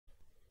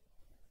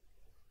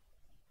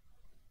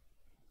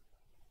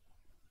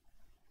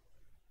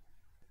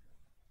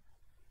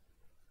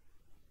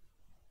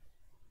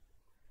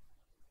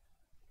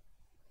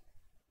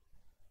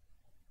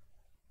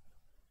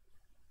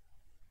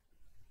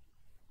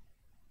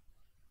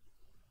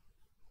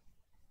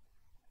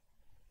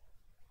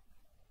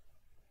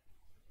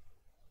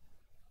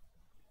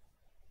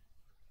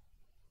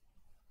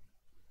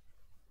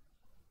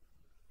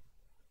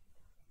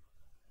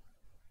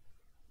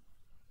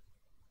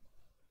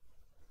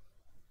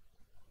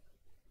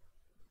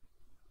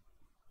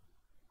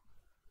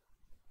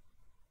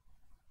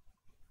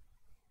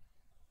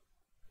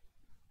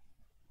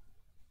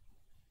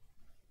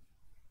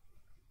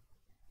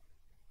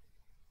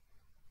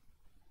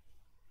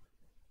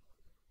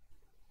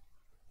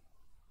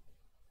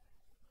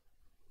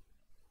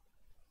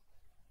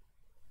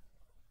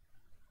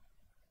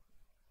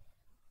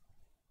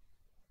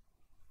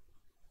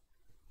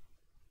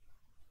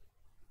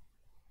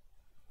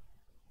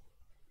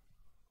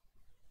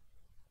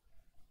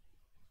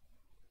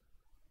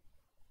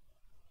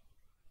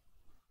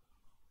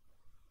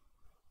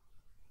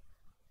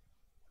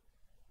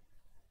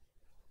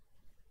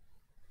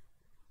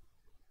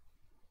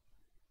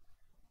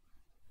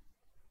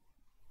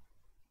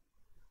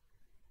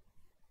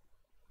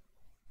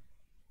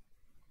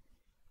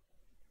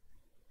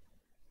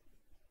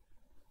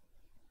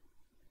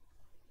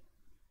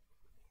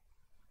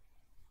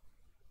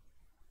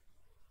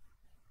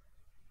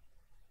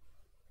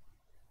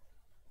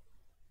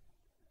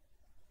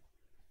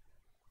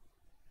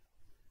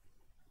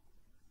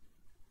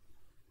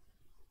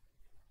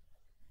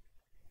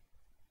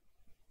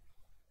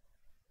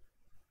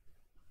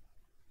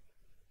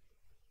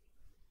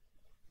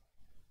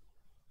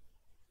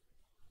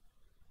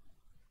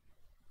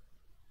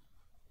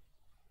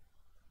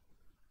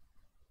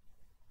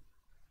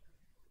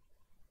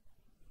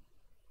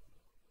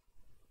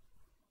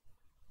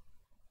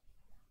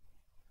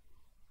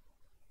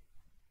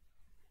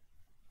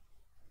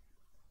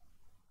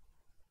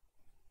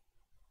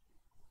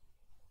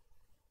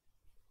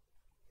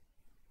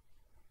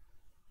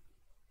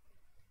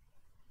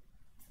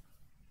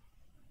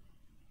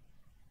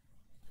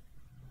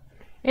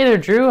Hey there,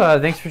 Drew.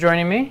 Thanks for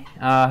joining me.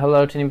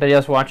 Hello to anybody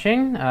else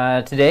watching.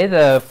 Today,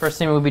 the first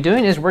thing we'll be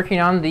doing is working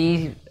on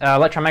the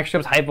electron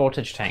microscope's high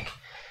voltage tank.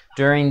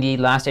 During the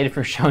last data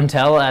for show and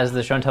tell, as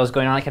the show and tell was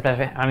going on, I kept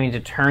having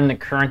to turn the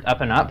current up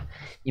and up,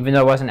 even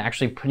though I wasn't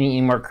actually putting any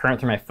more current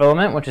through my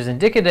filament, which is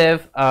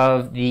indicative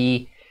of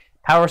the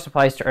power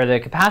supplies, or the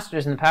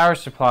capacitors in the power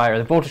supply, or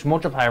the voltage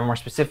multiplier more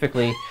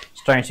specifically,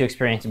 starting to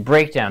experience a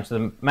breakdown. So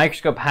the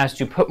microscope has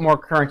to put more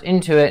current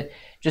into it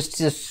just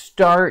to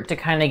start to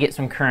kind of get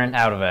some current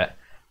out of it.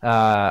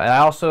 I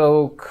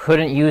also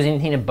couldn't use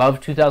anything above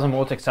 2,000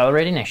 volts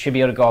accelerating. I should be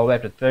able to go all the way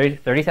up to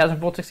 30,000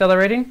 volts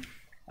accelerating,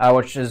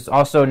 which is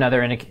also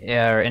another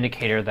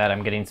indicator that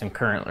I'm getting some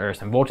current or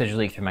some voltage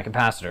leak through my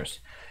capacitors.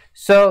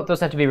 So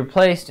those have to be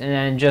replaced, and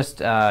then just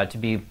to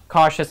be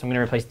cautious, I'm going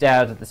to replace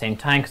diodes at the same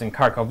time, because in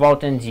car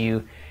covaltons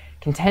you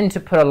can tend to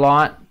put a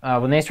lot,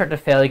 when they start to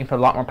fail, you can put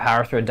a lot more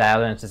power through a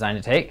diode than it's designed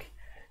to take.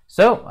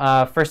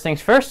 So first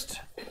things first,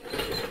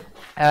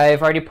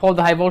 I've already pulled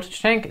the high voltage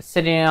tank. It's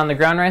sitting on the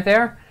ground right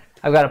there.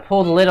 I've got to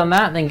pull the lid on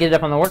that, then get it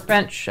up on the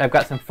workbench. I've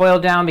got some foil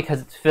down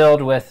because it's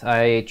filled with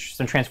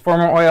some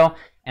transformer oil,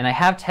 and I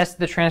have tested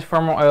the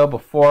transformer oil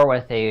before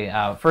with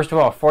a, first of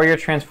all, a Fourier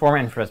transformer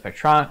and for a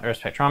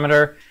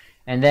spectrometer,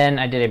 and then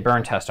I did a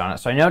burn test on it.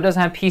 So I know it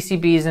doesn't have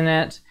PCBs in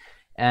it,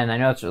 and I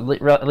know it's at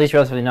least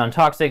relatively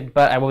non-toxic,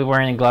 but I will be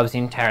wearing gloves the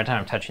entire time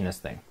I'm touching this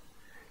thing.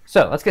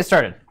 So let's get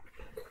started.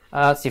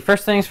 Let's see,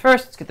 first things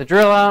first, let's get the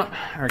drill out,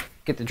 or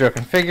get the drill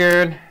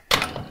configured.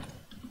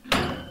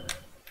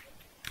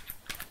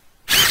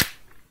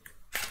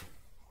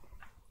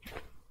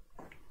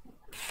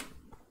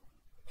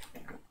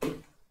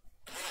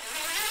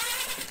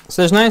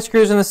 So there's 9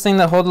 screws in this thing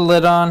that hold the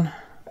lid on.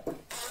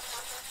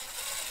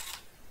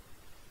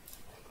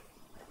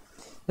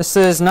 This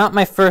is not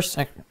my first,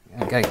 I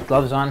got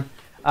gloves on.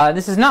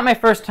 This is not my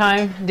first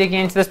time digging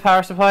into this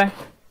power supply.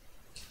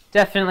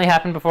 Definitely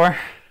happened before.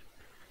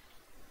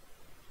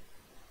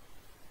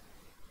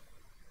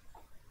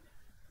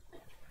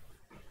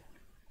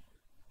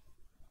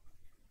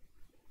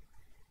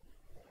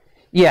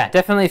 Yeah,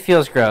 definitely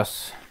feels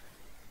gross.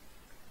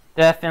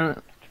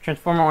 Definitely,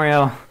 transformer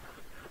oil,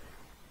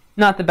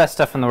 not the best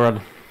stuff in the world.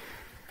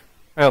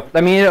 Well,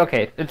 I mean,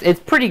 okay, it's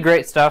pretty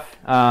great stuff.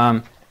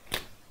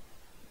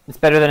 It's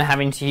better than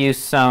having to use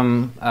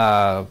some,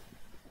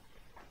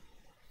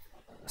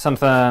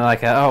 something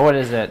like a, oh, what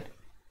is it?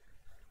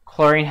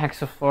 Chlorine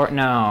hexafluoride?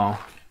 No.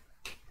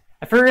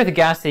 I forget the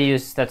gas they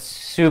use that's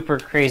super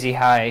crazy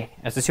high.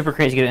 It's a super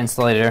crazy good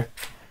insulator.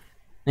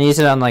 They use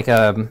it on like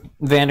a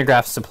Van de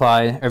Graaff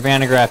supply, or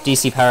Van de Graaff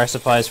DC power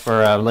supplies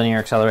for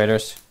linear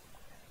accelerators.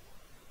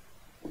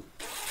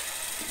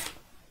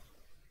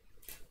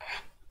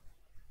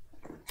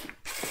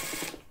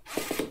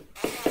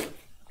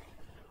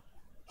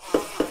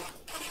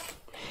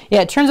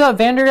 Yeah, it turns out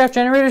Van de Graaff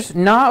generators,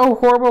 not a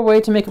horrible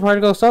way to make a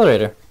particle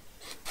accelerator.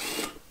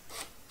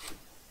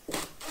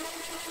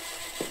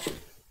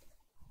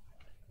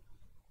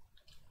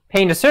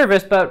 Pain to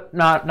service, but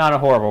not a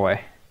horrible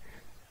way.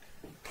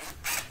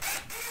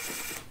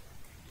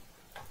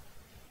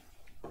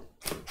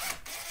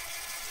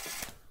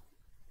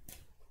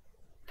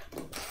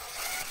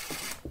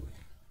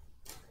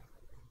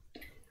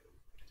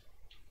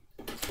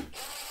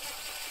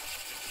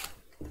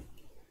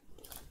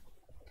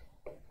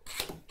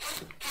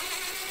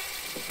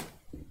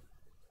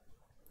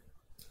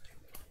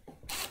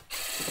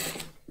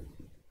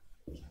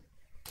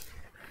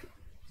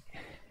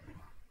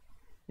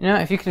 You know,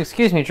 if you can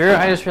excuse me, Drew,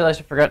 I just realized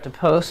I forgot to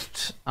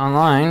post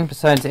online,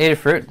 besides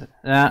Adafruit,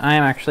 that I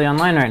am actually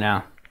online right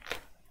now.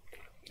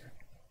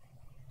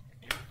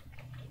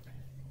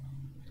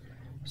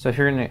 So if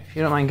you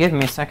don't mind giving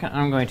me a second,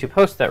 I'm going to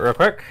post that real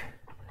quick.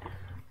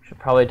 Should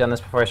probably have done this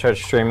before I started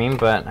streaming,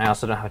 but I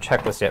also don't have a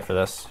checklist yet for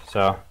this,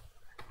 so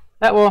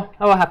that will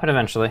happen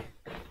eventually.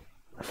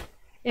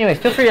 Anyway,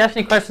 feel free to ask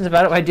any questions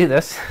about it while I do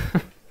this.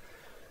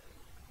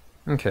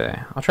 Okay,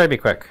 I'll try to be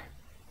quick.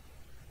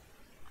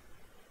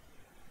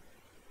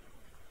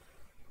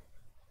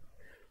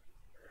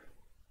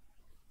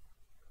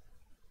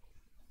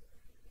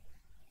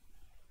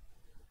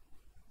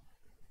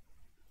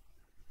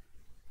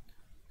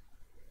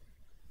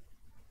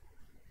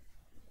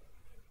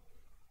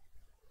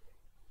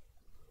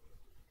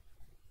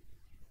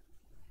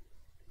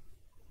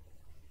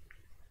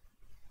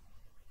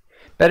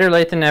 Better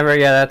late than never,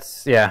 yeah,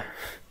 yeah.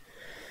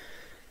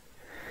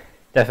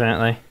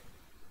 Definitely.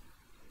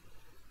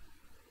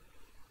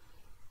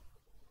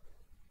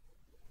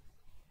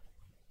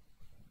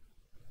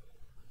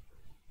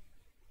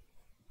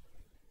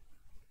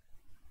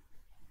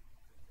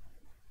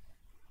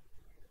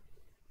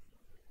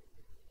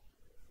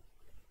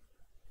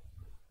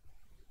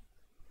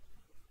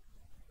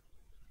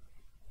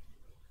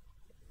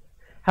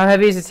 How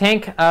heavy is the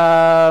tank?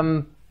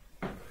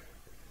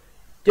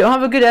 Don't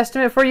have a good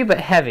estimate for you, but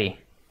heavy.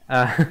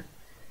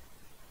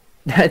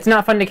 It's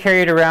not fun to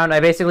carry it around. I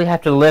basically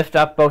have to lift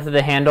up both of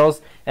the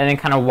handles and then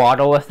kind of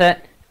waddle with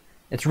it.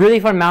 It's really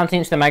fun mounting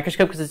it to the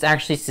microscope because it's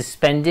actually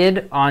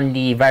suspended on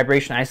the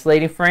vibration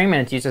isolating frame,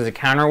 and it's used as a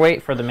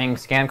counterweight for the main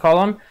scan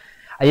column.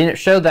 I didn't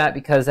show that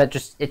because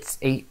it's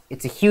a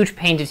huge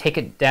pain to take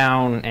it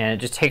down, and it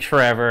just takes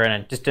forever, and I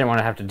just didn't want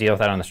to have to deal with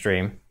that on the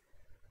stream.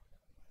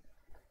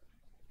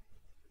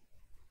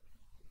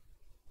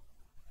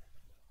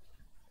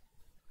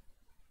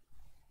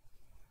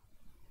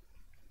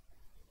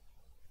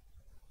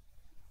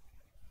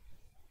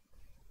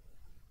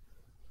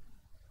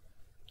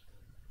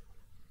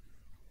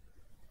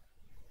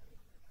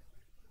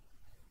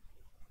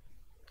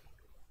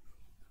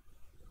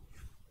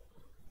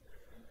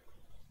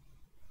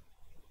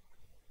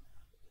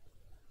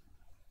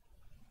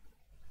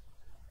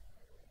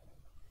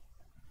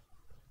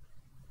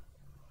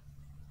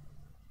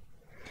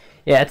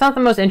 Yeah, it's not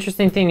the most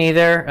interesting thing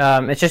either.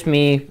 It's just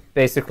me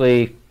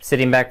basically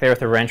sitting back there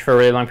with a wrench for a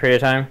really long period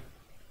of time.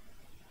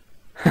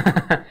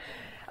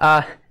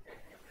 I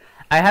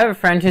have a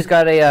friend who's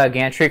got a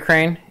gantry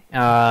crane.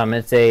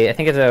 I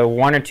think it's a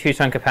 1 or 2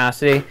 ton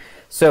capacity.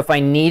 So if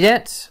I need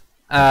it,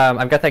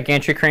 I've got that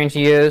gantry crane to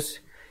use,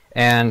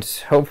 and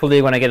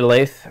hopefully when I get a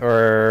lathe,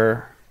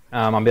 or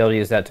I'll be able to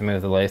use that to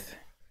move the lathe.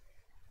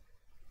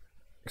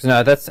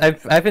 No,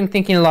 I've been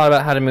thinking a lot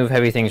about how to move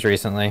heavy things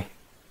recently.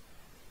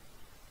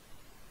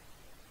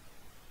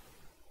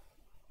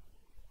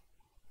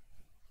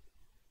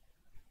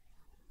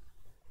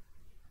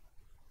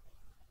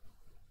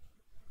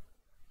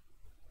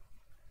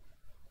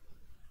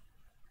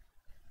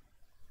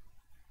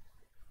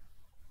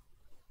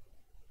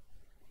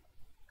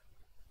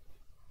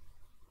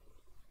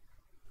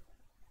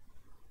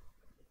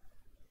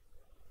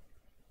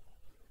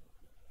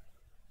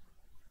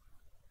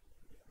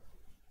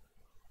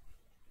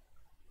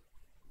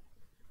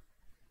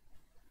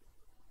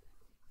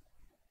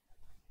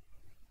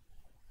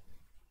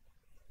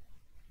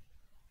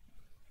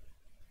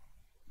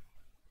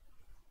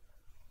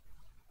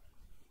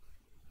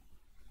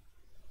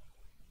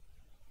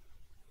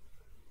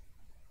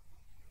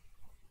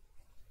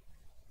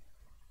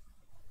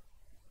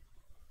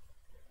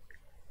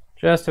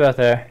 Just about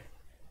there.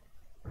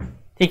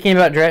 Thinking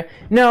about drive.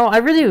 No, I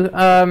really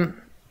well,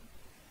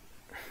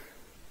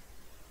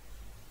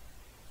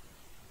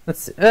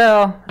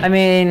 I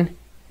mean,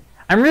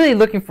 I'm really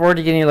looking forward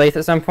to getting a lathe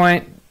at some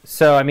point.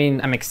 So I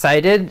mean, I'm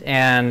excited,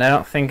 and I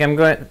don't think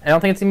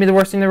it's gonna be the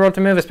worst thing in the world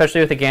to move,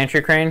 especially with the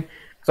gantry crane,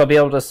 because I'll be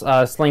able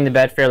to sling the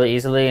bed fairly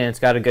easily, and it's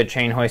got a good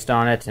chain hoist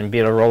on it, and be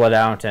able to roll it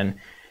out. And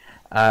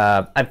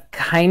I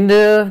kind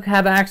of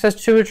have access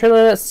to a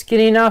trailer that's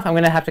skinny enough. I'm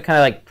going to have to kind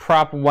of like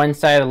prop one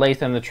side of the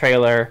lathe on the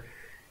trailer,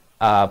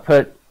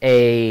 put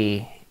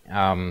a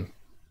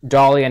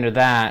dolly under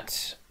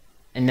that,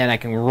 and then I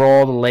can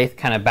roll the lathe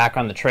kind of back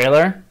on the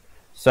trailer.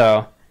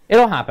 So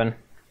it'll happen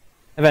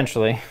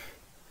eventually.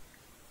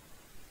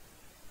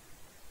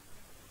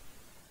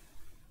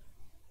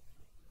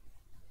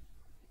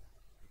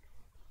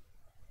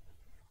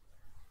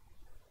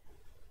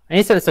 I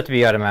need this stuff to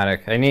be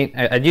automatic.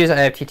 I'd use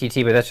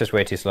IFTTT, but that's just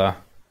way too slow.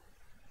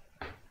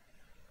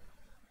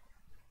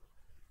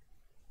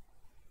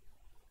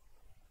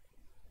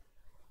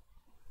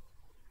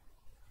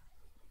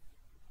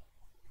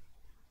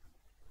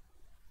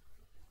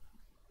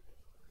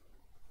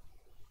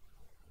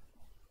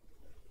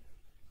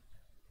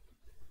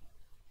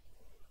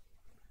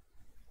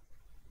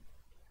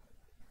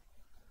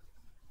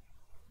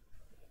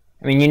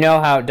 I mean, you know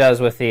how it does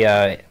with the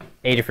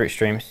Adafruit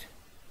streams.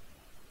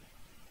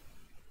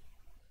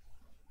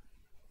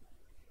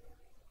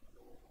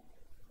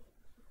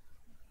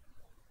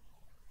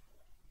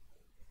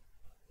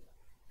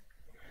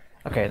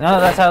 Okay, now that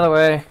that's out of the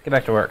way, get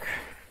back to work.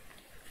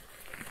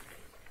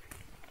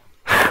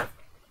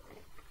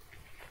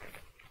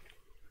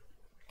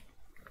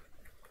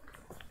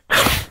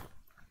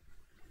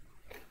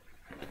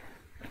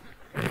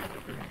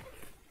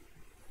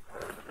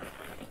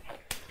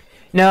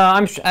 No,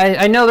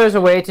 I know there's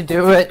a way to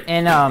do it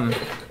in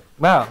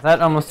wow,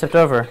 that almost tipped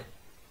over.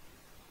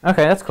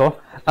 Okay, that's cool.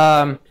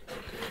 I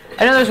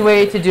know there's a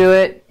way to do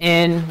it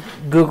in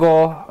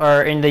Google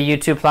or in the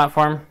YouTube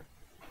platform.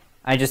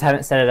 I just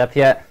haven't set it up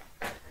yet.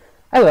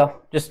 I will,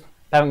 just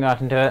haven't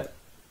gotten to it.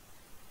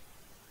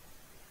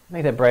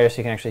 Make that brighter so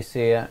you can actually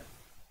see it.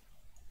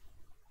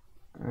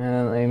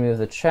 And let me move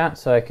the chat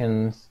so I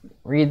can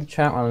read the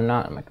chat while I'm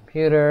not on my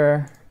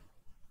computer.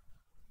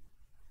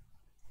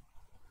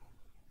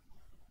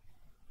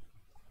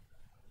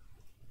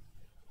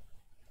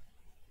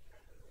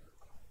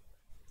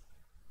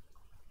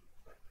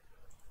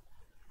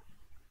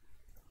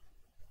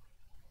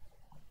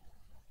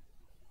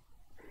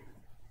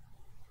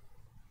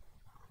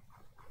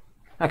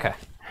 Okay.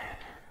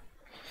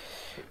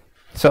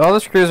 So all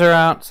the screws are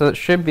out, so it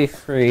should be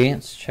free.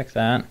 Let's check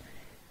that.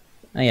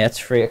 Oh yeah, it's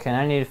free. Okay,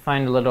 I need to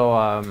find a little,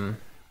 I'm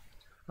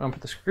gonna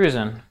put the screws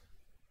in.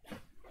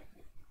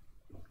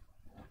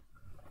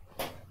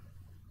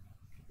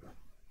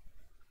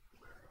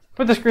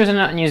 Put the screws in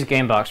and use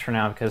Gamebox for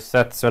now, because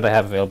that's what I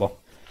have available.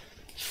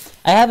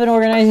 I have an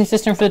organizing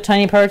system for the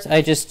tiny parts.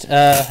 I just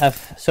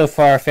have so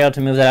far failed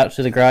to move that out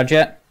to the garage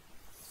yet.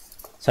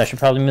 So I should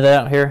probably move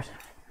that out here,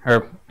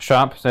 or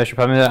shop, so I should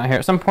probably move that out here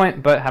at some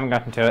point, but haven't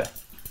gotten to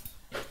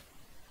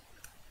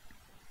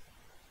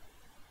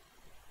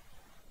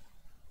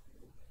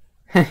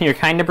it. You're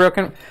kind of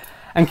broken?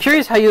 I'm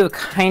curious how you have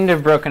kind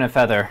of broken a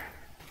feather.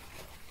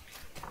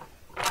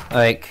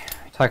 Like,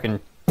 talking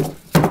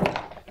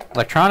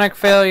electronic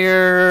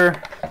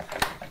failure,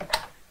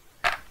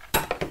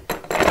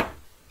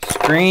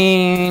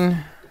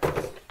 screen.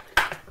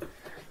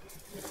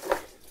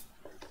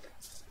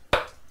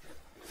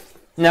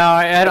 No,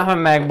 I don't have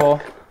a mag bowl.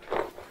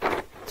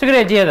 It's a good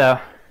idea though.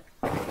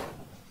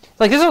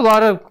 Like, there's a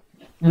lot of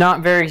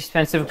not very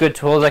expensive good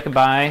tools I could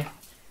buy,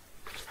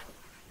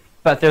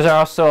 but there's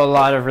also a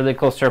lot of really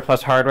cool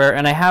surplus hardware,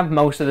 and I have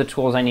most of the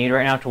tools I need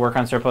right now to work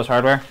on surplus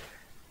hardware.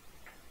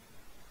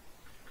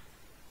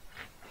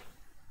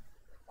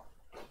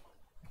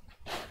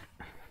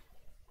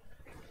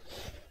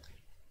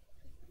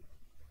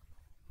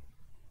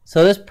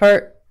 So this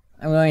part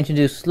I'm going to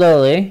do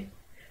slowly,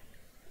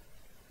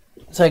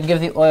 so I can give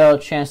the oil a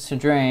chance to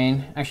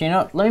drain. Actually, you know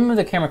what? Let me move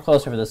the camera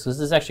closer for this, because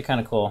this is actually kind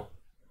of cool.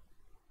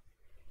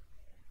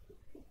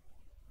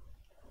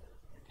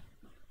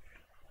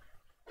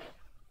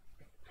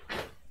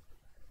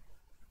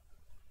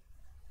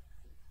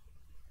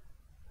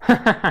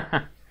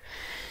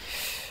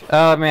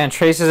 Oh man,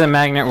 traces and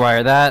magnet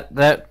wire.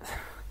 That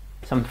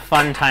some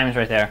fun times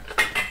right there.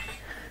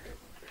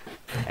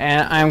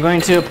 And I'm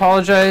going to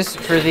apologize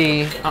for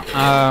the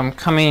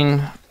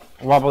coming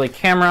wobbly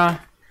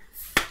camera.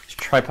 This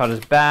tripod is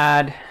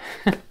bad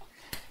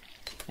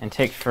and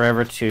takes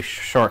forever to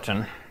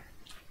shorten.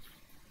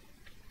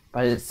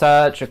 But it's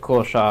such a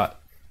cool shot.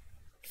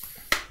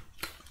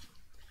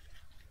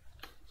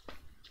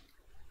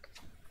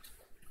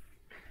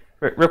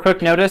 Real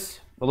quick notice,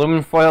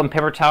 aluminum foil and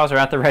paper towels are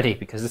at the ready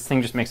because this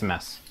thing just makes a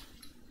mess.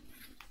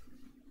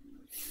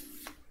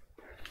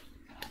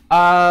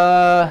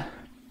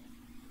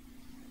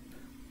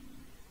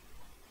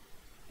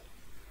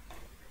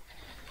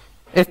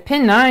 If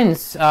pin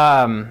 9's,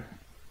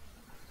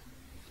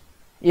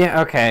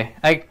 yeah, okay.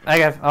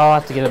 I'll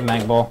have to get a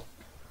mag bowl.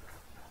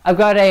 I've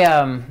got a,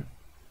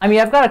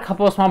 I've got a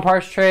couple of small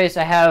parts trays.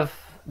 I have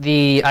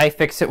the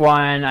iFixit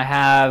one. I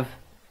have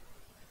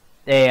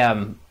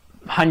a,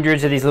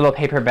 hundreds of these little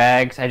paper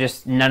bags.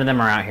 None of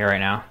them are out here right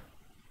now.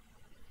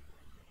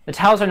 The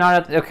towels are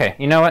not at, okay,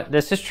 you know what?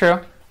 This is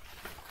true.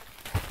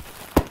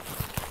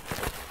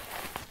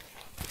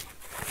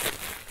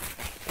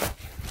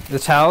 The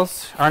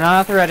towels are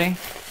not at the ready.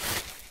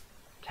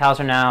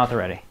 Towels are now at the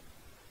ready.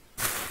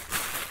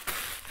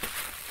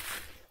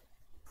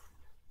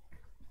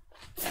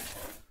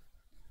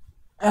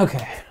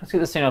 Okay, let's get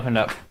this thing opened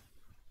up.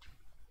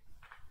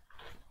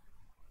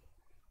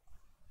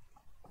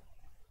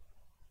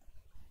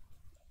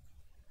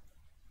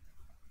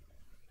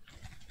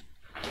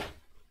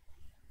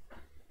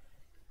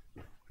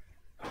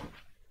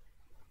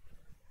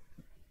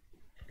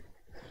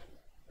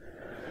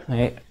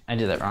 Wait, I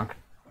did that wrong.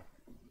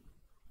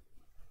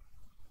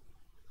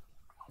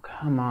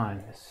 Come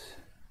on.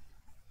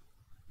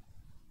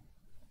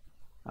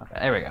 Okay,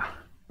 there we go.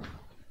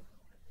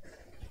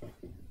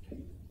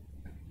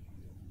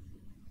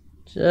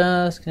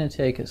 Just gonna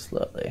take it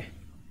slowly.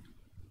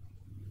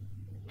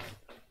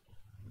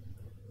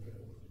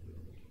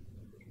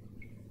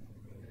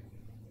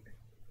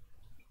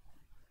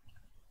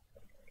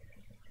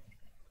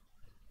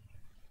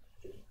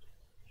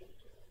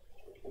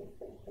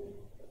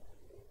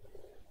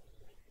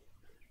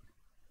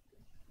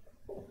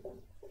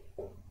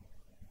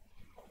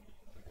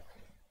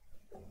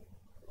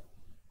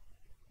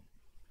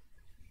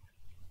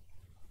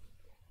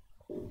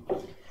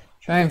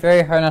 Trying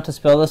very hard not to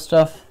spill this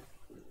stuff.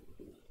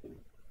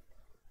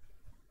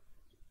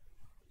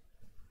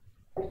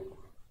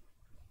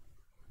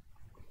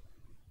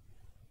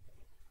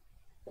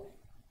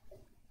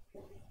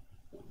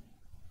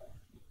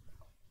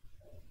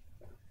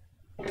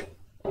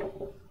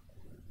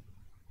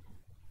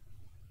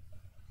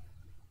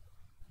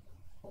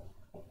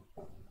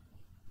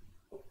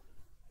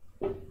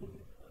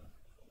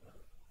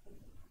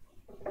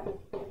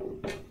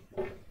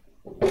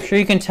 Sure,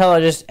 you can tell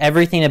just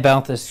everything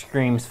about this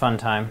screams fun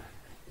time.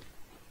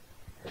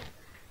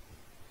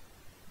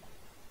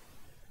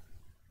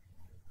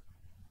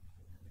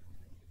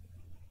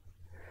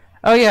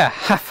 Oh yeah,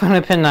 have fun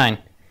with pin 9.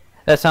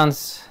 That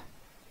sounds...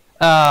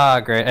 Ah,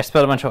 great. I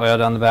spilled a bunch of oil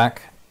down the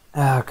back.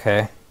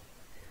 Okay.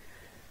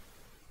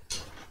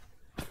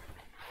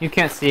 You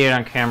can't see it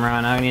on camera,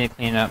 and I need to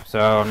clean it up, so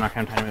I'm not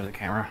going to try to move the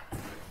camera.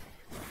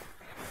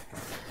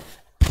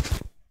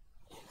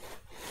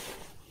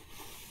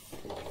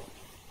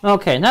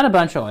 Okay, not a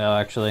bunch of oil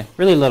actually.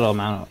 Really little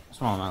amount,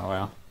 small amount of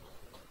oil.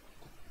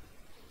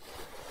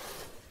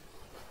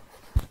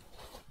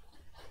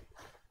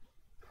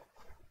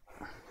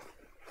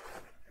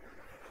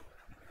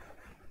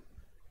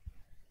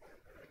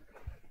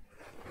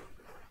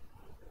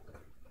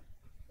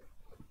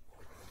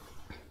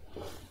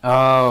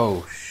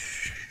 Oh,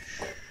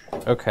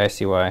 okay, I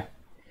see why.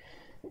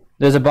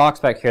 There's a box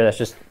back here that's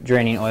just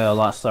draining oil a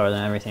lot slower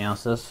than everything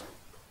else is.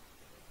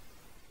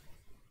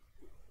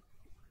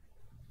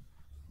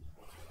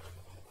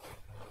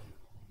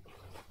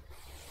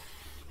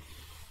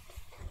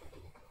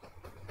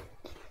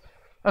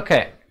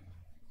 Okay,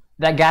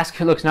 that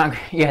gasket looks not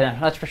great. Yeah,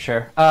 that's for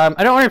sure. I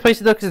don't want to replace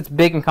it though because it's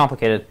big and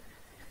complicated.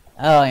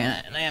 Oh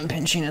yeah, and I am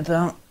pinching it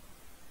though.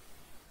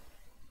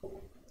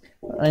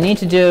 What I need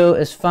to do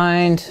is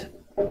find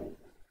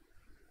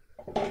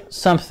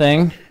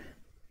something,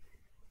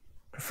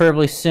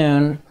 preferably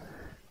soon,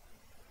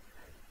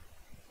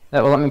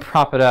 that will let me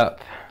prop it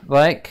up,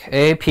 like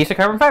a piece of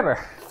carbon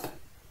fiber.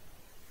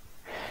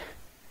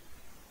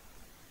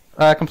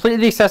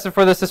 Completely excessive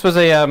for this. This was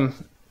a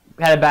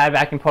had a bad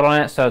vacuum put on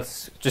it, so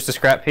it's just a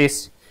scrap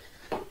piece.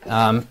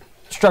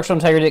 Structural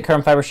integrity that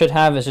carbon fiber should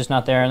have is just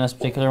not there in this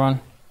particular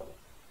one.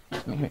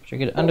 Make sure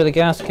you get it under the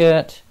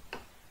gasket.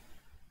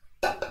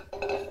 And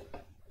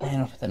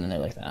I'll put that in there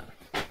like that.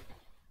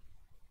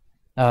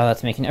 Oh,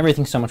 that's making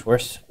everything so much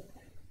worse.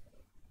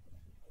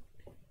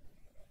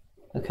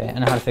 Okay, I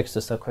know how to fix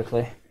this so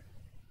quickly.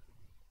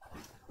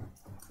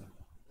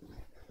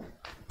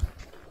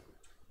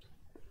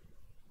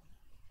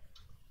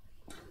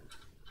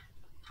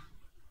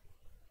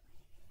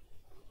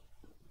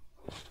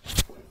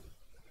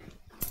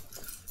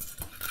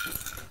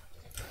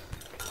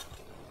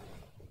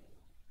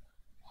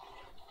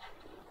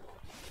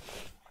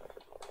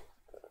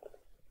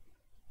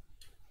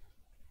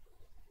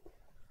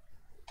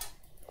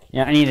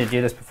 Yeah, I need to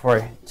do this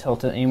before I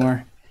tilt it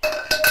anymore.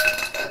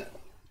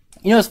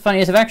 You know what's funny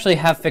is I've actually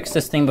have fixed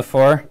this thing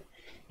before,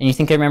 and you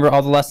think I remember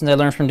all the lessons I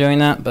learned from doing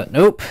that, but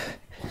nope.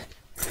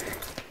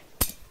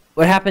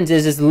 What happens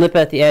is the lip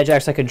at the edge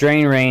acts like a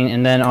drain ring,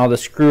 and then all the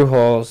screw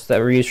holes that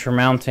were used for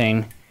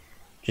mounting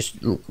just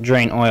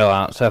drain oil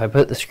out. So if I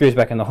put the screws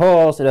back in the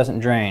holes, it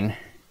doesn't drain.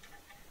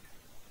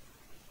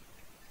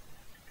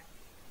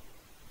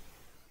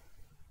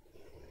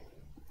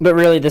 But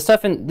really, the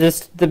stuff in the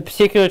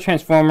particular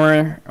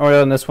transformer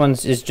oil in this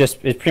one's is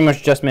pretty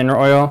much just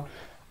mineral oil.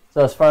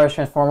 So as far as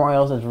transformer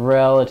oils, it's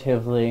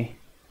relatively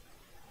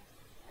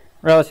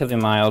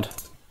mild.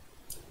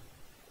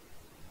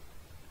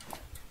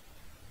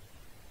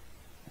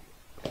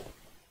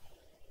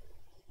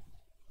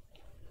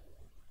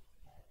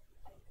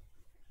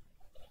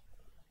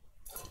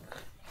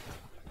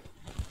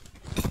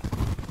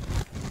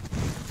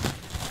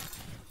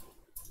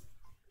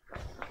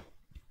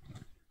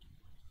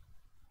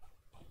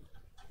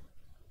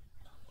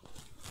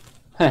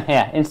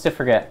 Yeah, insta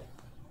forget.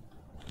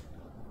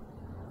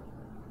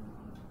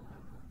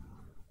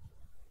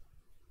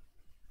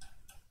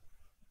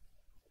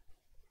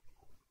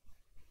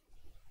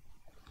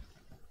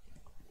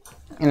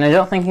 And I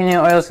don't think any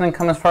oil is going to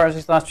come as far as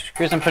these last two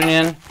screws I'm putting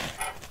in,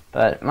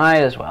 but it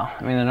might as well.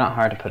 I mean, they're not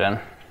hard to put in.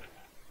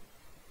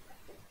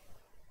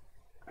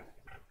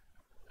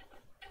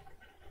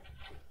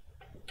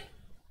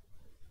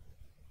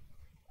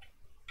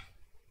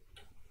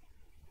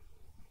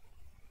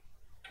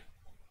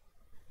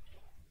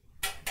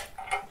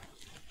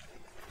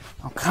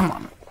 Oh, come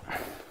on.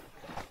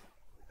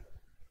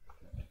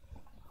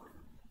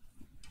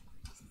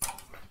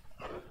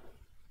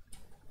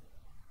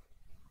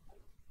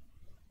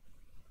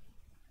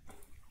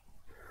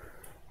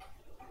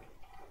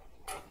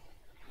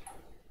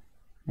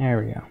 There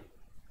we go.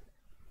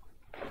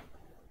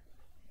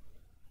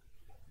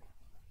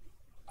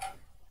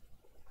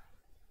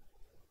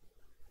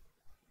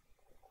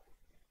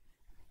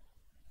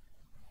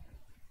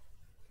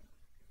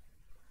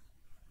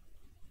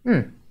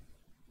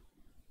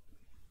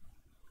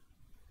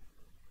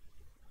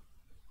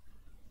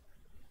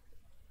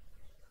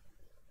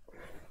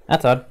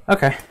 That's odd.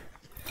 Okay.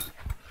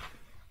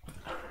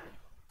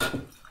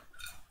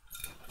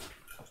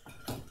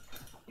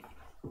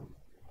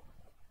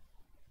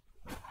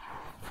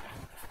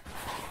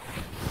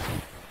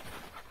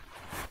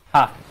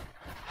 Ha.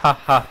 Ha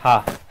ha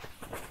ha.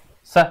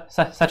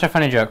 Such a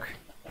funny joke.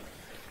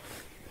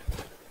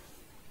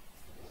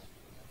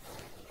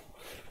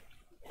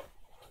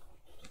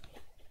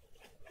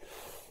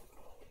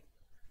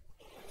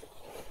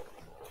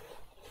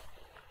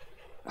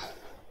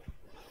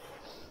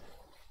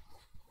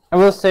 I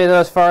will say though,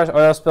 as far as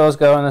oil spills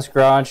go in this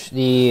garage,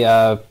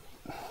 the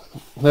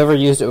whoever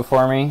used it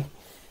before me,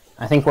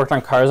 I think worked on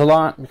cars a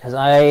lot, because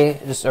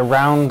just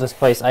around this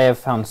place I have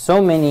found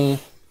so many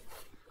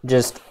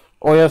just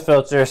oil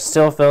filters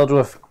still filled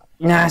with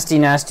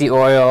nasty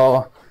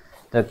oil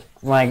that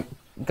like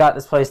got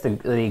this place,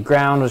 the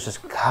ground was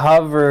just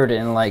covered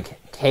in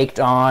like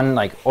caked on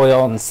like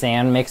oil and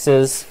sand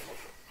mixes.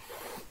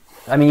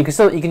 I mean, you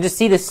can just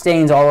see the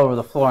stains all over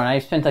the floor, and I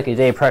spent like a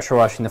day pressure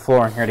washing the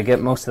floor in here to get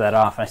most of that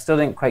off, and I still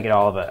didn't quite get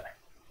all of it.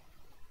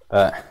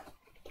 But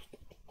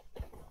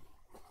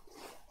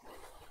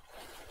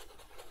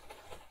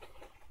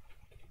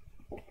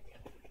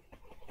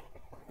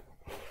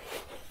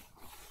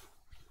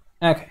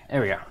okay,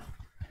 there we go.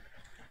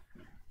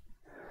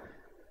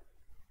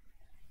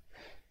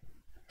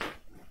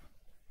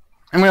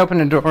 I'm gonna open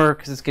the door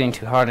because it's getting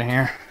too hot in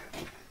here.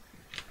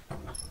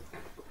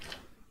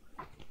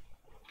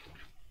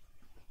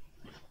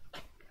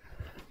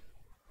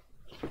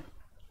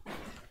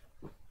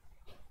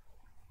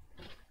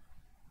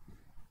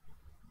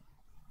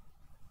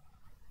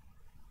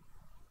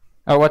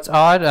 Oh, what's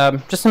odd?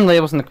 Just some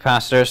labels in the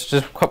capacitors.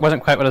 Just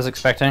wasn't quite what I was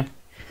expecting.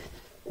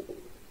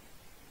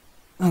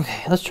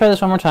 Okay, let's try this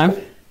one more time.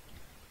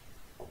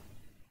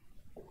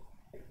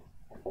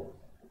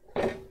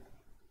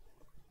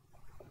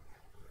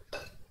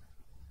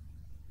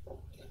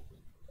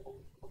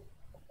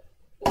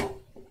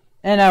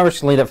 And now we're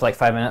just gonna leave it for like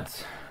 5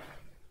 minutes.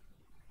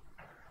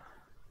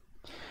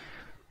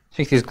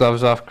 Take these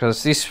gloves off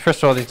because these,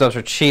 first of all, these gloves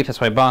are cheap.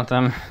 That's why I bought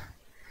them,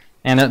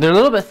 and they're a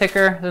little bit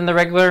thicker than the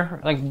regular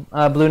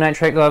like blue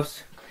nitrate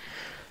gloves,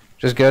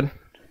 which is good.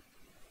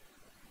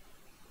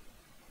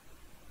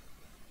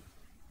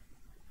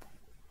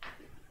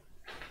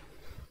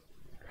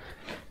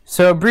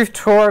 So a brief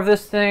tour of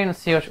this thing. Let's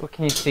see what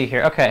can you see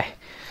here. Okay.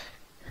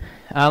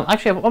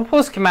 Actually, I'll pull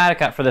a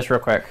schematic up for this real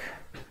quick.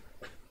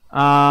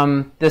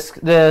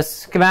 The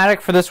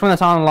schematic for this one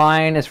that's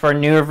online is for a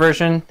newer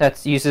version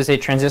that uses a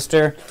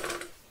transistor,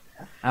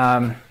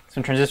 some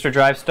transistor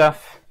drive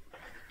stuff.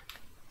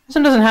 This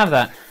one doesn't have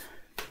that.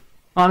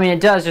 Well, I mean, it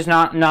does, just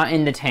not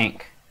in the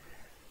tank.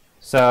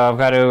 So I've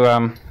got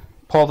to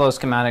pull those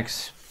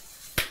schematics.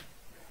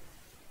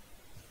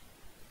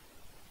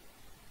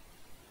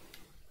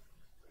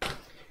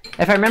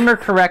 If I remember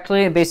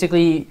correctly, it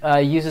basically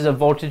uses a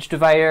voltage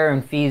divider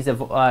and feeds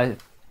a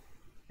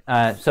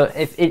so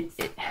if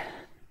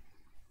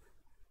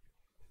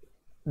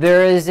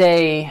there is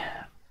a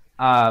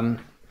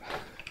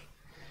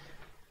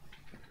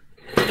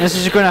this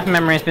is just going off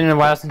memory. It's been a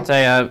while since I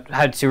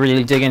had to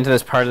really dig into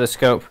this part of the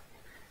scope,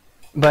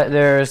 but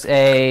there's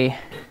a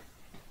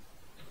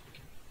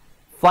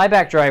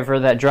flyback driver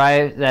that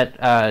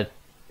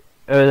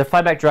the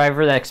flyback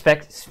driver that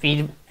expects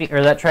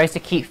that tries to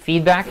keep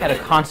feedback at a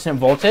constant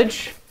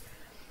voltage.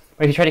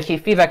 If you try to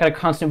keep feedback at a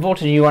constant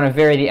voltage, you want to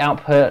vary the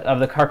output of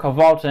the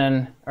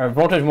Carcel-Walton or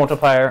voltage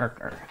multiplier,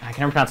 or I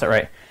can never pronounce that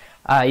right.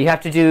 You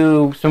have to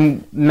do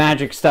some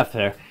magic stuff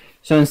there.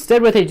 So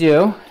instead what they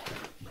do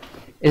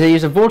is they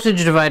use a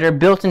voltage divider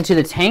built into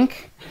the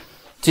tank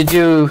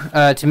to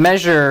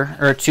measure,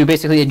 or to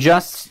basically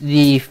adjust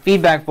the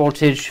feedback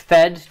voltage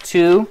fed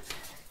to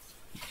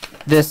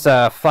this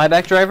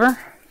flyback driver.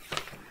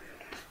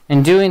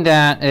 And doing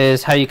that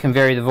is how you can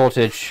vary the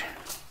voltage.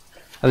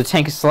 The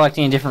tank is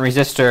selecting a different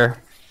resistor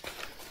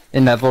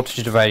in that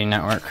voltage dividing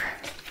network.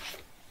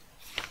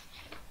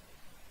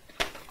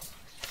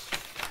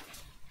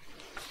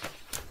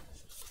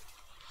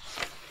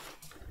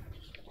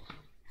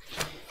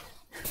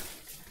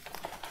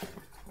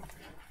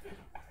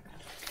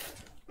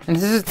 And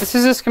this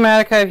is a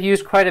schematic I've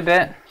used quite a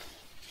bit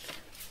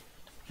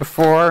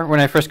before when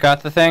I first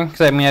got the thing,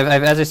 because I mean,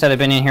 as I said, I've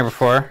been in here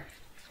before,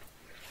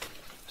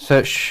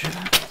 so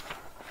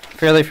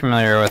fairly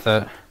familiar with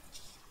it.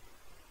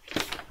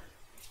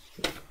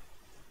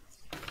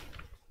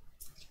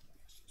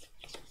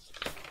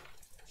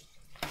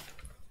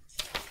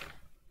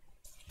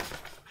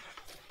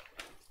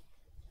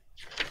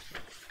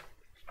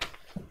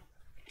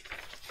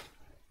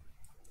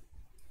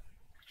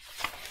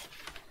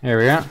 Here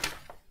we go.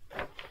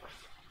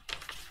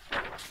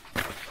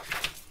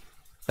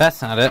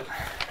 That's not it.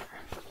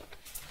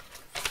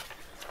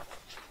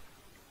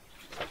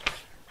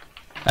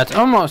 That's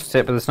almost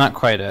it, but it's not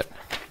quite it.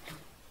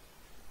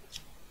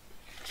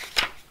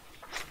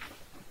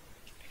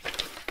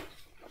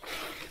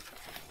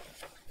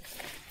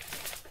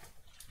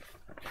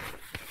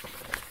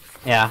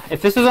 Yeah,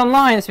 if this was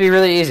online, this would be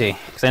really easy,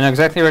 because I know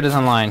exactly where it is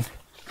online.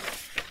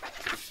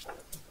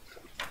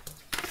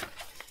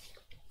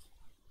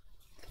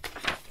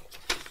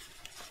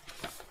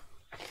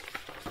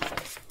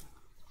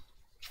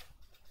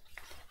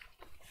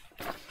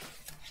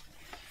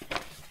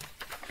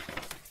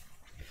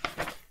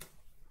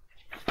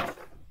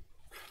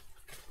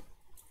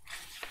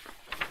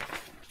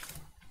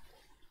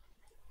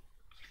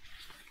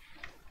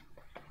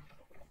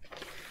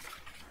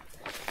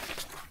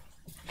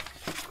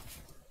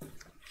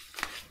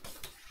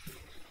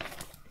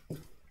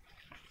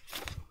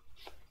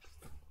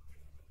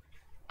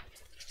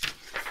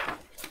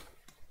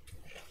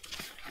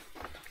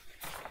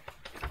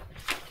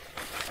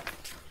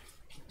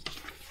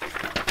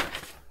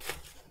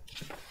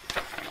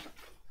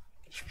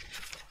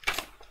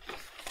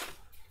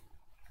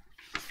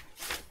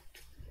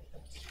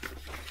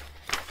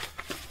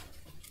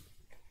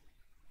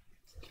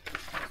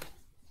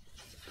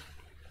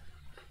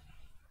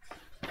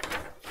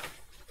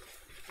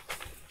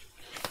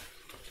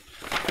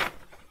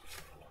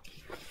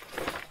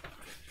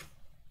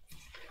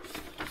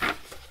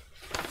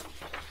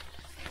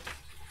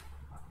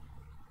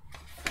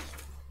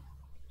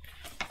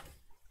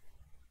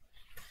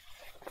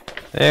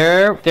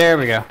 There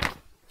we go.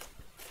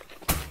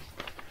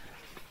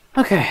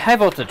 Okay, high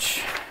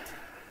voltage.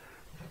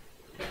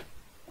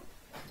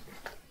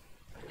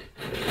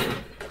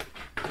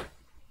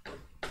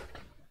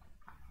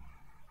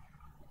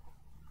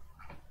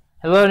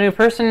 Hello, new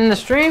person in the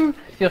stream.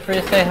 Feel free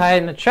to say hi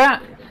in the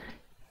chat.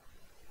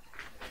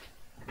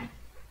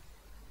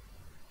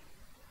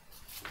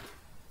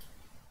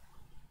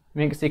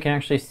 Make it so you can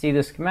actually see the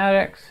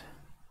schematics.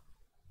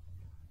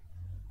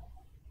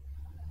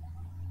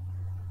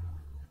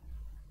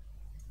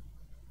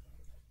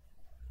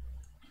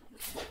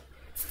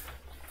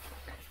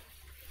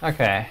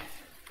 Okay.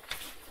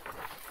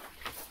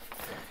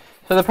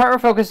 So the part we're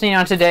focusing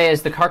on today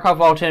is the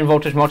Kharkov-Walton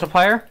voltage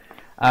multiplier.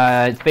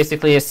 It's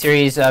basically a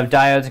series of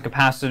diodes and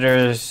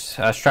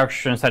capacitors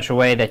structured in such a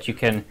way that you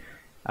can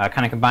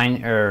kind of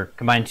combine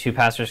two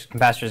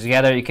capacitors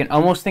together. You can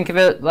almost think of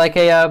it like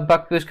a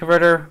buck-boost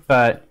converter,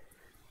 but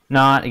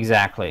not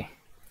exactly.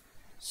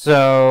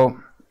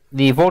 So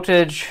the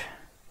voltage,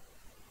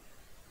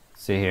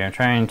 let's see here, I'm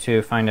trying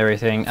to find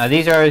everything.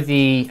 These are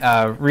the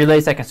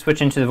relays that can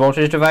switch into the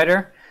voltage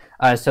divider.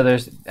 So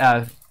there's,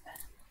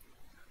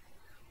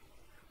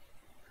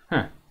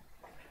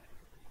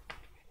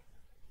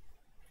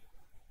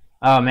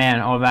 oh man,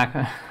 all back,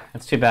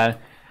 that's too bad.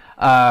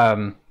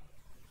 So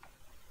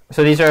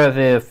these are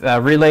the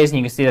relays, and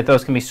you can see that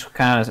those can be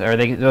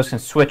those can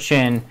switch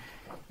in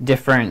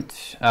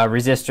different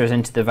resistors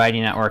into the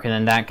dividing network, and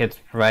then that gets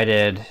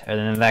provided, and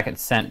then that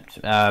gets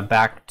sent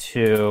back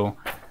to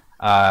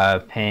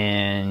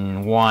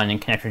pin 1 in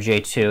connector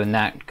J2, and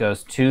that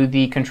goes to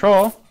the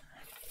control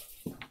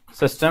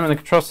system. And the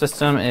control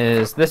system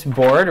is this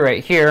board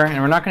right here,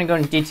 and we're not going to go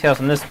into details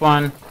on this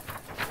one,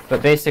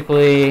 but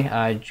basically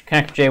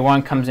connector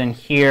J1 comes in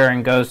here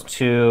and goes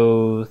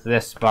to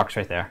this box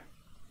right there.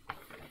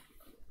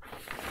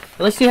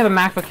 At least you have a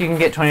MacBook you can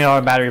get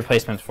 $20 battery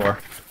replacements for.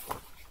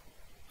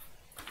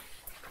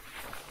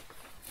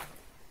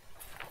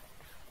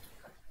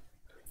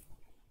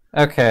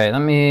 Okay, let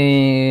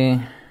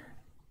me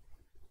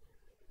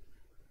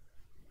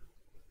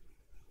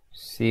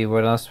see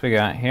what else we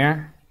got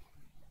here.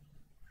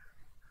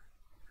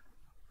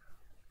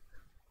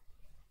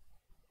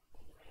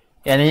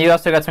 Yeah, and then you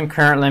also got some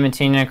current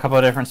limiting in a couple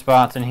of different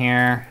spots in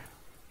here.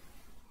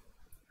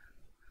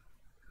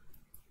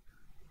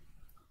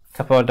 A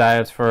couple of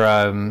diodes for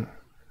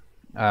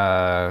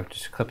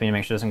just clipping to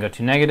make sure it doesn't go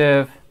too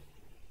negative.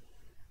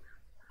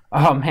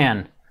 Oh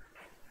man,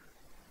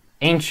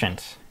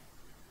 ancient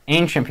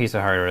piece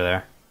of hardware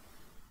there.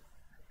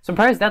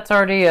 Surprised that's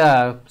already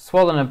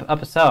swollen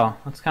up a cell.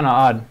 That's kind of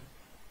odd.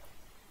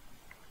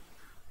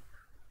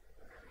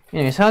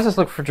 Anyways, how does this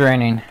look for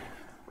draining?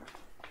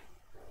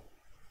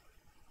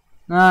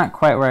 Not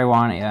quite where I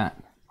want it yet.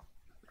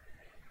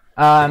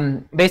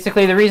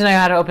 Basically, the reason I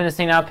had to open this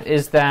thing up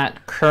is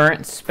that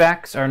current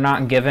specs are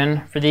not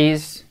given for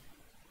these,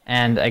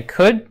 and I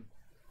could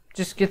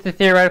just get the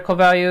theoretical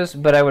values,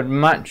 but I would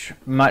much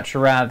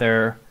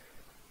rather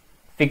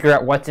figure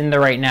out what's in there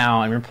right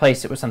now and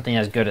replace it with something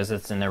as good as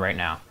it's in there right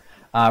now.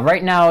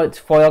 Right now, it's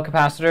foil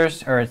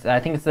capacitors, or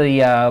I think it's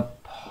the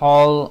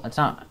it's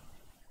not.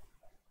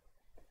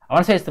 I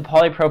want to say it's the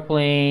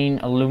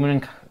polypropylene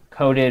aluminum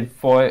coated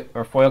foil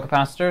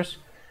capacitors.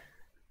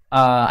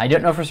 I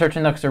don't know for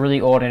certain though, because they're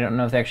really old. I don't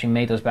know if they actually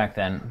made those back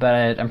then.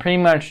 But I'm pretty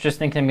much just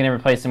thinking I'm going to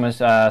replace them with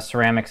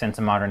ceramics and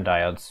some modern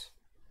diodes.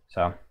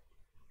 So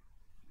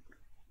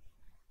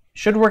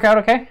should work out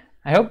okay,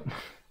 I hope.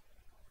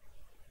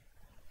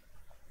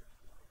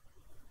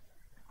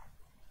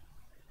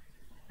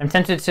 I'm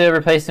tempted to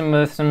replace them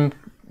with some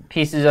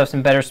pieces of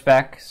some better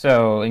spec,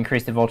 so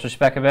increase the voltage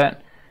spec a bit.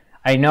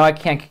 I know I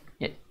can't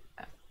get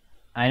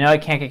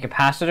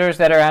capacitors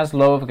that are as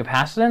low of a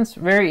capacitance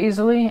very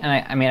easily,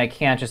 and I mean I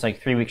can't just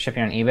like 3 week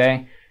shipping on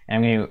eBay, and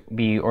I'm going to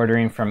be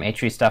ordering from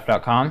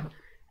htreestuff.com,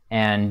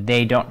 and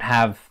they don't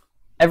have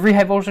every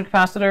high voltage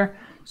capacitor,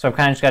 so I've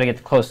kind of just got to get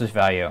the closest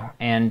value.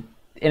 And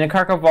in a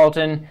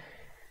Kharkov-Walton,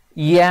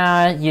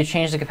 yeah, you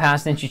change the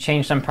capacitance, you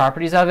change some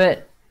properties of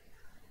it,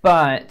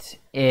 but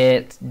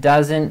it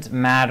doesn't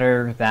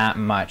matter that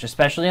much,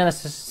 especially on a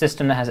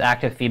system that has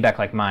active feedback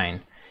like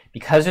mine.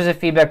 Because there's a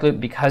feedback loop,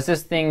 because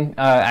this thing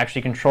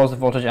actually controls the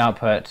voltage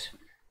output,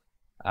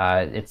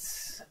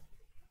 it's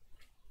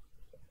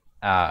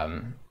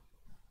not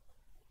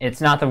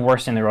the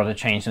worst thing in the world to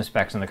change some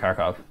specs in the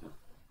Kharkov.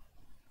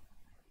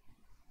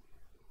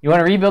 You want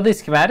to rebuild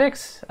these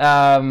schematics?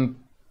 I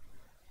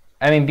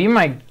mean, be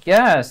my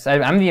guest.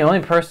 I'm the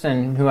only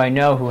person who I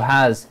know who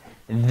has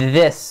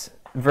this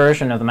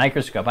version of the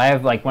microscope. I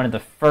have like one of the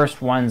first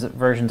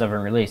versions of it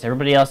released.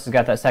 Everybody else has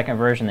got that second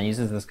version that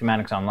uses the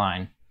schematics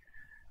online.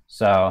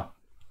 So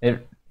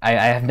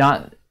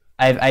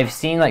I've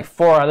seen like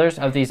 4 others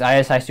of these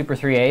ISI Super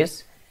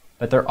 3As,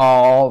 but they're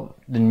all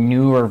the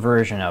newer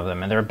version of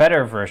them, and they're a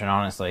better version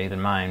honestly than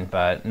mine.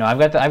 But no, I've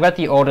got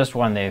the oldest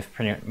one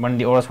one of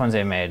the oldest ones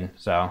they've made.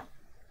 So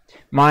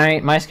my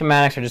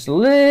schematics are just a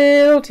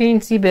little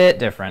teensy bit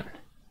different.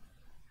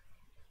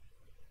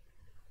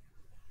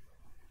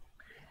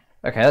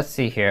 Okay, let's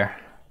see here.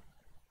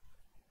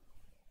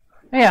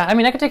 Yeah, I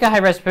mean I could take a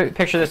high-res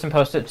picture of this and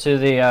post it to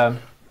the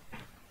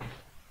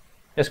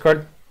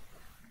Discord.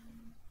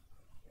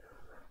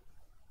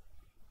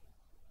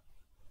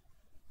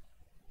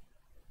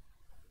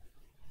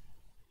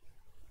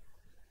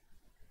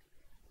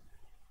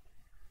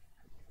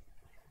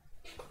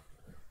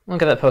 I'll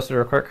get that posted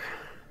real quick.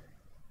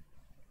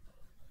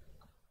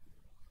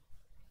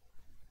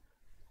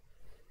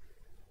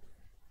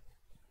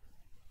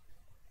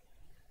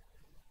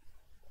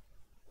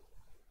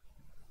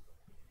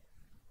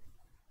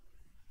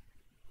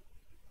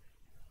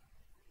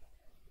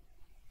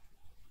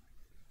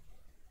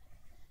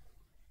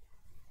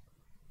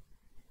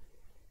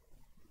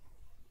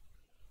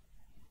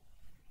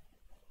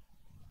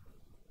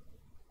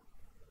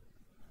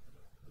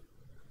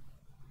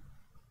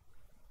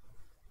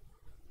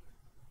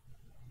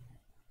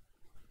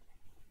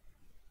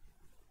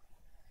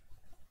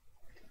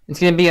 It's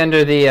going to be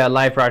under the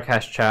live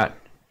broadcast chat.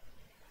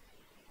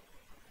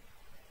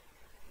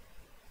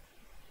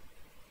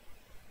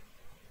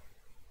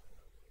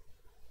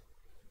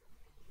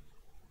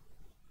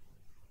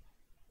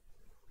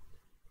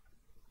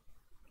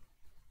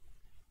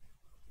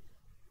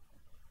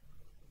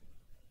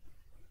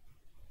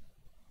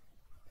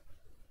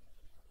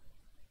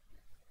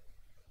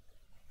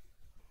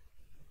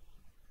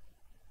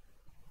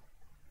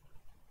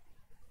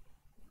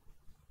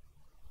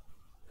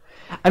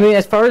 I mean,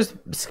 as far as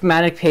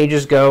schematic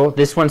pages go,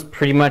 this one's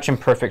pretty much in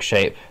perfect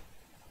shape.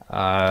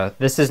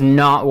 This is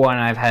not one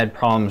I've had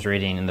problems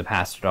reading in the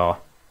past at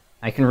all.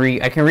 I can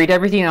read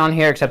everything on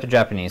here except the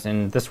Japanese,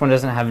 and this one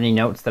doesn't have any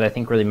notes that I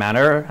think really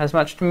matter as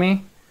much to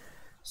me.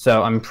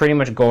 So I'm pretty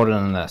much golden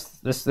on this.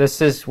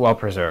 This is well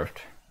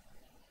preserved.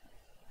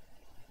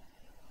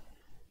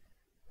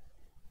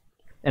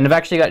 And I've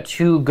actually got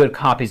 2 good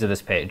copies of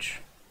this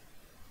page.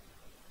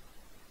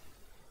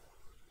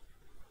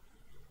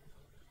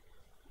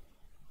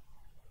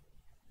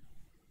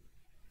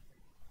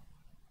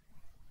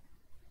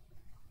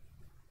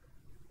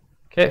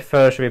 Okay,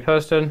 photo should be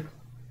posted.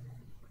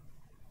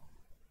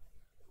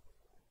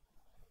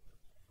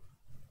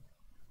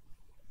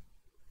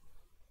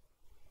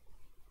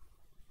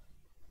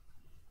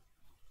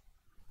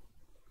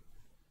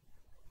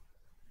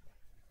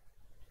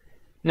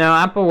 No,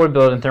 Apple would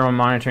build in thermal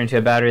monitoring to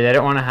a battery. They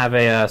don't want to have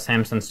a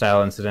Samsung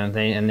style incident,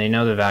 and they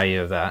know the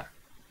value of that.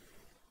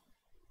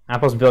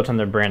 Apple's built on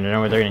their brand. They know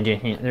what they're going to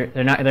do.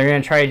 They're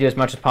going to try to do as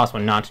much as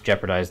possible not to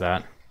jeopardize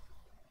that.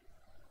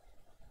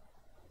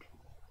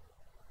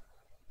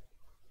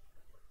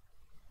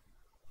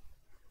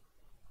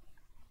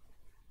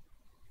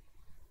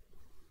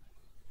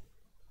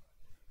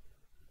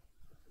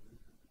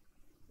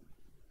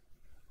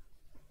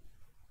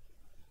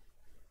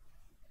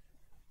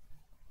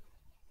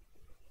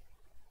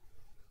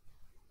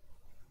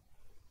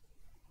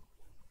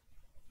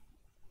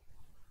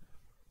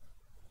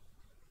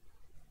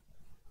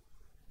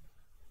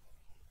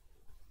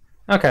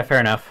 Okay, fair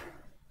enough.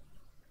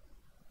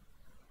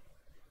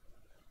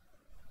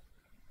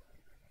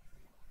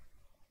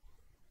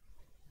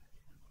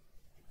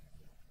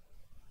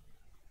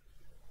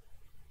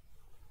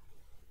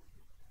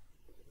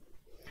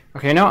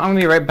 Okay, no, I'm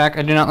gonna be right back.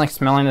 I do not like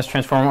smelling this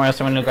transformer oil,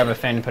 so I'm gonna grab a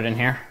fan and put it in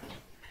here.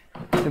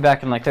 Be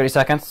back in like 30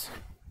 seconds.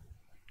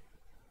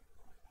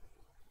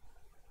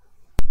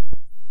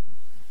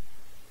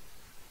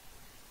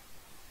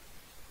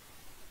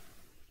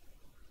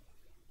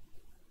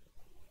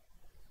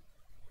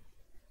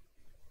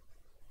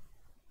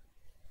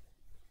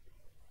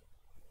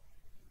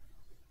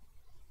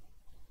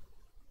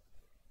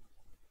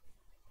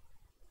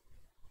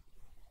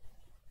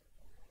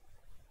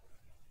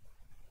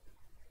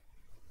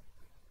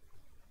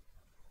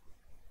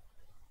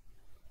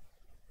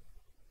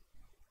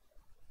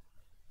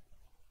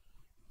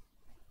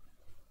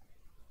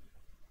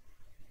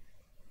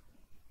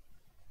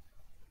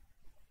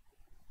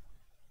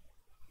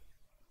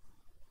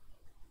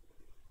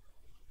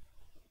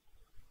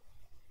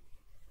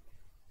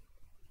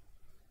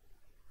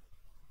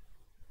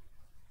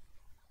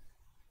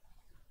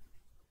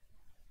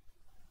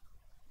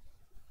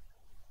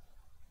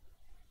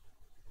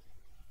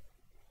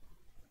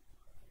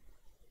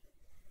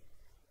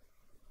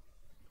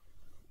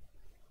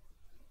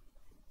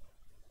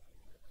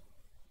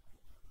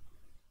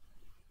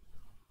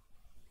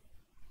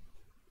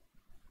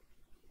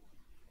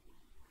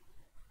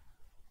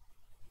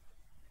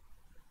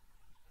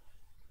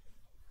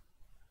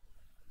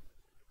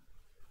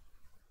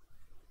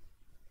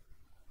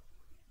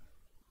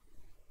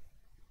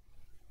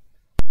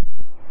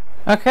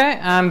 Okay,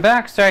 I'm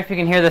back. Sorry if you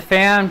can hear the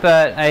fan,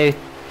 but let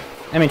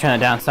me turn it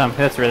down some,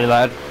 because that's really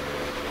loud.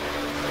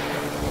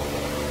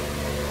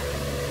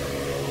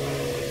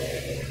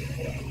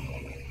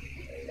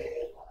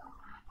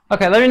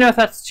 Okay, let me know if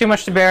that's too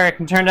much to bear. I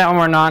can turn it down one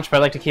more notch, but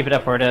I'd like to keep it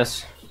up where it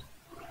is.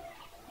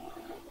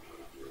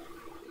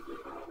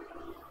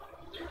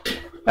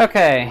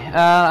 Okay,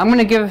 I'm going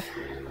to give...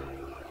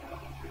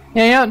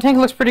 Yeah, you know, the tank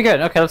looks pretty good.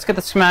 Okay, let's get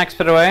the schematics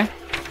put away.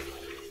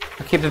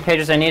 I'll keep the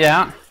pages I need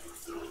out.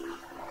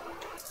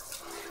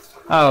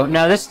 Oh,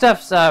 no, this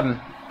stuff's... as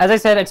I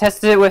said, I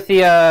tested it with the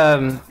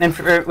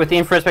infrared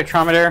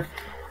spectrometer.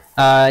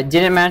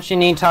 Didn't match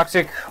any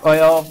toxic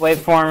oil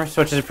waveforms,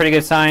 which is a pretty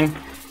good sign.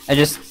 It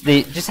just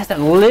has that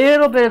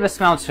little bit of a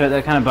smell to it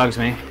that kind of bugs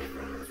me.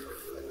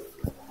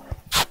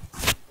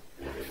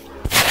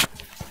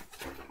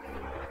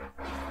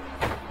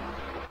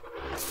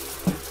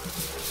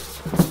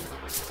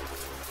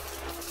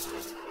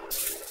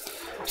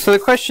 So the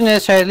question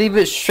is, should I leave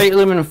it straight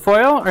aluminum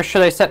foil, or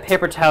should I set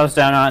paper towels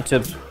down on it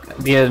to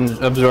be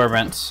an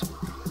absorbent?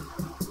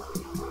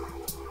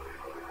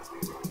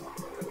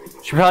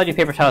 Should probably do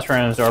paper towels for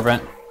an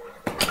absorbent.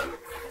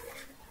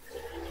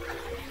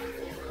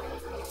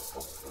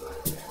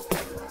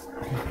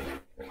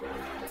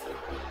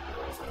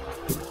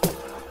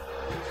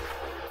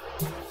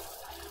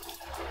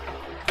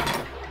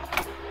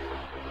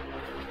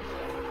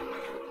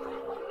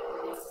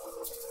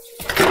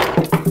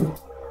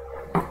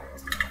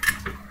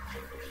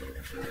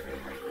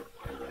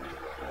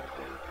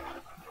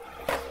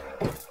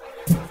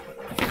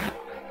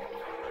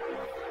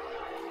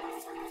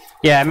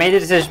 Yeah, I made the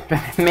decision.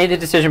 Made the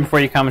decision before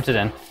you commented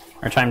in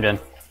or chimed in.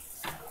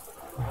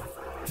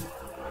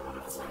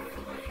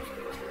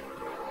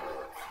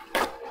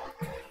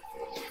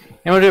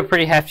 And we'll do a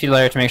pretty hefty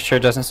layer to make sure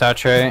it doesn't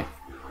saturate.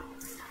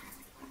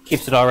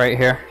 Keeps it all right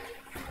here.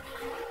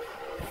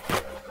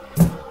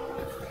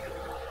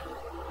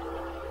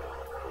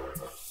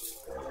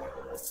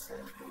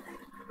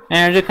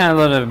 And I just kind of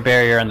a little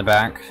barrier in the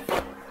back.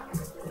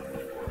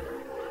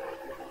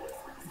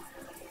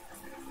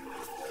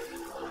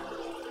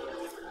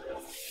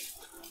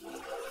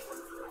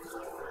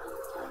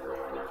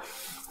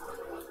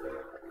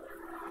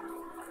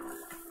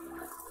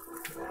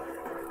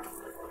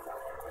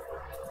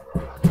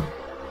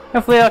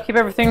 Hopefully I'll keep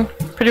everything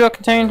pretty well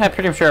contained. I'm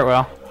pretty sure it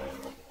will.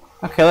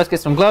 Okay, let's get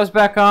some gloves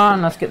back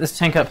on. Let's get this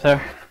tank up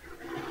there.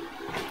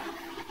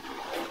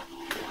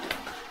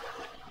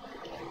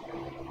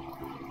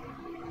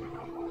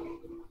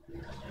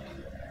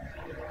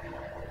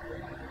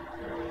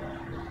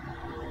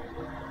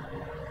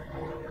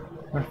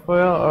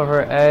 Foil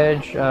over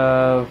edge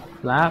of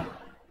lap.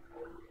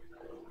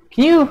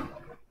 Can you...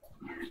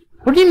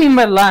 What do you mean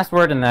by the last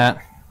word in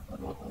that?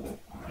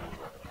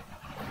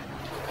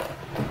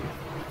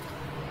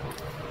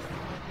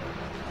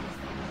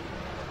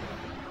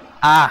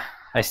 Ah,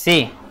 I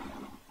see.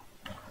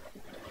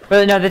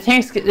 But no, the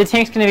tank's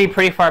gonna be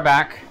pretty far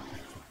back.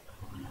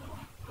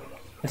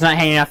 It's not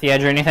hanging off the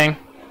edge or anything.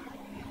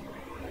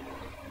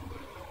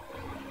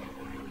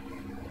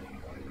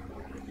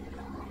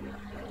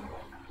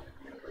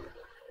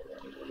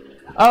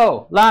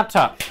 Oh,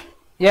 laptop.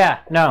 Yeah,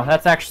 no,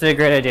 that's actually a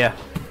great idea.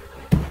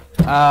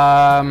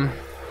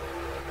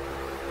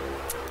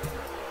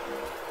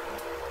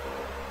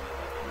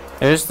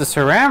 There's the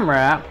Saran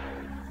wrap.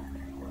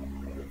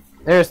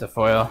 There's the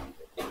foil.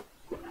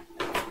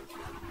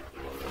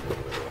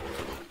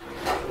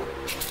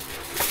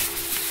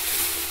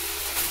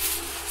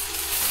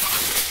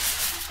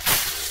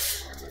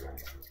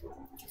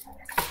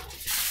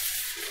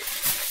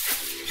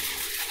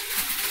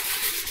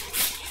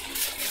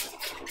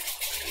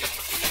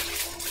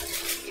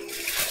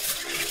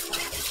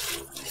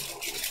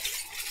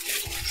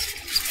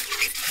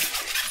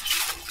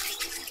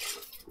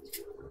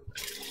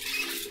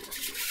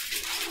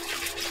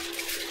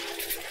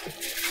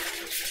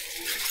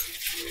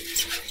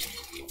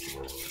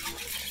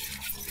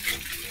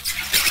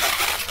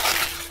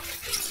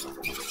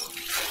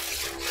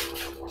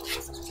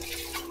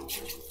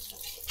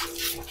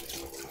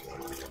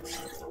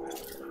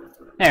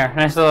 There,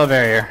 nice little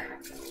barrier.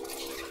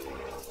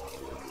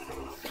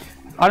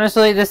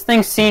 Honestly, this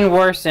thing's seen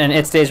worse and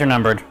its days are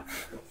numbered.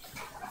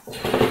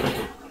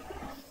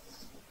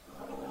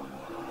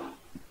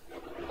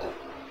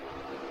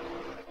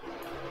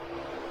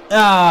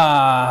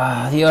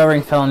 Ah, the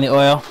O-ring fell in the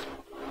oil.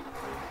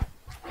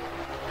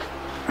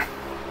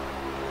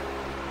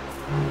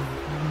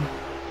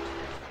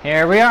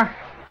 Here we are.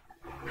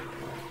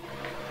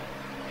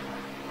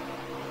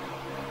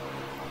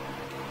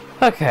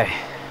 Okay.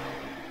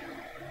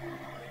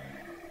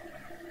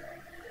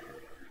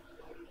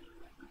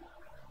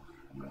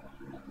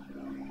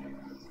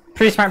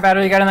 Pretty smart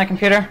battery you got on that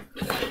computer.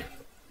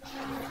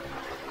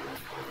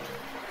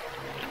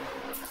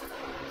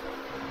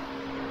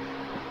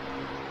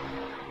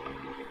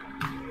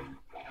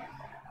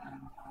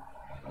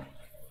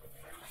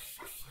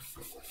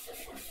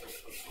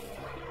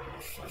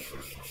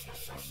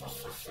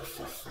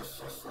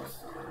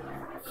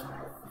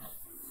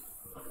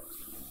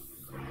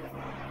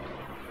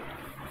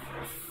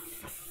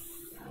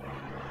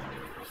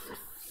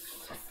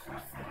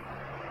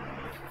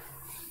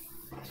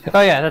 Oh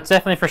yeah, that's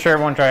definitely for sure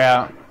it won't dry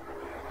out.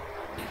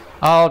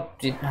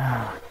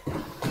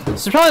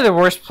 This is probably the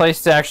worst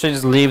place to actually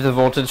just leave the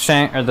voltage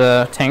tank or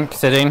the tank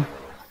sitting.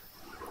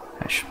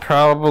 I should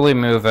probably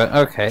move it.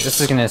 Okay, this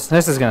is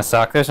gonna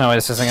suck. There's no way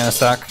this isn't gonna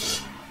suck.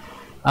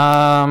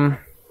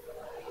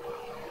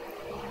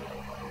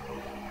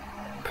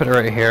 Put it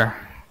right here.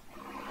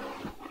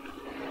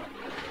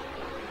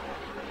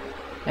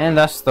 And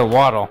that's the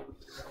waddle.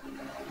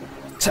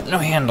 Except no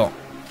handle.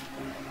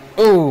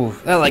 Ooh,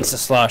 that likes to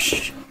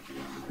slosh.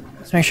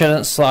 Let's make sure it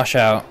doesn't slosh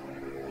out.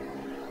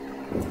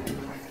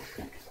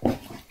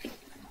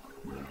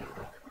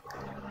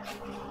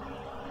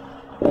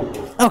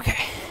 Okay.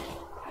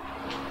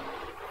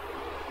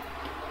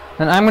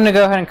 Then I'm going to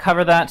go ahead and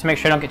cover that to make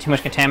sure I don't get too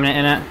much contaminant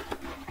in it.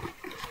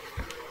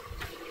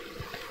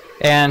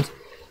 And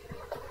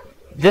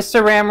this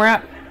Saran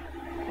wrap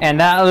and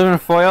that aluminum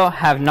foil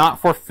have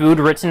not for food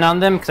written on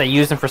them because I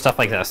use them for stuff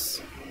like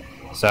this.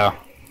 So.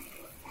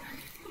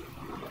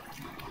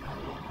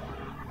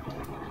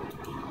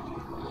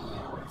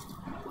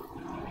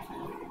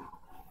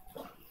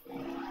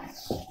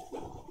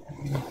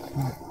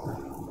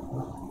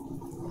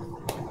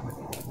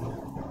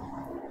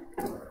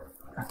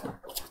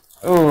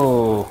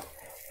 Oh,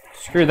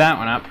 screwed that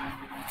one up.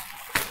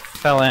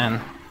 Fell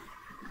in.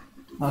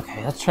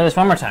 Okay, let's try this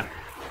one more time.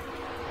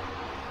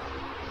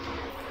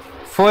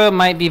 Foil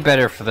might be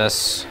better for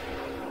this.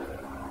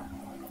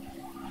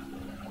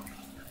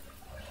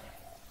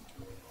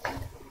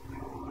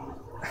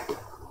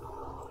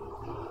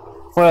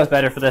 foil is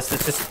better for this.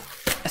 It's just,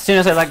 as soon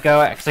as I let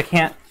go, because I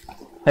can't,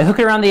 if I hook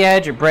it around the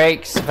edge, it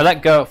breaks. If I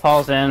let go, it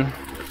falls in.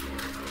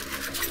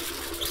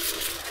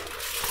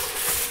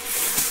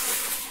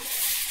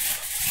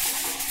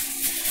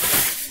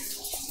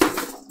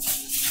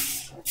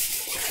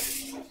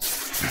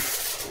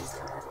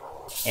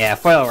 Yeah,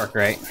 foil will work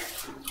great.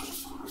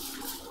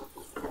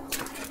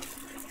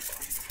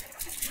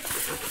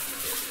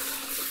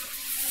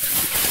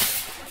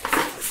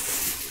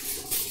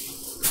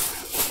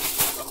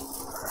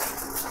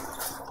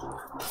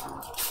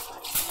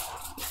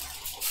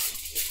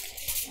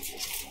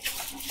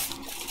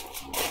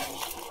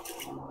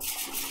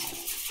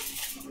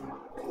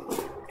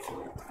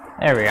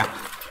 There we go.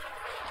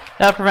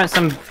 That'll prevent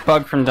some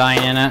bug from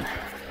dying in it.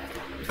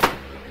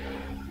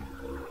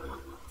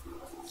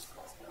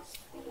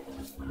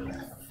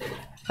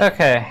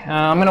 Okay,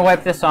 I'm gonna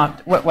wipe this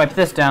off. Wipe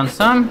this down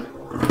some.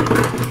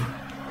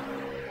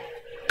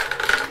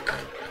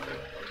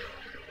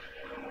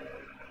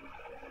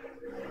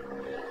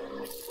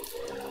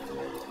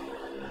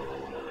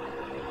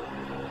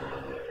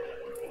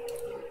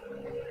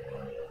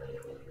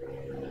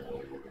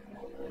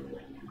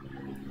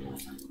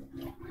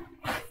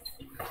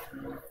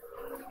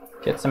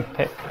 Get some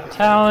paper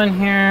towel in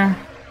here.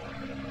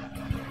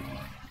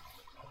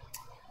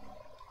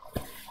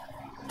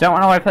 Don't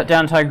want to wipe it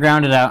down until I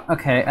ground it out.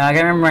 Okay, I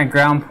gotta remember my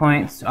ground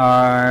points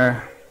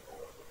are...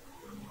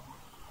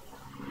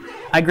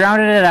 I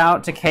grounded it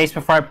out to case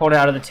before I pulled it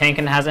out of the tank,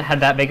 and it hasn't had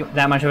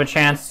that much of a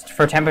chance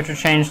for temperature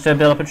change to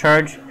build up a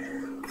charge.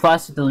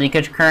 Plus the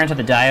leakage current of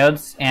the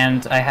diodes,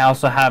 and I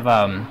also have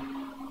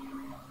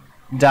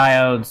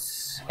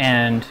diodes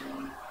and...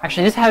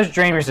 Actually, this has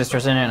drain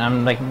resistors in it.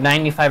 I'm like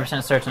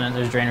 95% certain that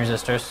there's drain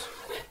resistors.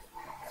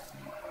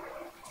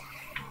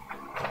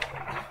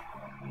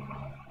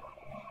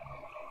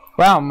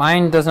 Wow,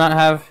 mine does not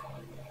have...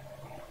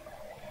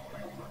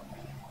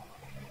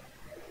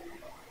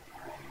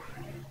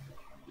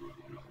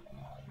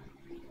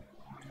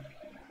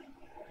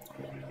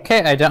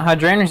 Okay, I don't have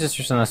drain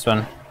resistors in this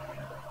one.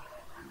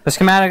 The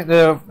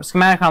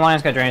schematic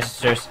online's got drain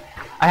resistors.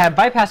 I have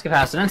bypass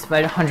capacitance, but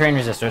I don't have drain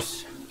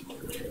resistors.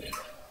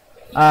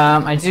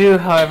 I do,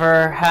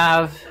 however,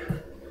 have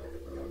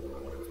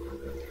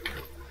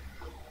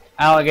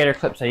alligator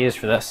clips I use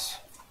for this.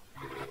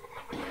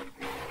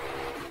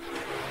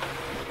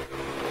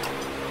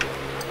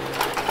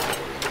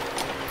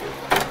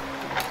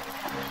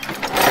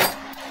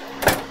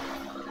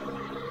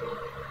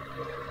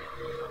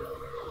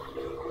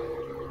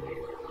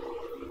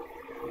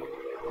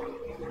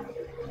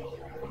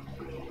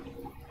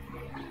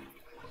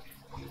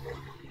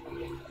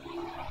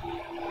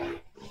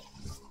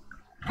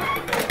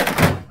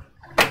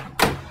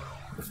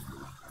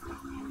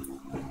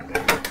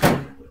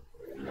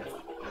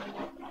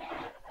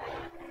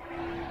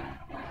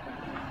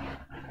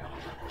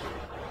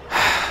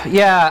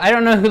 Yeah, I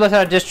don't know who left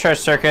out a discharge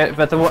circuit,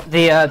 but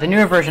the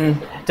newer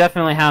version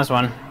definitely has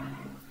one.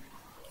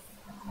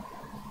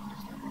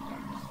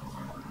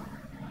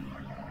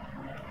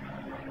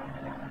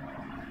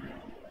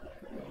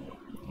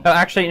 Oh,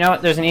 actually, you know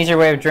what? There's an easier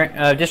way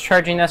of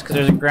discharging this, because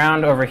there's a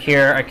ground over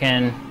here I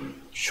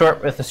can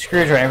short with a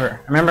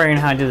screwdriver. I remember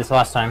how to do this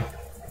last time.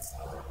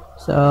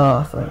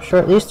 So, if I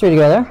short these three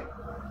together.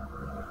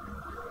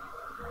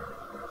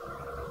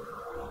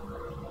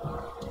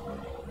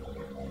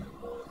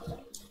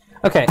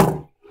 Okay,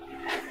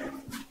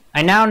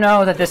 I now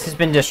know that this has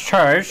been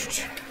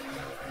discharged.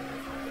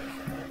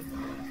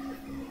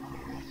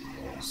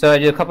 So I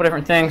do a couple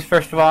different things.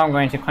 First of all, I'm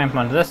going to clamp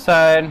onto this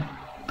side.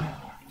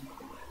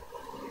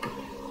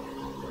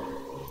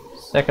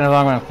 Second of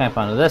all, I'm going to clamp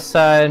onto this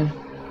side.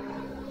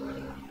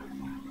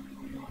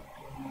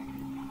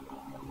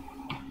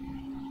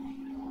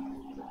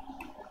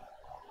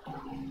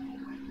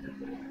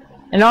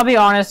 And I'll be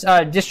honest,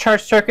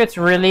 discharge circuits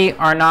really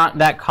are not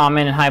that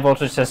common in high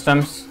voltage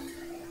systems.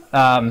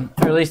 Or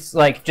at least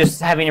like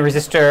just having a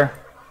resistor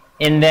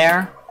in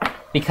there,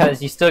 because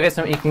you still get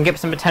you can get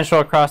some potential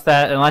across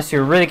that. Unless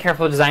you're really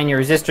careful designing your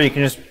resistor, you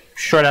can just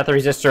short out the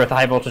resistor with a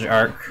high voltage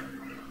arc.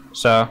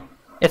 So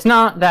it's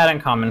not that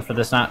uncommon for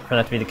that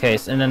to be the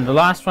case. And then the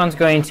last one's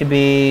going to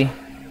be,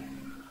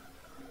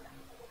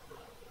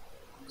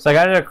 so I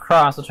got it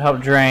across, which will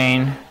help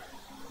drain.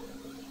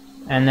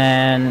 And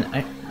then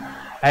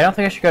I don't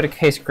think I should go to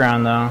case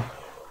ground though.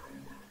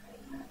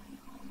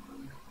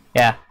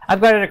 Yeah, I've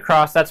got it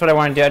across. That's what I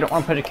want to do. I don't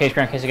want to put a case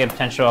ground in case I get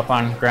potential up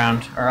on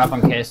ground or up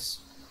on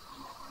case.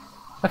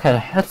 Okay,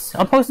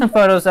 I'll post some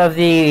photos of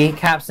the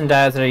caps and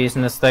diodes that I use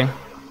in this thing.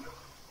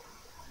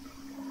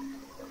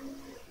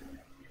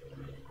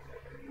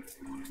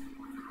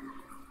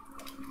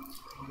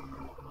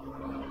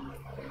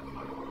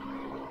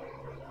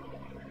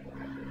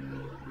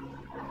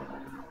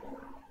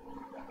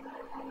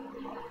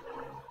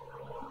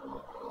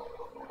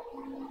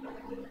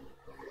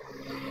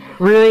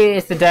 Really,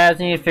 it's the diodes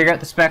I need to figure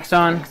out the specs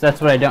on, because that's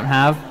what I don't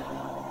have.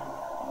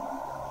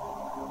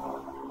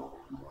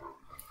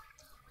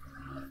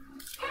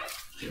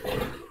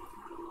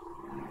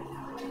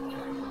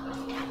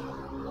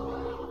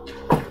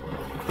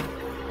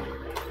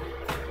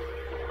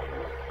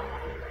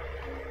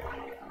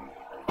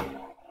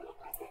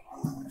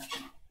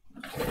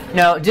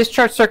 No,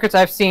 discharge circuits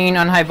I've seen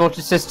on high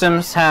voltage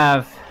systems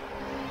have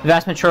the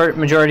vast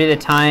majority of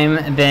the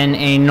time been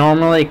a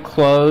normally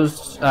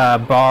closed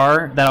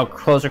bar that'll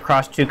close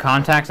across two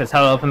contacts. That's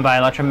held open by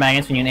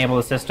electromagnets when you enable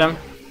the system.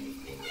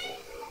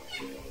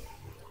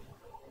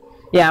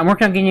 Yeah, I'm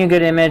working on getting you a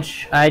good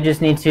image. I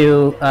just need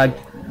to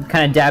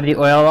kind of dab the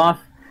oil off,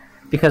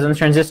 because on the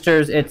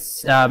transistors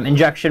it's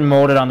injection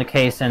molded on the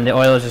case and the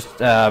oil is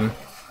just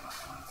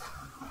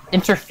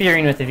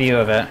interfering with the view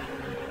of it.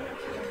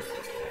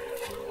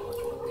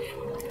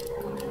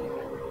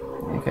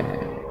 Okay.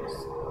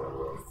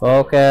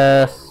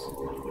 Focus.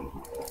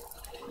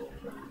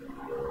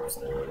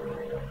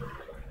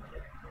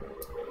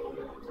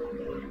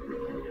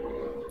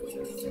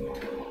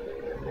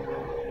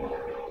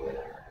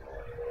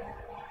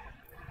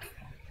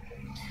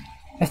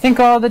 I think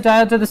all the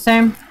diodes are the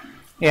same.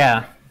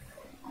 Yeah.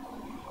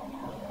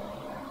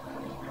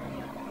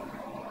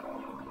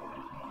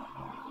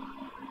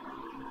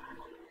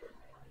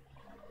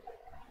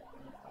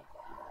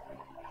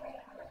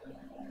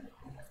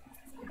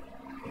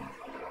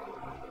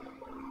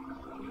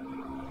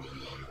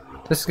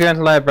 This is going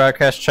to live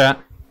broadcast chat.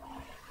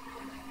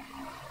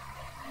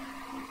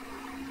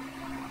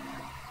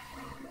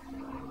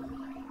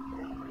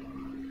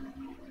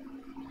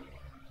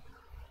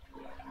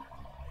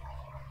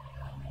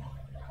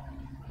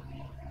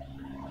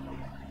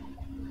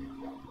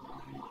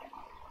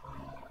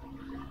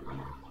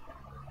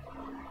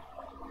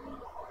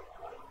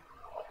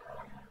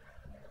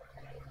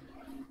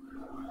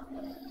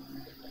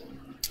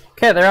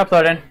 Okay, they're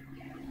uploading.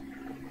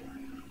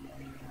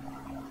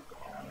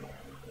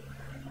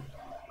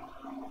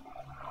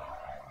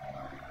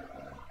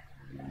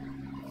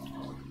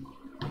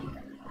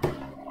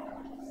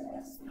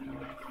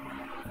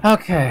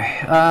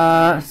 Okay,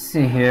 let's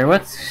see here.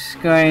 What's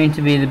going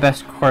to be the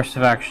best course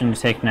of action to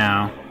take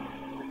now?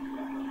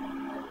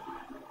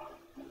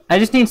 I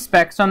just need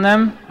specs on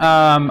them.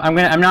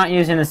 I'm not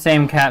using the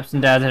same caps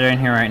and diodes that are in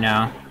here right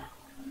now.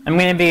 I'm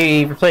going to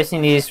be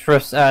replacing these for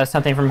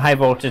something from high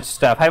voltage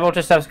stuff. High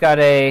voltage stuff's got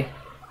a,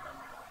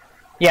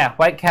 yeah,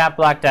 white cap,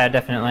 black diode,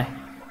 definitely.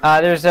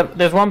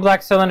 There's one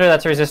black cylinder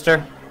that's a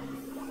resistor,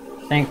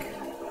 I think.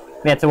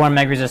 Yeah, it's a 1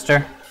 meg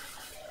resistor.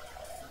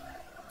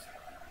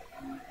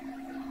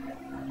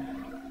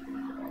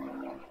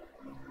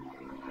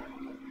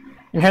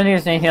 I'm trying to think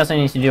if there's anything else I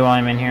need to do while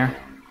I'm in here.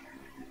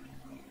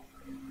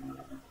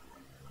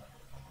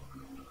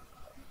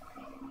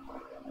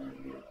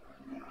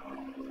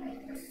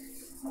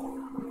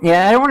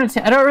 Yeah,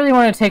 I don't really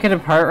want to take it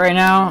apart right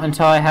now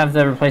until I have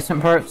the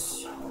replacement parts.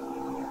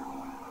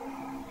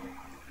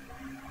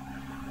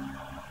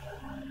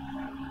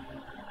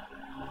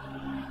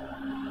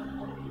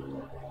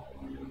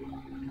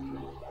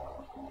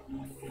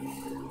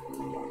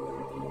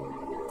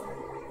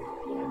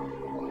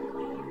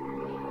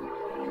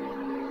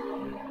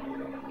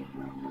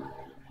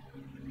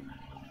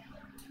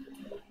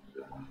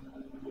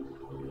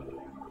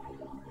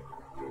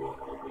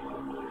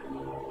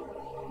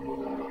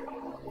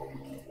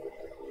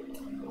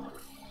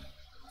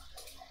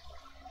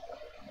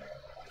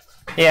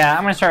 Yeah,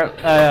 I'm gonna start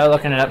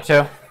looking it up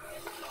too.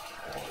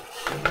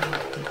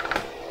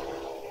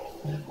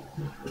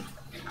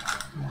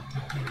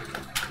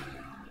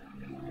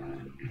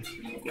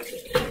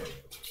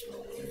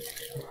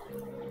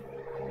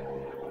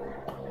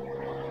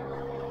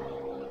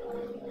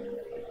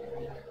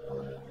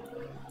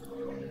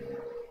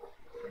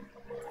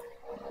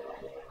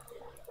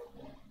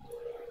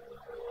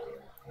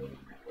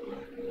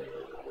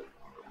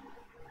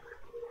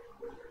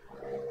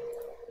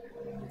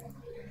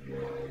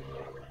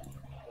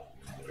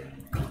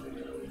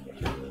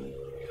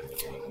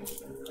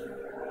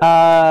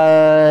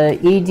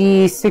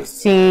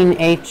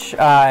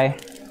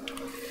 ED16HI.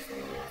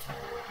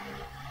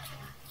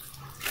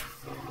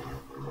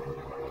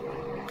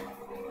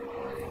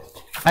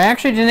 I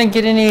actually didn't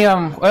get any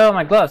oil on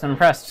my gloves. I'm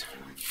impressed.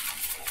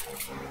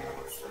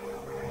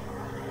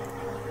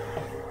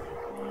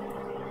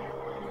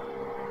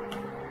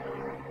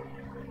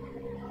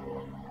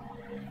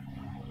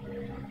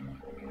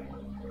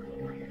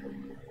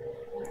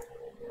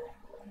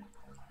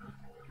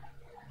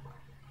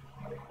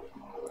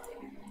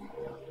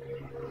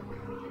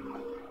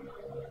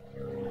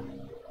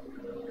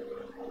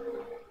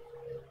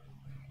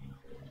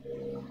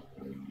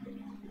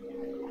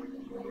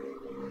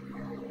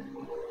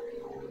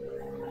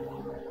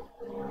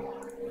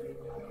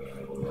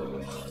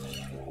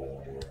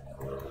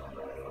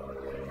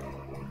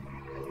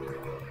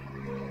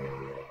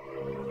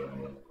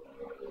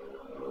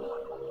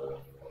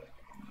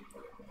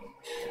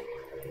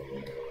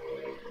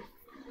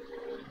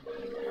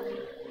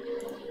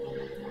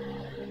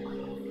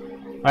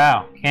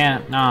 Wow,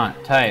 can't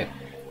not type.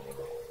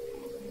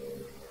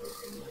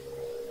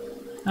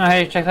 Oh,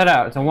 hey, check that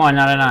out. It's a 1,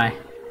 not an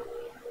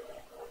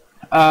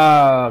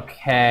I.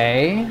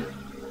 Okay.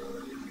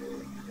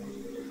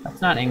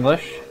 That's not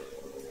English.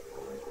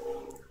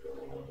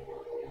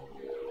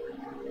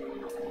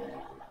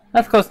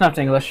 That's close enough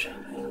to English.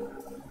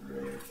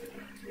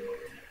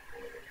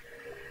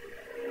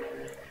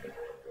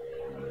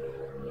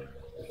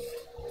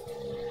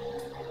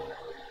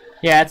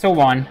 Yeah, it's a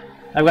 1.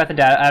 I've got the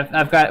data.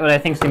 I've got what I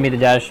think is going to be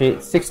the data sheet.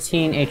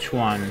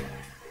 16H1.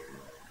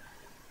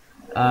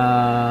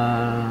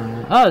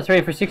 Oh, it's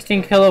ready for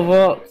 16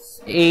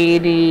 kilovolts,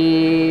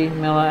 80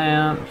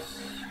 milliamps.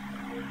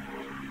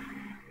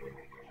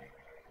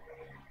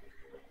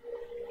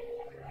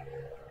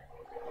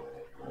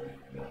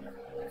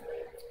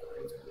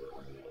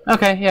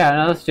 Okay, yeah,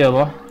 no, that's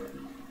doable.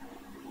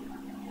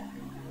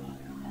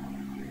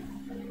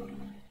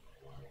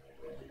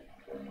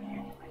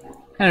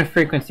 What kind of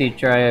frequency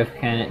drive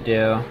can it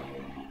do?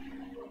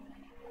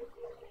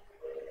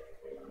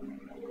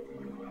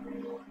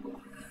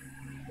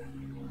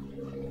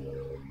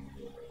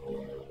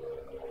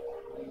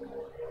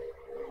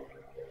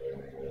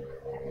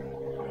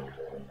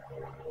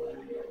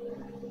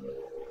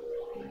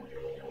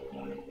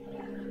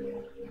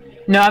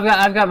 No,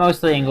 I've got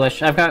mostly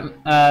English. I've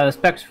got the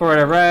specs for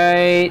it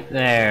right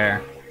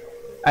there.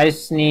 I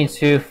just need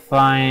to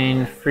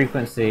find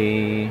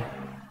frequency.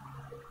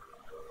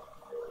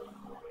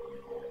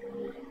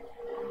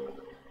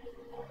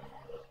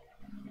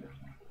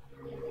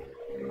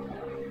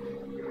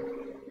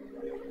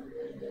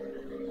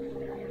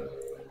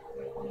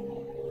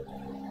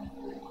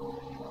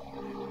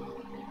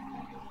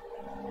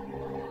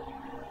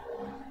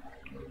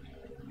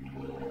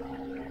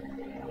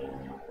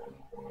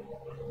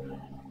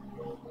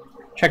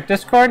 Check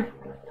Discord.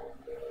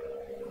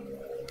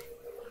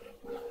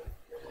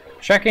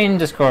 Checking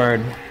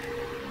Discord.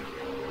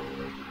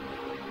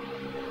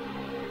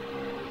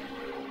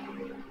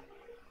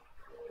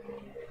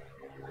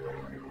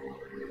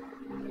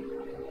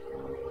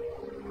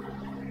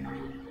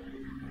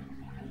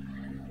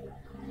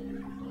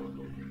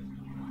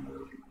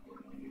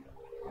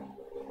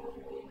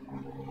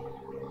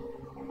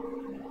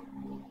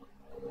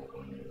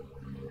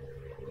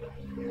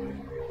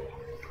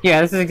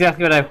 Yeah, this is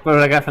exactly what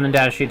I got from the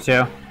data sheet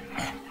too.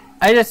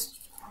 I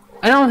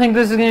don't think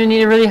this is going to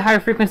need a really high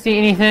frequency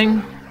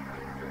anything.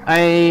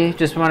 I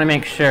just want to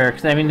make sure,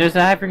 because I mean there's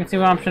a high frequency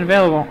option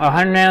available.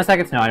 100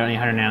 nanoseconds? No, I don't need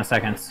 100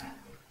 nanoseconds.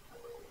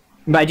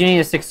 But I do need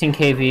a 16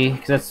 kV,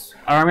 because that's,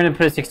 or I'm going to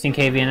put a 16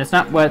 kV in. It's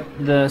not what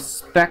the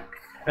spec,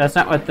 that's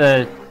not what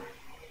the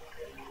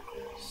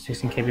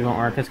 16 kV won't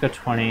work. Let's go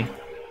 20.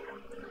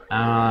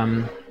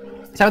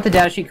 It's not what the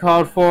data sheet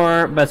called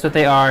for, but it's what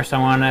they are, so I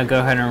want to go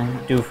ahead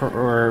and do for,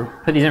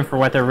 or put these in for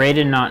what they're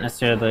rated, not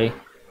necessarily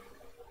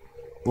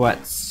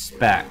what's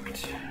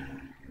spec'd.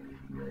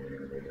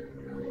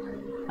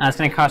 It's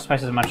going to cost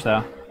twice as much,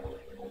 though.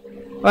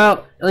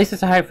 Well, at least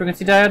it's a high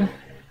frequency diode.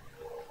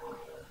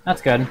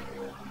 That's good.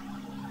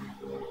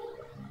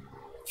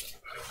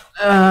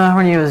 How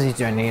many of these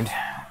do I need?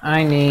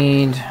 I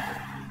need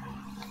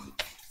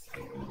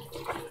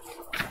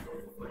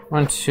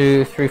 1,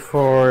 2, 3,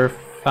 4,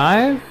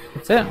 5.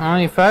 That's it?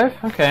 Only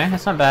 5? Okay,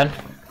 that's not bad.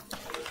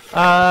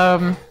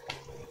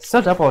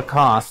 Still double the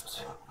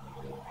cost.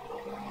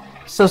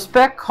 So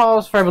spec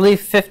calls for, I believe,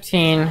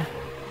 15.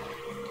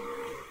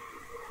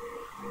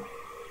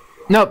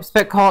 Nope,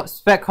 spec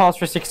calls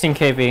for 16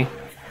 kV,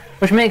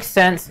 which makes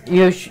sense.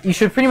 You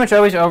should pretty much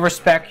always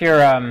overspec your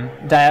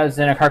diodes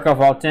in a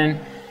Kharkov-Walton.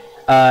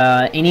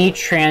 Any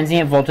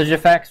transient voltage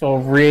effects will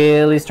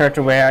really start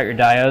to wear out your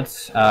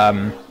diodes.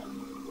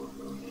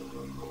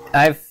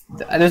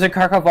 There's a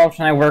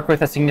Kharkov-Walton I work with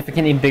that's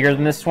significantly bigger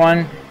than this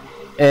one.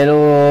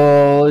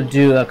 It'll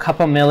do a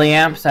couple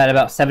milliamps at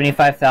about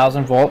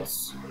 75,000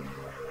 volts.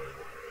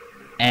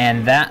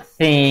 And that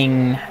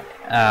thing,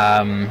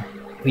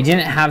 we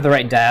didn't have the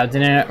right diodes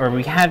in it, or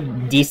we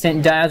had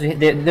decent diodes.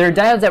 There are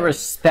diodes that were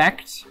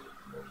spec'd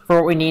for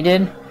what we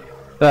needed,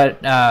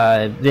 but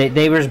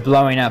they were just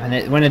blowing up.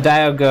 And when a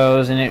diode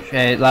goes and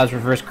it allows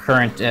reverse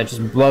current, it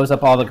just blows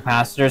up all the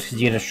capacitors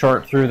because you get a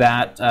short through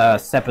that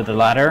step of the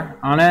ladder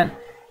on it,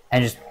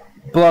 and just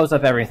blows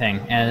up everything.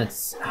 And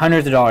it's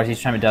hundreds of dollars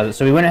each time it does it.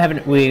 So we went ahead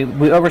and we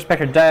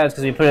overspec'd our diodes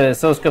because we put an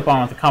oscilloscope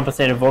on with a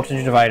compensated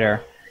voltage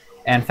divider,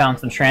 and found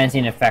some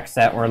transient effects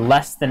that were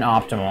less than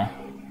optimal.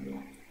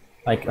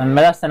 Like,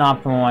 less than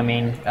optimal, I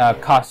mean,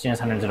 costing us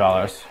hundreds of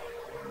dollars.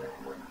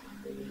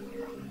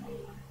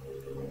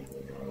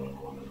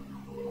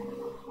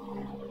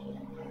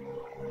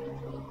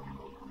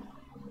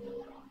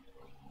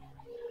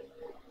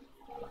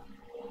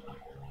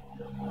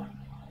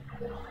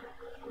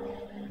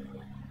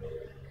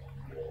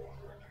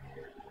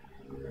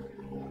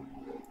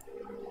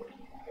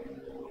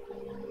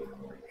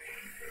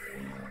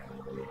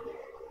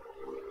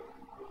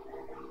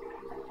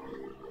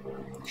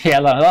 Yeah,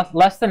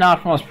 less than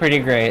optimal is pretty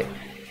great.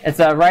 It's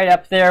right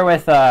up there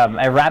with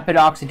a rapid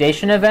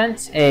oxidation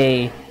event,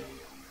 a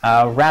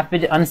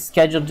rapid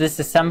unscheduled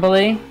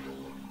disassembly.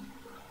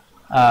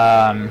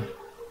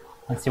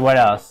 Let's see what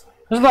else.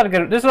 There's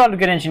a lot of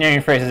good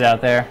engineering phrases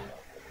out there.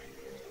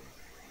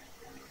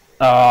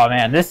 Oh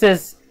man, this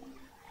is.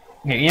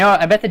 Here, you know what?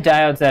 I bet the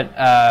diodes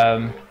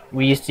that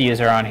we used to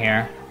use are on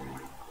here.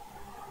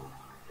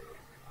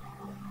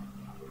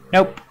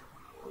 Nope.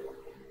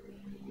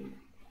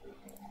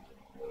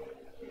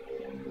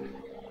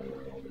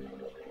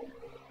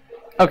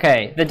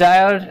 Okay, the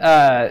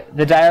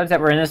diodes that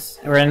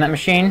were in that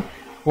machine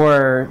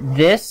were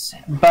this,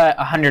 but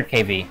 100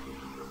 kV.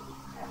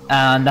 The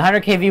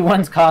 100 kV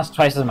ones cost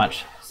twice as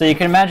much. So you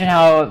can imagine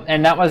how,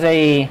 and that was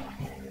a,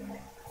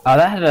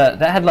 that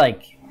had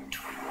like,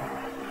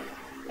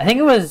 I think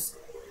it was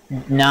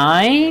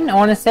 9, I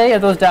want to say,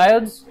 of those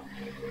diodes.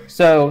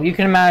 So you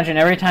can imagine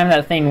every time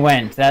that thing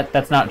went,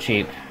 that's not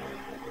cheap.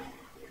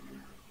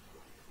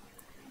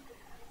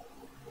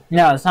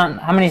 No, it's not.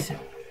 How many?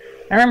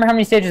 I remember how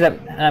many stages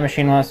that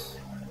machine was.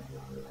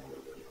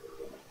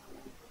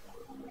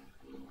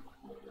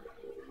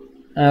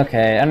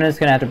 Okay, I'm just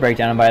gonna have to break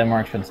down and buy the more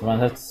expensive ones.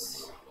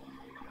 That's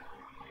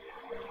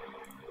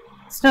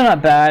still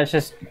not bad. It's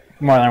just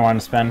more than I wanted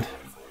to spend.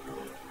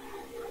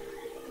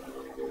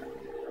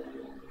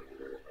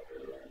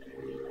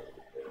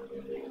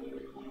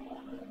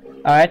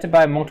 I had to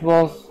buy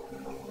multiples.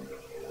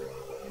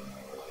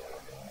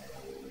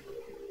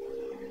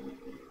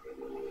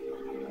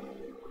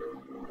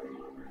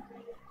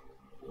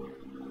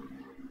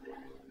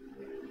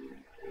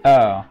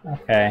 Oh,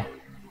 okay.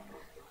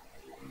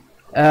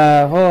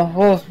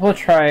 We'll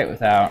try it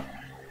without.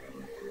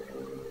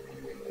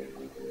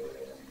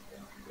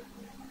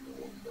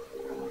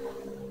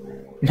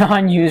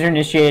 Non-user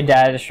initiated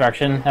data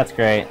destruction. That's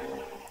great.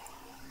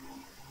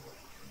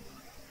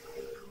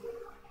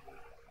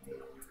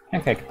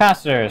 Okay,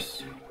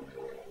 capacitors.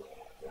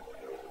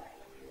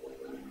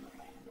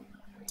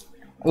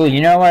 Ooh, you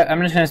know what? I'm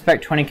just gonna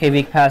spec 20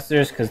 kV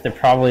capacitors because they're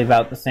probably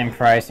about the same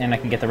price, and I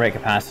can get the right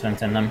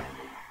capacitance in them.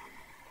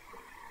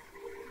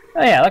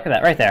 Oh yeah, look at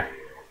that right there.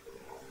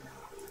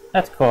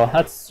 That's cool.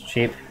 That's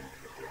cheap.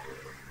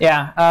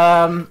 Yeah.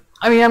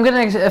 I mean, I'm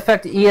gonna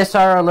affect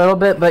ESR a little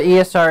bit, but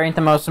ESR ain't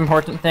the most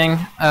important thing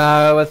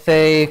with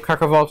a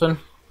Krakovolton.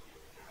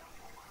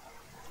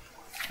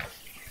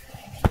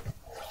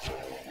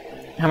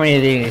 How many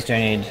of these do I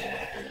need?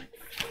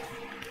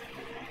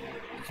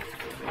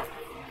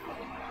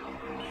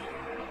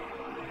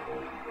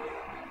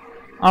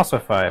 Also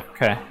 5.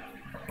 Okay.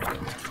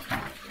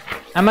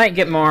 I might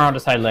get more. I'll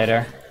decide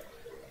later.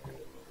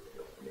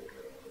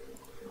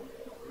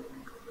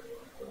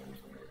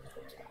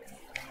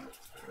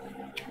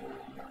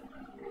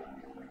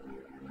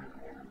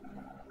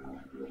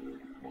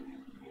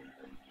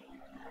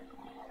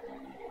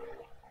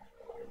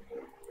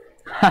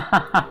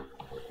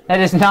 That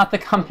is not the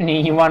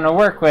company you want to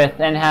work with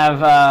and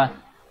have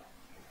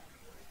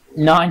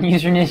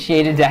non-user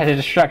initiated data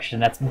destruction.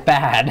 That's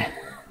bad.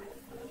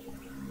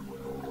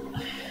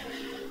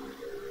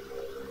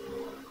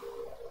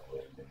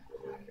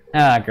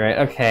 Ah, great.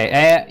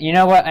 Okay. You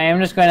know what? I am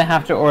just going to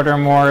have to order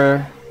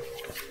more.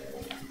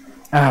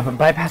 But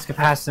bypass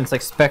capacitance,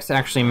 like specs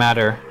actually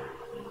matter.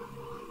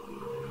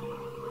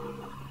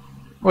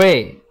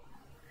 Wait.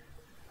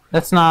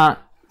 That's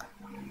not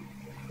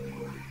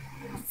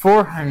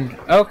 400.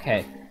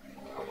 Okay.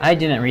 I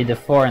didn't read the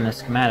 4 in the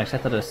schematics. I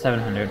thought it was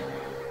 700.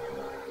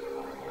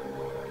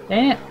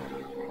 Dang it.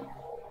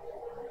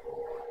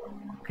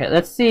 Okay,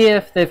 let's see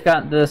if they've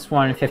got this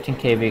one in 15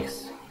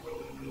 kV.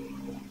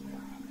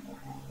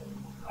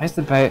 Why is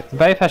the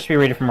bypass should be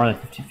rated for more than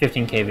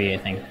 15 kV, I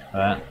think.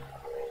 But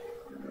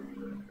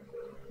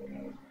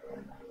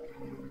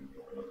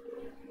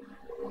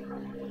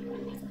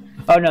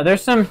oh no,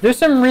 there's some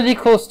really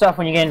cool stuff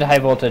when you get into high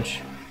voltage.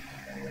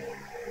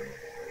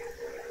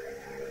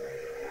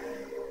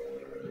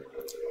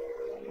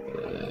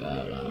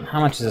 How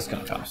much is this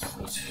gonna cost?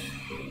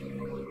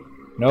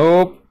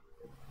 Nope.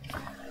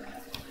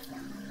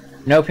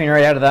 Noping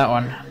right out of that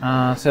one.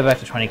 Let's go back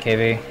to 20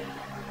 kV.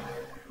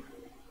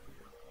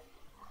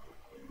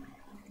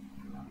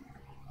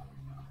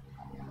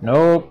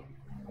 Nope.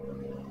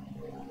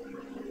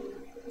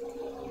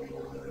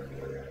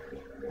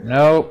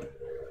 Nope.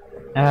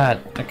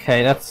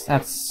 Okay,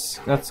 that's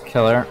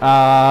killer.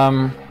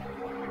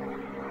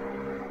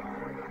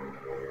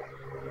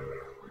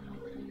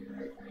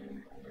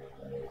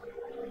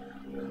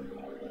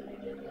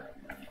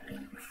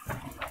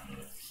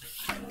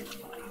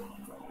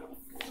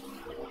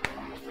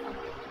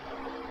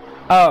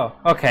 Oh,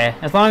 okay.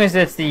 As long as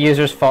it's the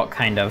user's fault,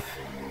 kind of.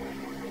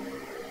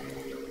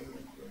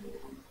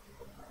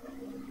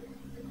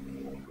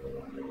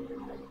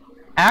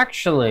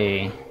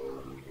 Actually,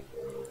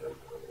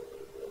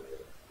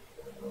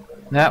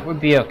 that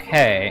would be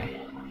okay.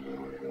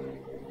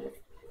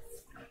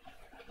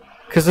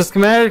 Because the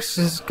schematics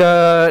has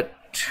got...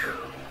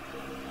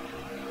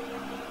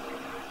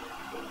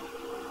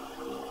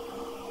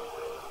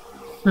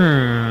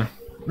 No,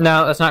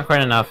 that's not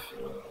quite enough.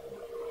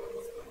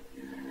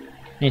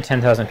 Need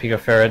 10,000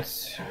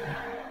 picofarads.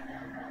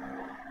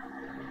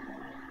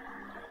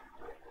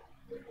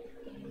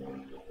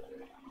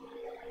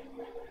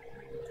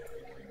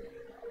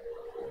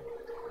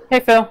 Hey,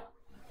 Phil.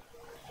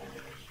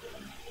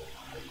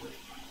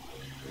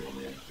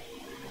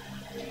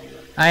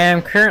 I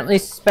am currently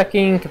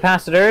speccing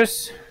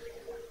capacitors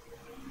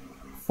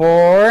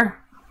for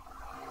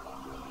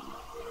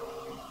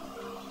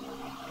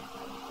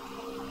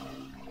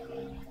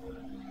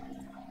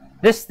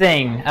this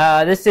thing.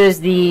 This is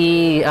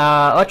the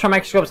electron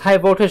microscope's high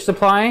voltage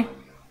supply.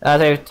 As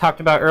I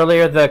talked about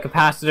earlier, the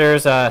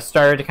capacitors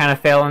started to kind of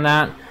fail in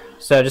that,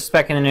 so just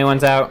speccing the new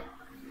ones out.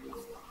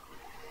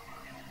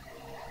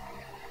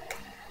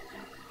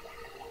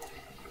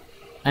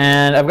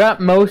 And I've got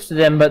most of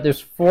them, but there's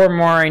 4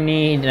 more I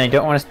need, and I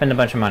don't want to spend a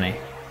bunch of money.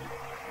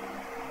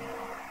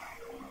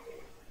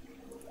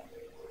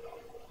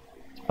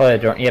 It's probably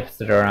the door. Yep, it's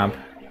the doorknob.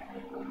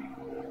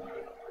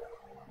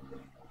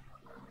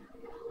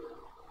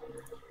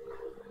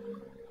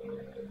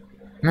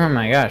 Oh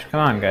my gosh, come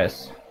on,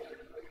 guys.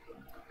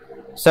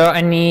 So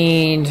I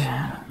need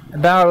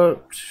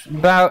about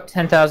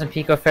 10,000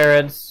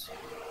 picofarads.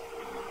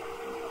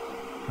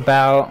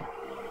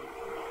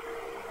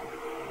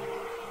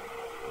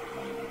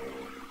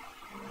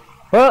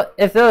 Well,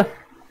 if the...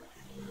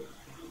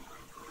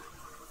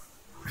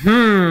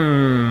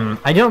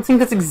 I don't think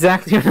that's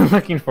exactly what I'm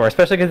looking for,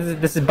 especially because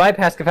this is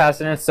bypass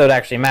capacitance, so it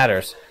actually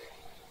matters.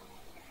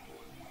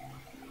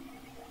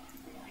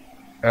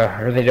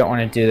 I really don't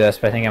want to do this,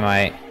 but I think I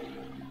might.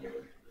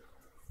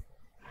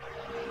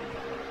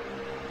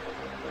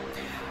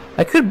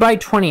 I could buy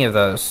 20 of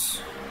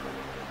those.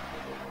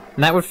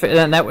 And that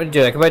would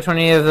do it. I could buy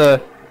 20 of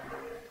the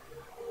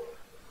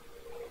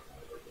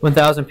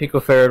 1,000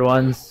 picofarad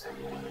ones.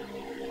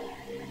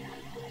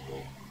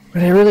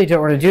 But I really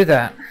don't want to do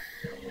that.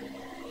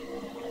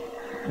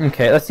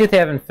 Okay, let's see what they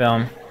have in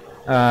film.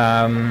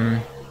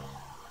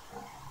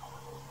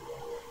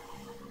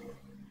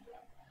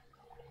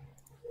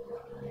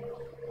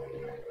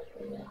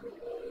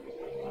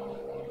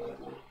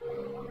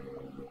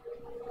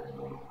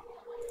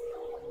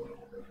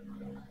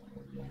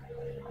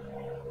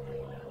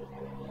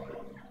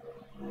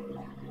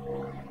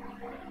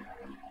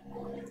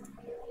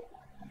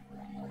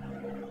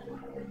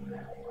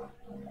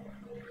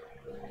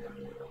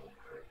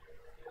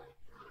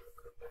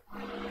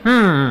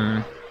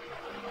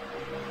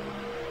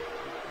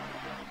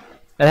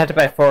 I'd have to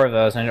buy 4 of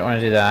those, and I don't want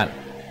to do that.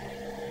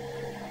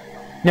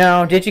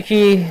 No,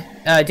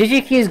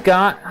 DigiKey's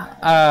got,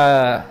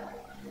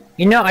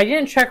 you know, I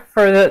didn't check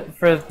for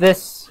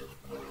this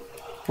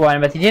one,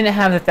 but they didn't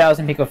have the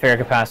 1,000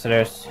 picofarad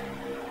capacitors.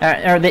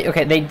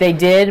 They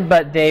did,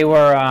 but they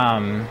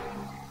were,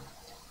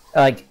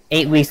 like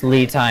 8 weeks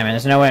lead time, and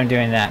there's no way I'm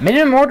doing that.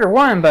 Minimum order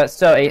 1, but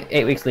still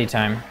 8 weeks lead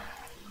time.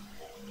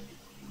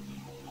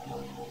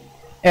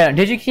 Yeah,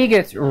 DigiKey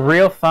gets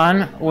real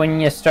fun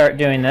when you start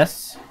doing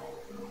this.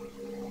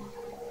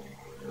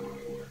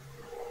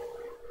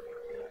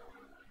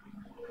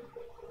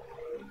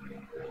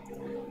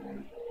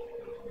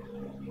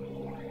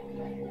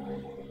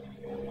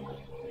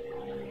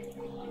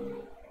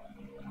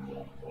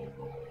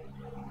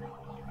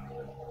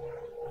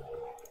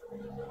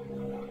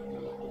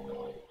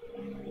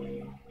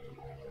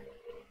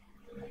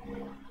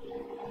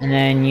 And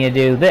then you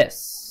do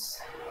this.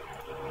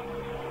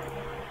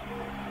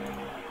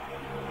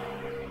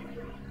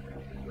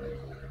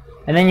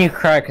 And then you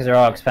cry because they're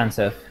all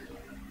expensive.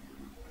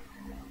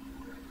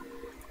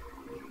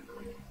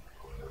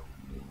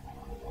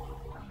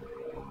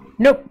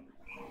 Nope.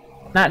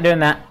 Not doing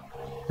that.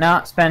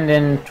 Not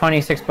spending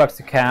 26 bucks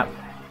a cap.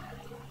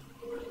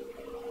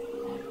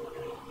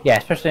 Yeah,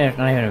 especially if it's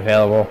not even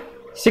available.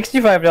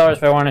 $65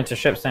 if I wanted to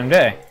ship same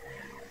day.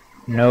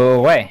 No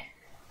way.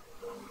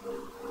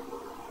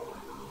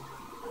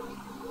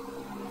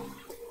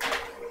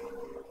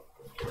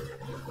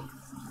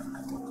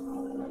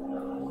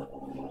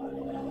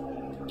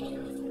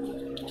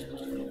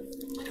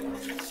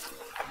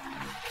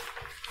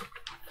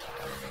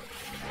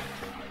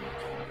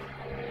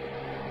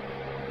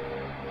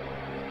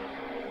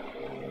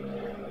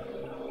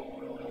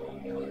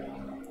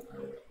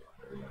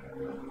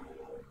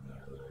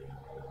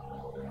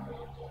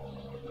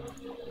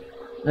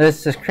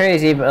 This is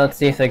crazy, but let's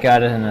see if they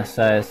got it in this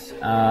size. They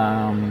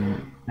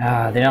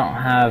don't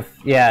have...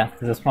 Yeah,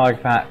 because the smaller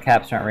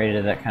caps aren't rated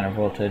at that kind of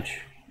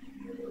voltage.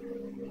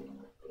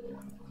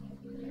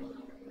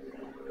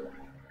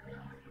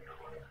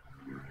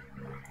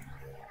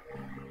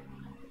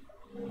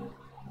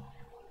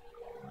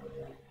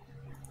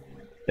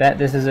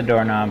 This is a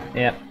doorknob,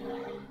 yep.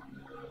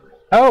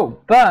 Oh,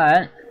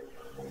 but...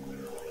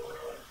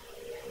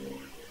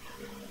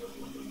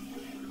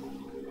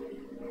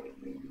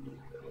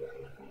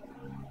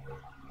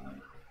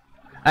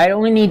 I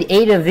only need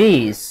 8 of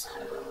these.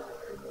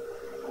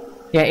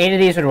 Yeah, 8 of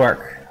these would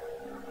work.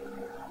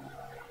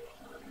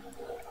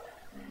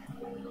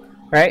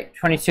 Right?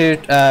 22,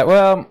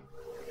 well...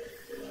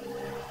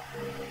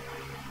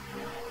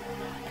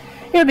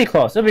 It'll be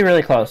close. It'll be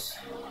really close.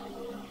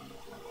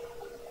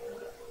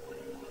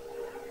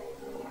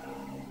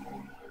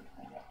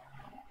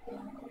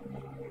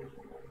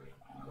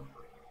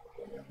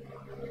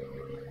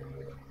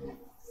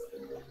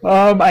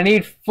 I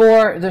need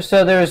 4,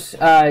 so there's,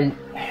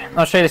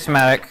 I'll show you the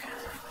schematic.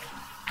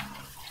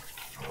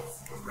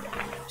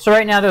 So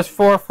right now there's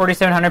 4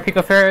 4700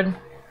 picofarad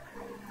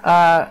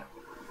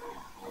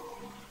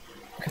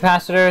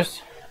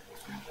capacitors.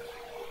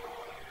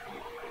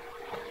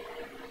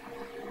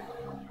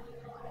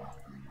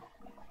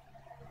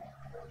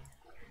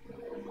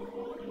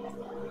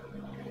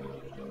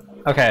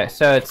 Okay,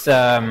 so it's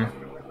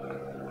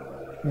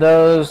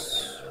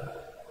those.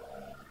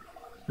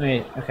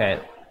 Okay,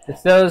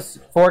 it's those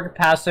 4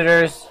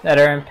 capacitors that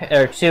are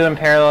or 2 in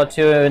parallel,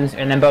 2 and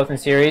then both in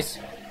series.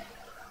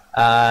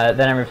 That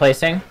I'm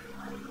replacing.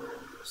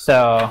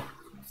 So.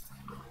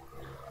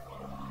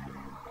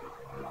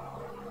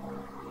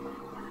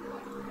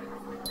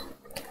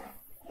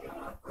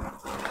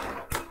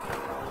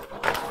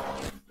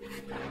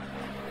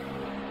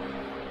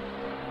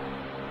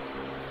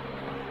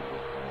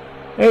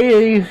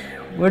 It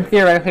would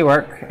theoretically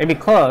work. It'd be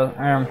close.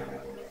 I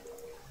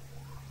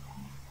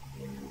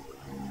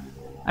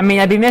mean,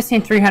 I'd be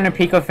missing 300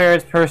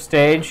 picofarads per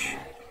stage,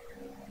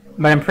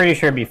 but I'm pretty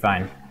sure it'd be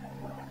fine.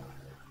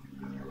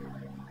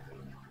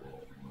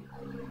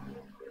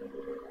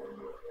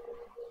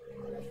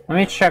 Let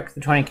me check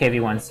the 20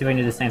 kV one, see if I can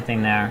do the same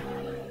thing there,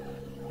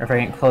 or if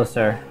I get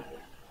closer.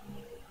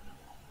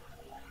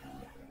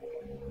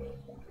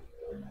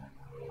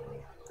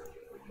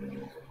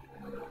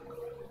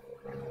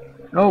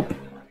 Nope.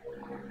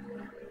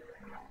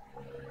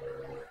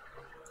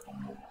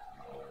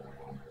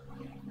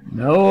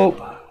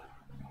 Nope.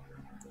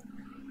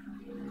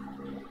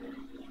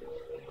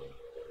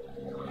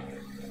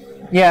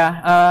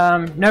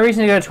 Yeah, no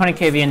reason to go to 20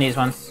 kV in these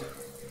ones.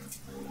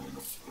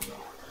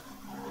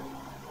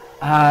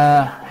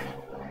 I'm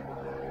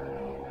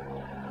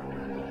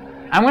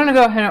gonna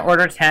go ahead and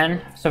order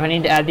 10, so if I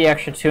need to add the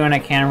extra 2 and I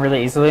can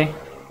really easily.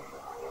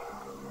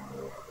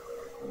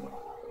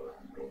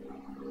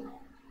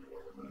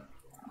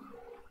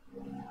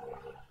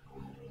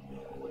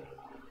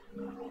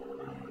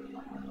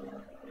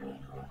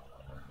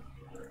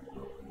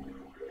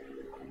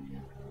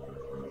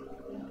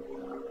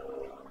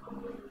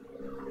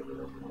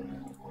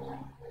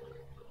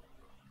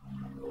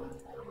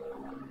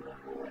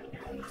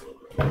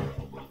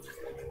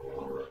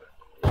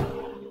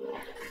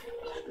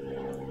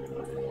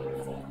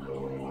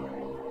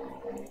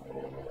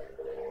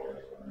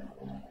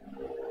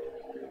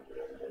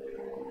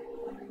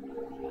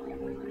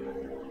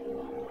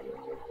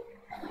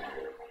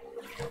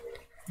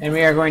 And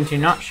we are going to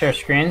not share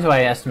screens while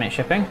I estimate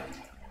shipping.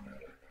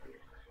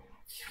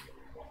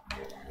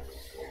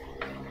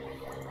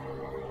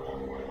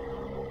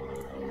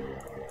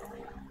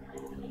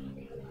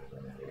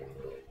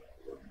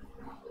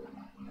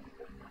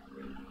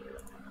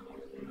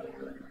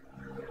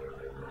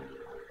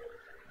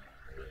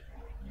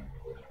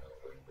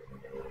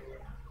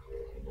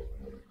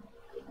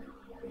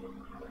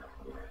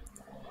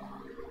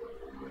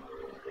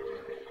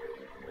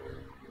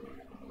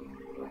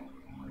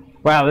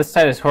 Wow, this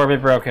site is horribly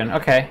broken.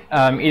 Okay,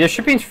 either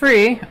shipping's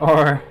free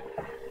or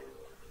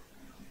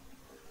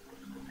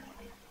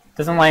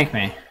doesn't like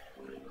me.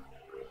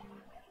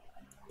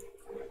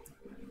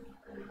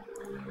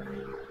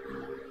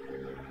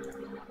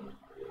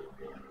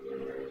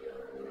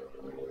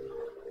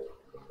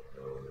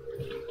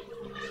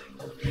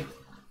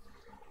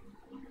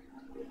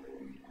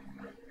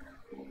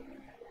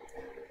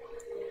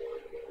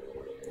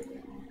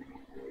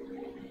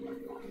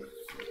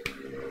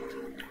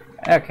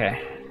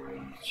 Okay.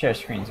 Share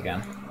screens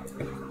again.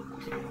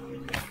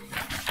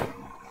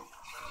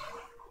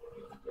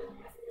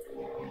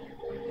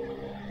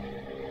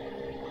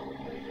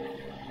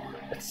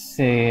 Let's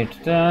see.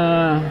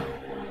 Ta-da.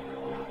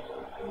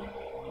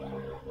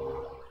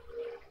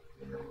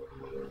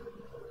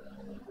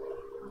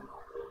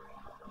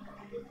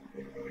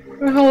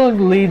 How long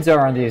the leads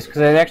are on these?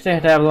 Because I actually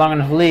have to have long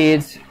enough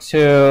leads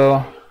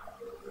to.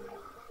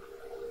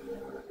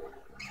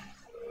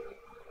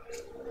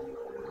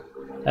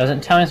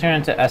 Doesn't tell me, so I'm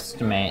going to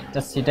estimate.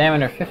 That's the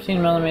diameter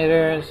 15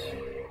 millimeters.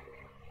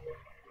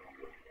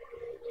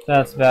 So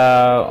that's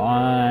about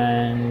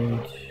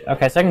on.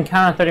 Okay, so I can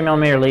count on 30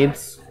 millimeter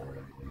leads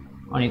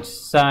on each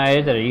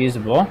side that are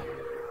usable.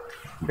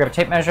 Grab a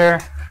tape measure.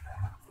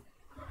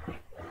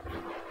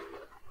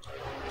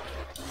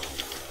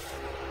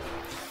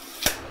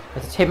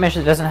 But the tape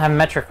measure doesn't have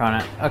metric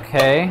on it.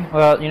 Okay,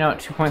 well, you know what?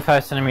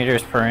 2.5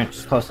 centimeters per inch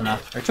is close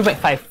enough. Or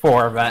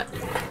 2.54, but.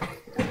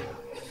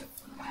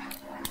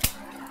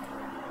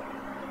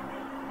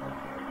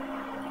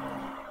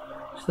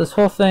 So this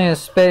whole thing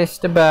is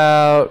spaced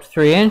about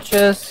 3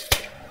 inches.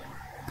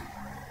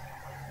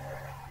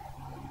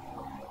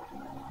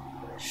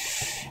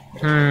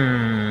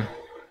 I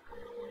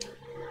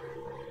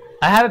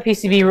have a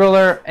PCB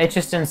ruler. It's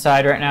just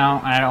inside right now,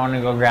 and I don't want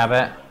to go grab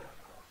it.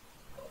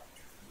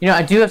 You know,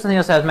 I do have something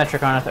else that has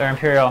metric on it, or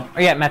imperial. Oh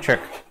yeah, metric.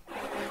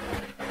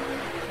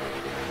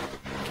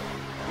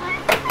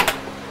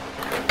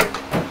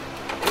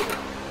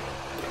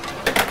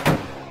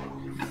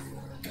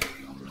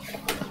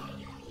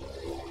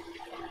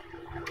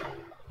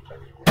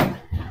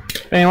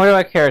 I mean, what do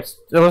I care?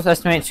 Let's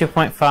estimate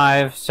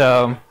 2.5,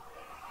 so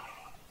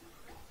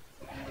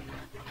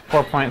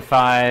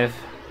 4.5.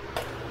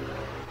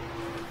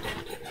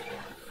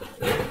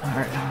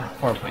 Alright,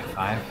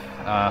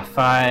 4.5.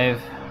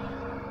 5.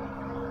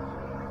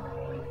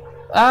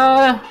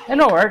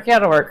 It'll work. Yeah,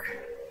 it'll work.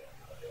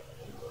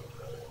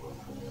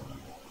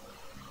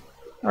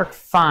 Work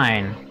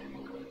fine.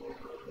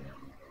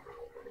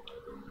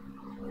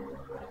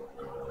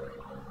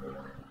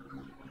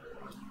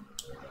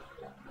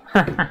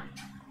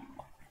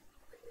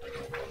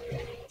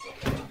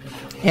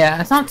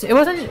 Yeah, it's not. It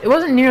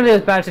wasn't nearly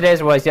as bad today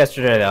as it was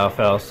yesterday, though,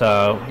 Phil.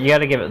 So you got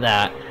to give it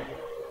that.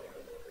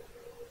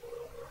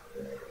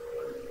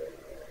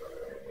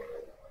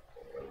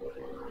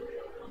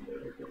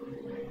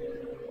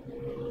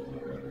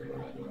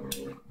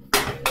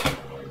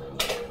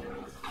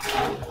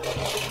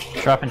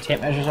 Dropping tape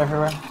measures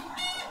everywhere.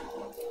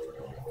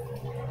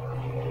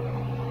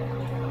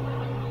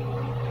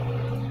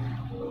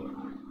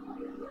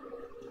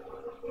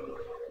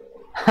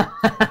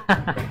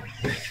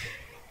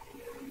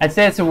 I'd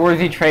say it's a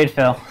worthy trade,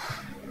 Phil.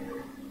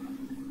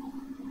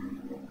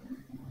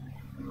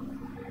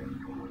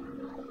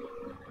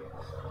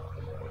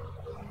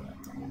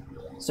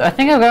 So I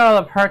think I've got all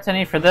the parts I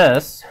need for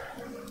this.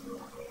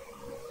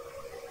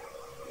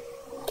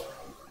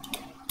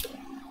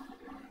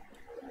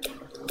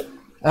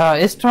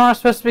 Is tomorrow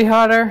supposed to be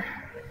hotter?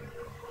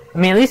 I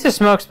mean, at least the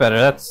smoke's better.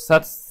 That's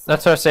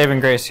our saving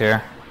grace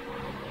here.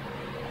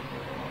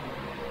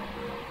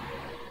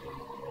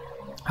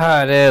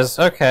 Ah, it is.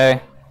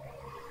 Okay.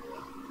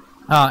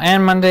 Oh,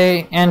 and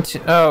Monday,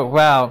 and oh,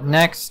 wow.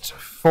 Next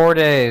 4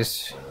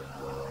 days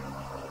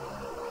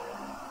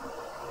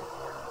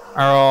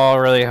are all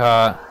really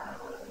hot.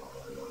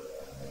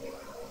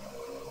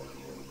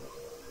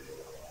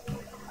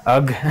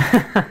 Ugh.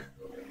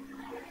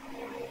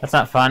 That's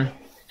not fun.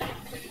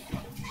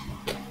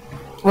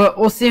 Well,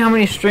 we'll see how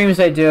many streams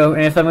I do,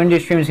 and if I'm going to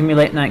do streams, it's going to be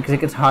late night because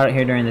it gets hot out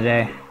here during the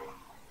day.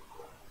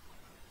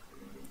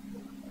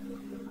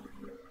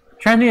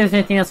 Trying to think if there's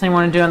anything else I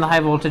want to do on the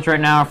high voltage right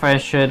now, or if I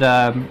should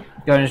go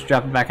and just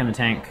drop it back in the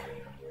tank.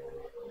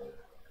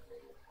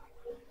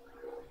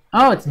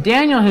 Oh, it's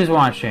Daniel who's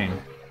watching.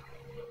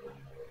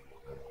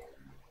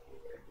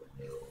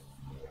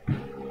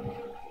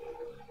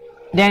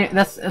 Daniel,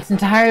 that's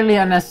entirely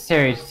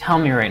unnecessary to tell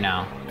me right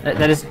now.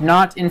 That is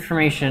not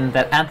information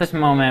that at this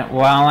moment,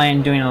 while I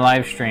am doing a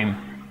live stream,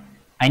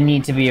 I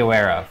need to be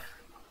aware of.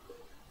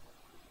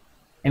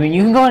 I mean,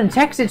 you can go and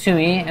text it to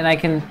me, and I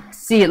can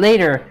see it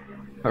later.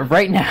 But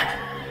right now,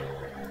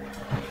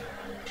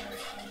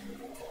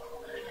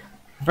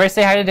 if I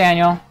say hi to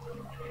Daniel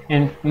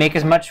and make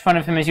as much fun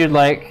of him as you'd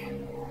like,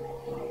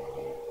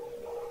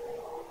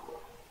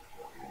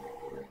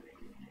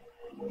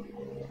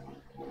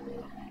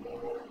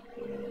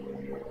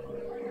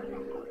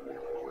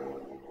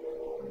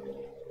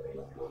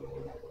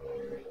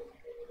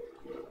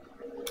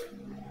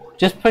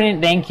 just putting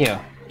thank you.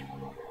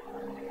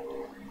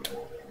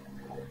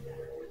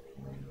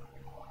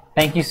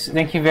 Thank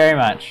you very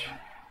much.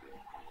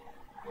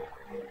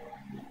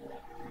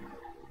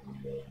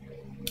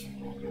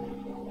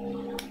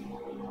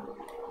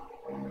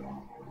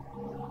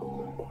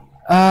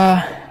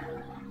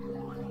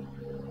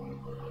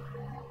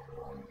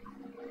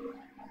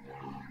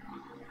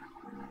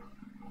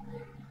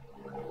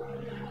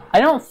 I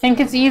don't think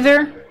it's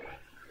either.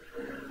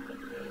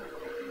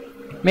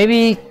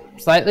 Maybe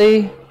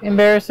slightly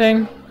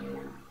embarrassing.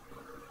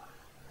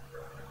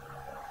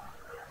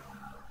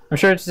 I'm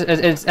sure it's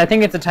I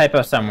think it's a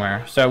typo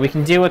somewhere, so we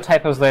can deal with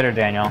typos later,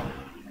 Daniel.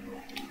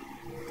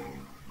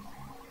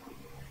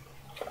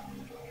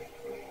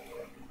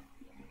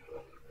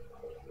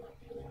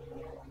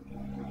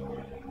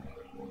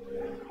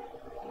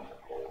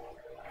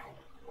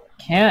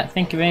 Can't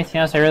think of anything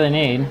else I really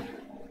need.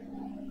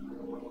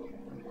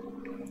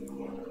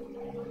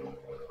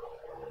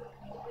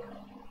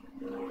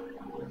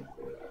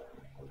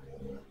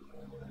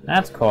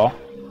 That's cool.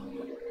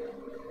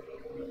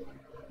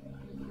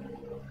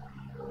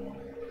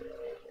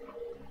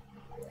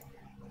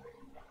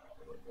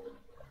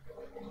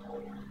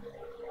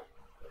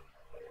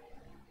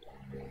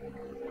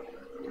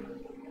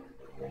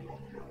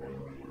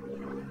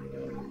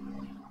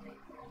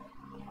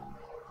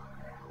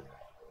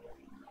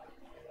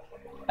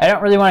 I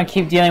don't really want to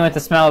keep dealing with the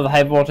smell of the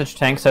high voltage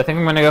tank, so I think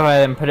I'm going to go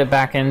ahead and put it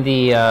back in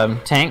the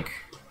tank.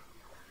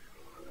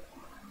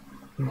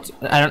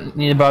 I don't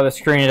need to bother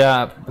screwing it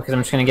up because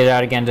I'm just going to get it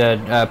out again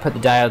to put the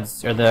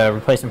diodes or the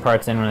replacement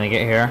parts in when they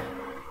get here.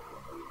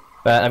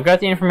 But I've got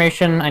the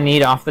information I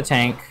need off the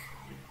tank.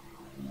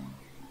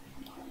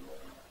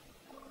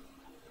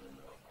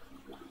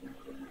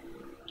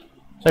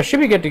 So I should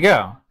be good to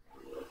go.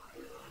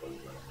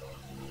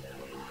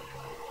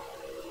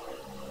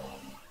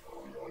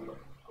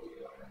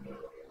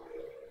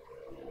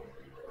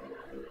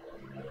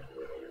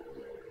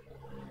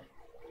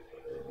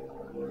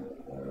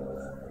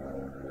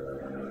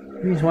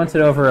 Just once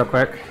it over real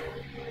quick.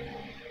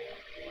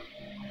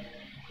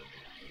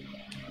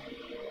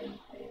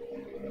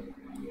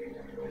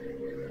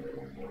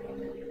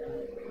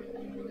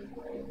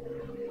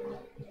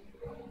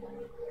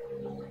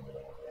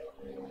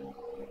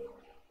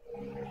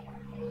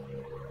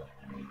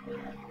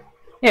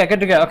 Yeah, good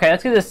to go. Okay,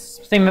 let's get this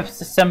thing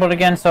assembled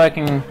again so I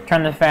can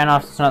turn the fan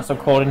off so it's not so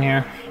cold in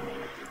here.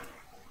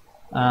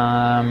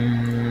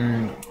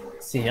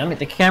 Let's see, let me get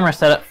the camera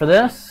set up for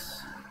this.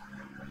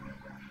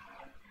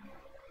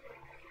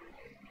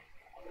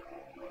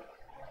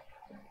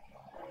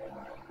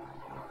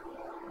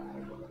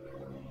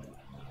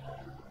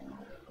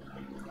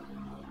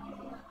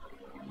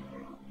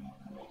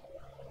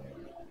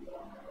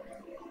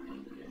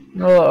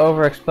 A little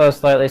overexposed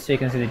slightly so you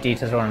can see the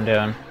details of what I'm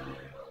doing.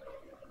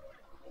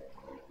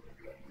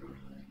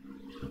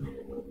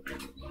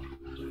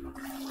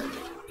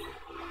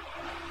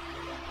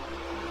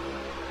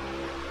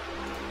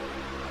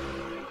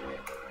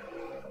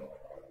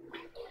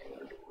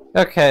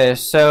 Okay,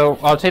 so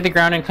I'll take the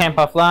grounding clamp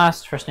off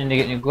last. First, I need to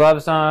get new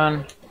gloves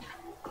on.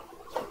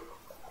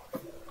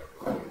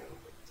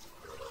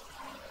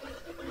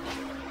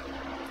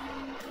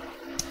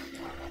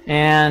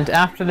 And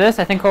after this,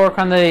 I think I'll work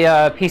on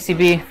the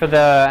PCB for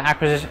the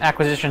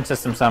acquisition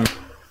system some.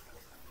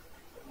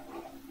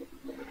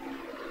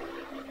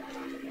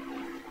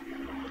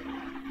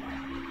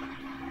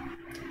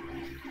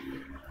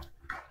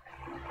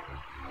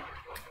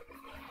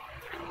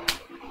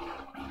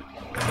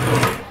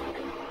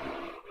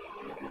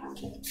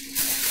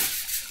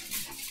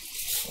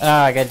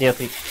 Ah, I gotta deal with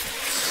the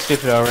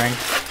stupid O-ring.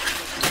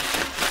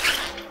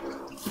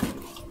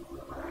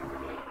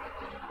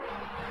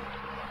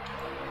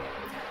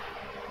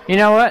 You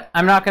know what?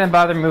 I'm not gonna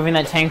bother moving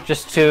that tank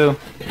just for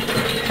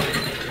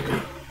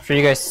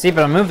you guys to see,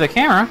 but I'll move the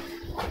camera.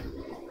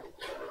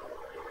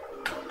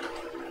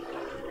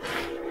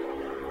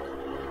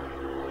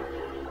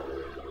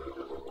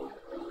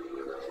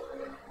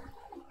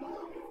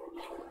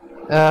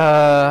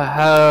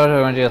 How do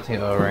I want to deal with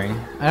the O-ring?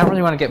 I don't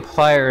really want to get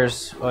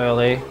pliers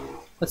oily.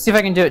 Let's see if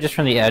I can do it just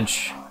from the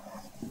edge.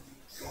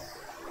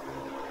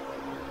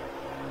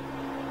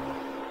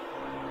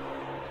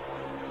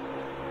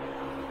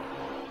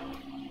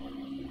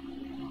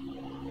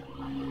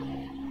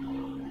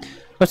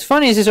 What's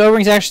funny is this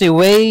O-ring's actually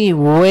way,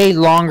 way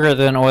longer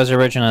than it was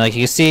originally. Like,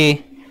 you can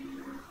see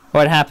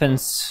what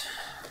happens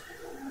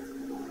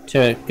to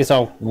it. It gets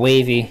all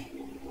wavy.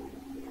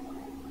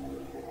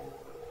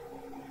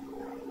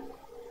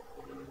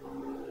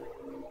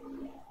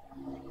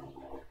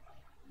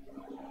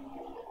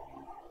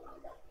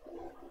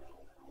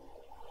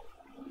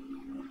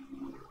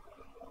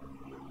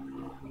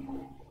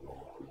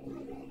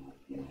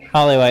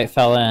 Probably why it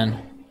fell in.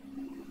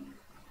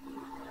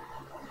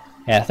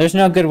 Yeah, there's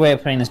no good way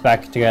of putting this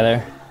back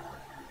together.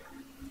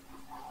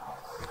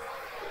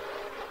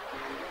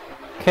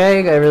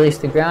 Okay, gotta release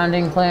the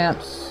grounding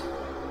clamps.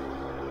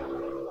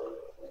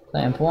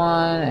 Clamp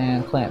 1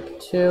 and clamp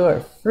 2 are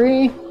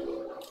free.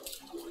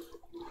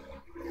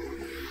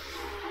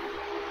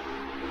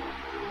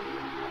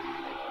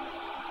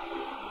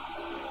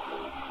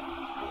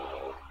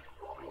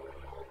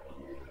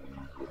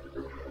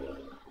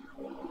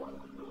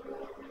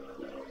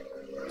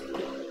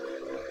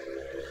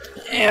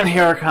 And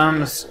here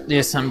comes the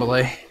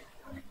assembly.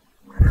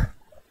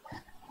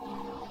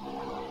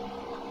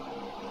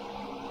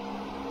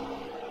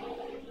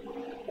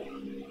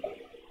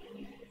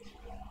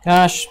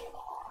 Gosh.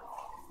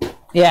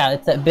 Yeah,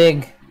 it's that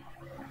big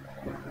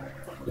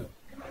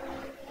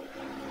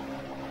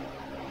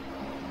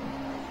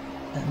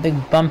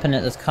bump in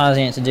it that's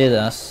causing it to do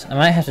this. I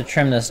might have to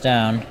trim this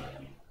down.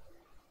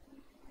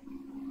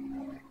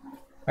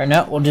 Or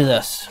no, we'll do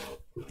this.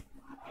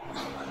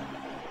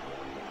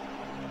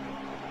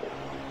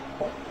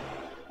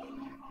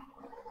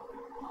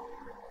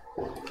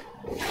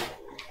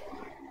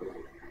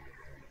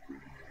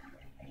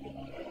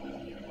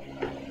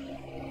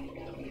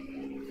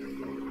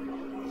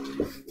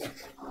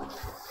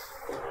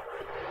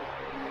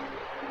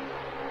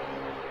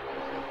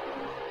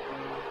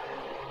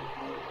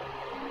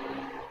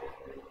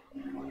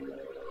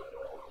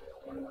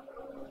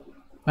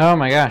 Oh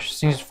my gosh, this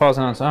thing just falls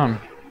on its own.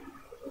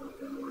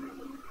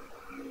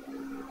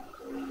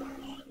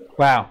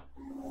 Wow.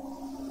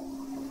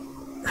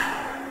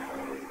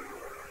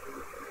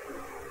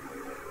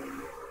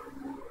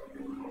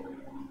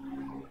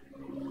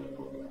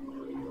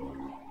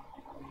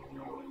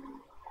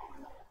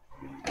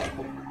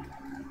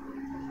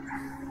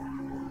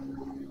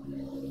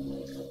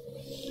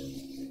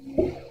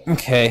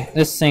 Okay,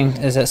 this thing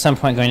is at some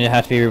point going to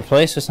have to be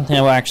replaced with something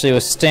that will actually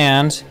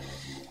withstand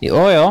the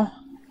oil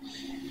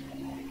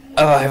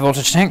of a high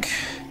voltage tank.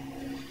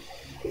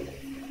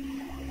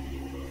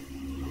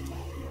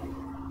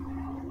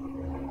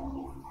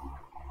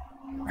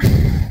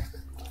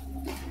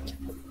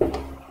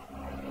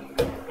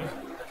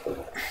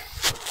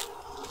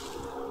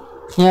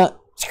 Yeah,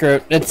 screw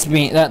it. It's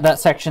me. That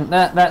section's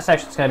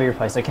gotta be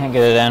replaced. I can't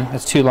get it in.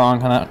 It's too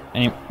long on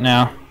that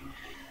now.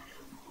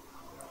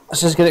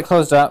 Let's just get it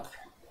closed up.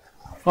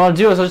 What I'll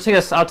do is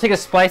I'll take a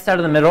splice out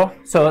of the middle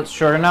so it's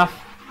short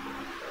enough,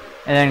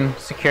 and then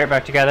secure it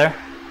back together.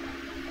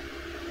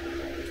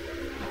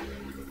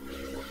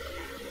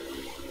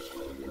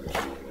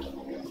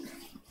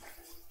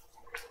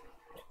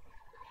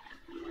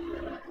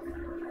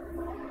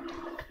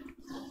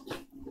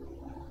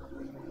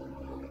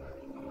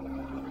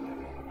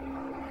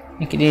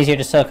 Make it easier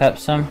to soak up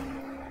some.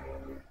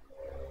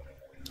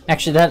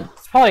 Actually,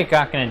 that's probably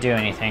not going to do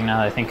anything now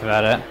that I think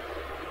about it.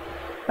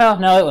 Well,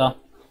 no, it will.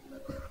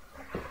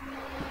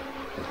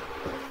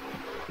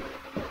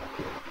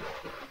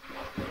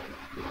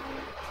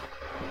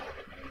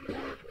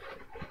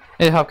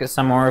 It'll help get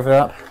some more of it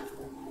up.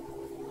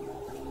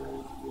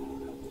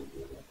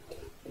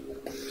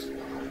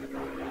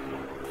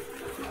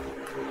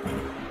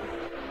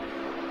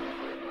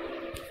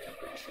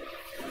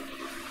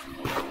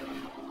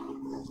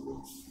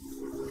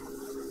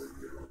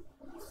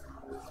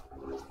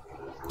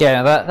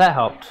 Yeah, that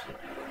helped.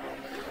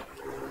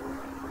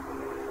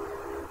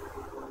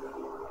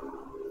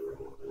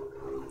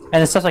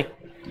 And this stuff's like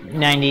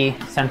 90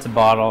 cents a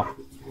bottle.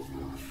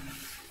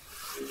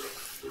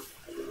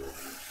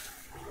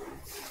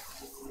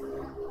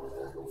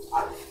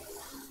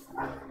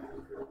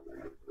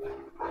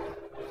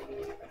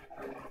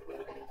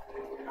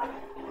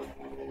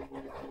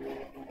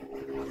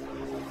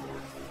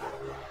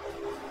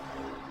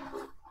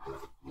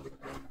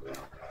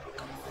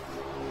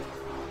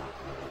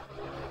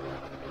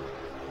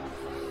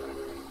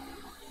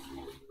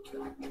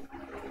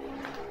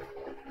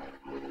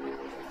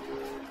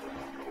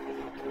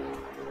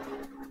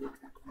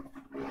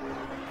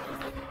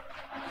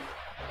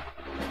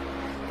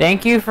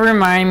 Thank you for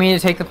reminding me to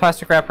take the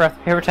plastic wrapper off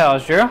the paper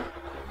towels, Drew.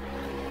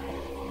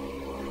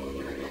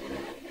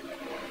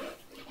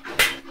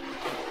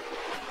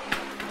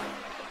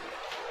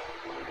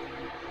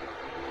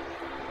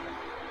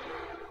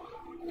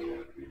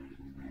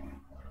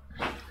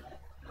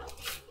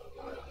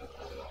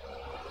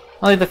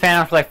 I'll leave the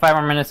fan on for like 5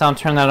 more minutes. I'll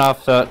turn that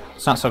off so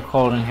it's not so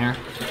cold in here.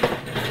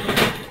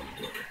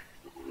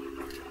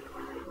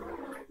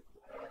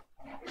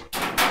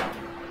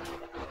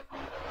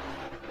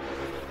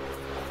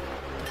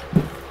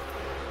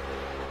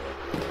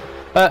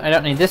 But I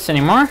don't need this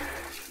anymore.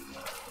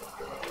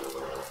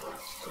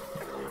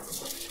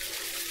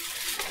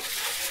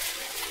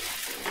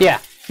 Yeah,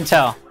 you can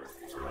tell.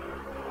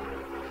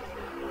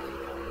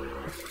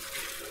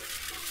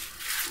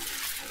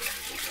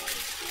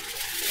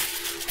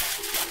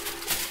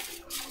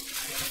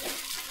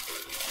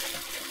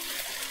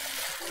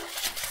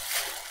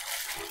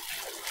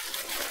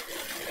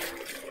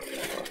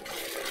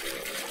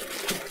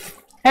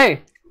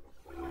 Hey,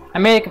 I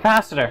made a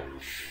capacitor.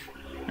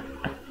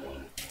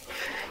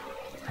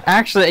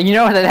 Actually, you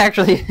know what? That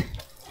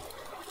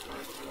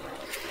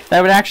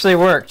would actually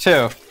work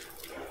too.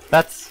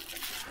 That's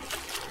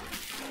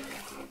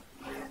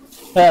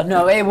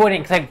no, it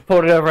wouldn't because I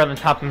pulled it over on the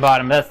top and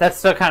bottom. But that's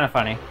still kind of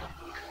funny.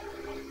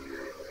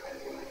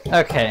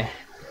 Okay,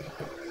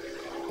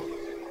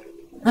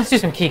 let's do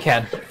some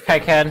KiCad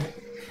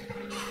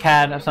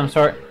of some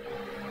sort.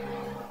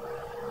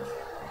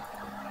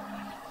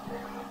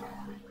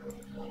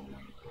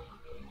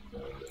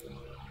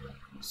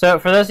 So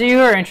for those of you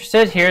who are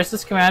interested, here's the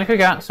schematic we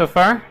got so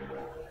far.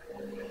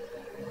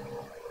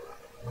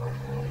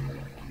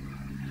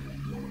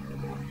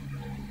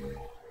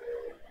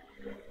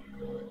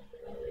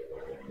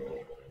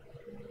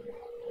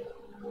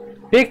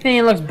 Big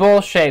thing looks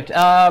bowl-shaped.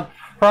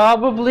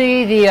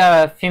 Probably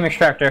the fume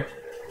extractor.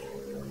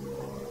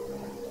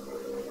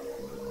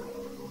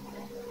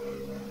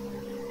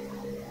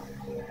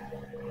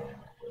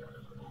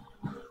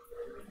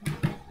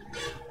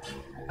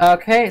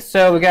 Okay,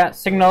 so we got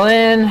signal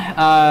in,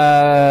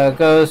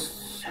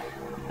 goes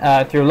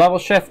through level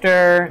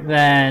shifter,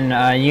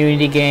 then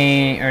unity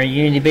gain or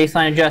unity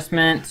baseline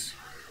adjustment,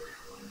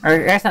 or I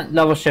guess not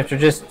level shifter,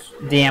 just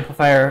the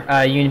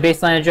amplifier unity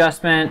baseline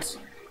adjustment.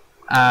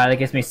 That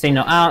gives me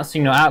signal out.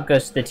 Signal out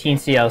goes to the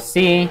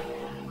TNCLC.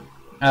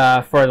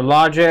 For the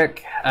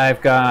logic,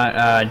 I've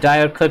got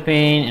diode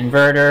clipping,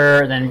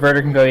 inverter. Then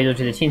inverter can go either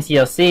to the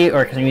TNCLC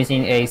or because I'm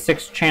using a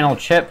 6-channel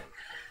chip.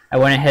 I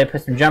went ahead and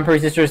put some jumper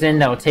resistors in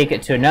that will take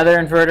it to another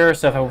inverter.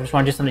 So if I just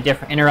want to do something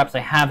different interrupts, I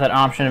have that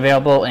option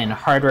available in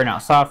hardware,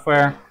 not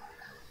software.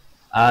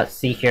 Let's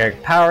see here.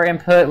 Power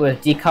input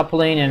with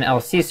decoupling and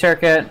LC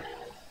circuit.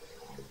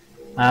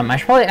 I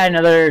should probably add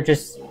another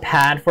just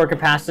pad for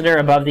capacitor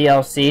above the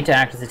LC to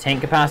act as a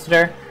tank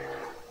capacitor.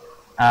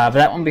 But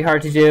that won't be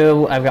hard to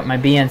do. I've got my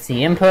BNC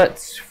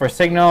inputs for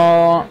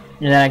signal,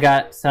 and then I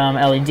got some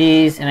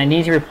LEDs, and I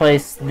need to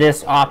replace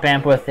this op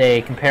amp with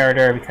a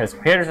comparator because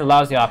comparators are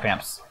lousy op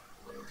amps.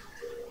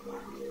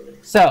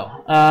 So,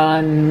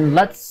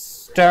 let's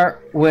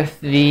start with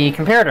the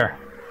comparator.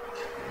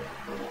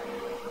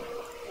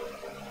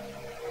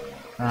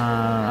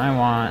 I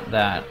want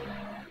that.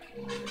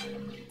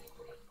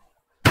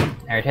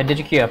 Alright, had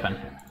DigiKey open.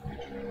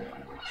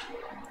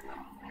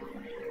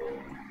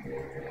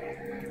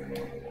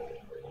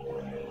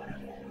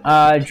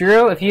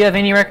 Drew, if you have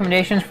any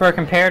recommendations for a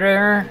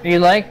comparator you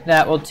like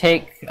that will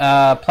take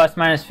plus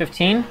minus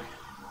 15,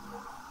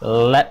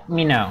 let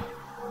me know.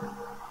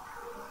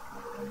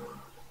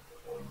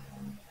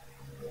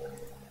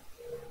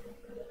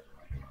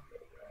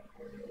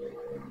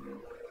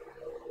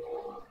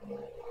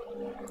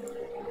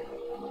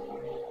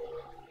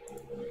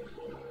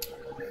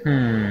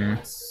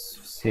 Let's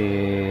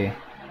see.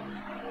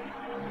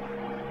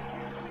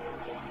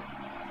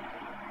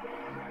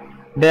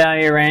 Bit out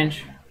of your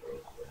range.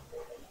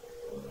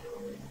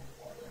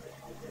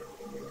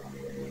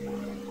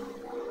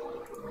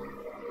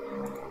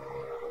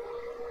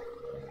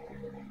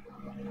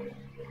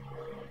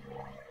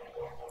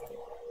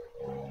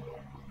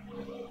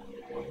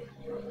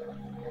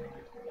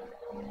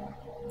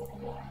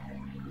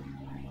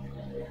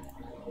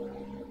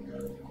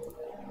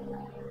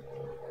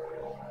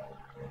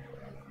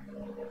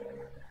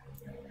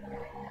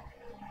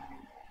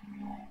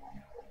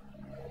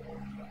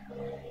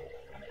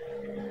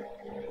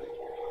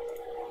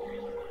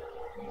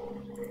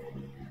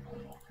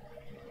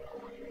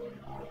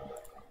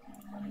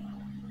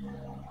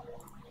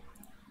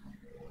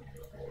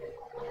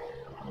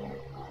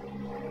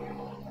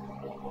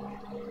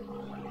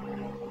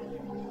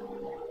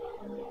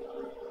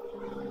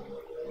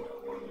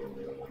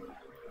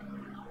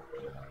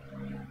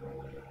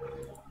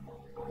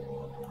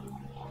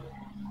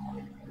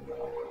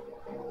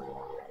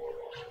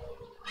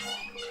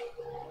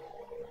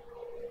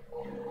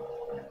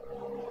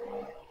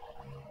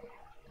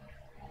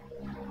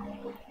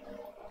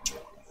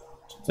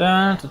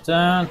 Dun, dun,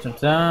 dun, dun,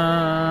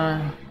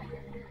 dun.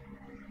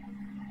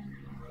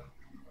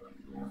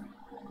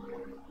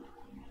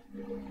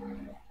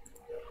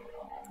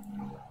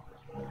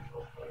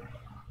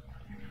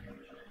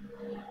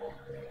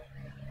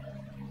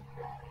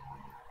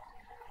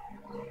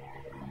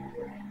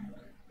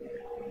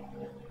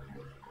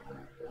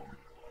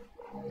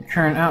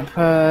 Current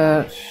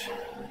output.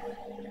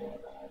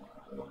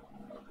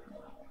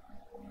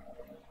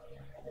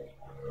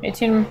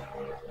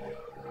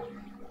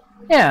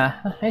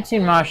 Yeah,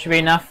 18 MOS should be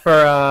enough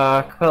for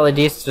couple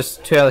LEDs,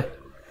 just two.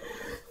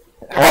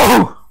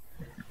 Oh,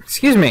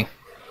 excuse me.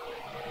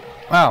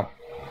 Wow.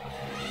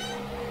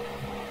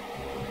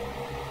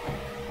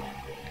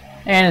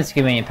 And it's a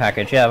convenient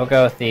package. Yeah, we'll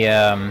go with the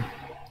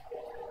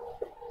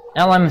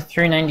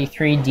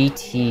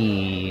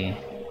LM393DT.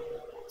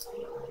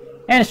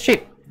 And it's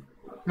cheap.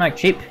 Like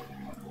cheap.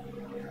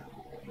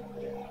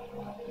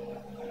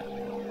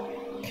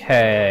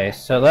 Okay,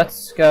 so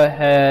let's go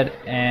ahead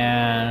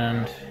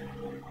and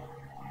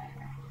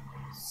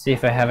see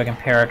if I have a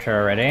comparator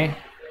already.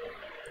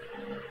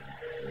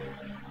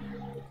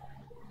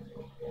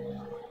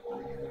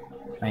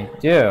 I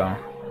do.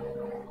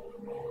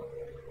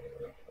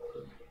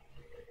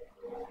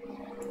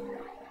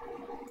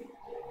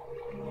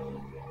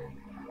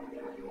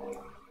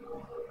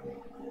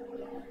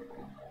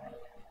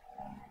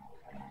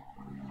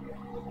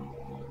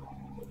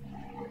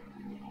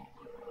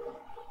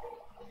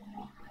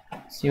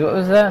 See, what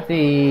was that?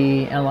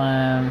 The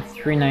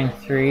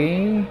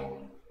LM393?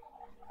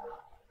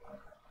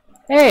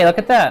 Hey, look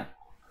at that!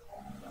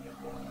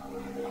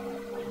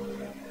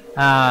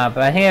 But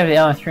I think I have the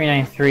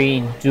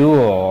LM393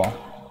 dual.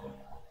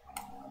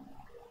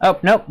 Oh,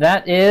 nope,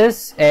 that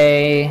is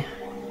a...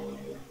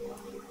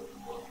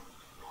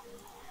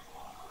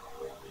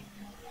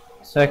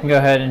 So I can go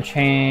ahead and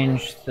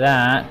change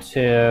that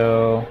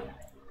to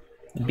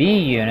the B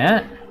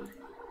unit.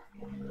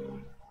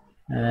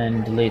 And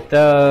then delete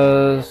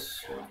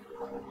those.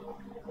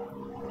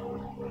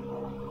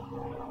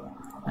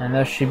 And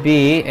those should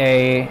be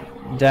a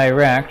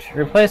direct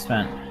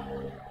replacement.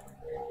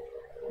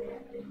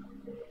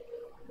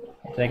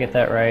 Did I get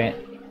that right?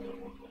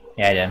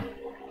 Yeah, I did.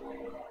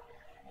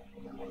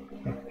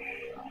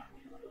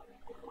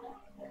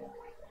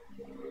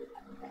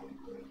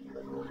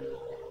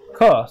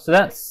 Cool, so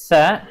that's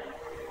set.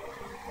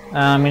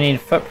 We need a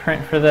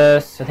footprint for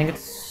this. I think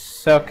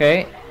it's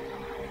okay.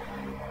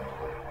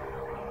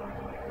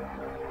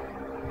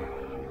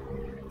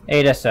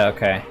 8 SO,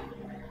 okay.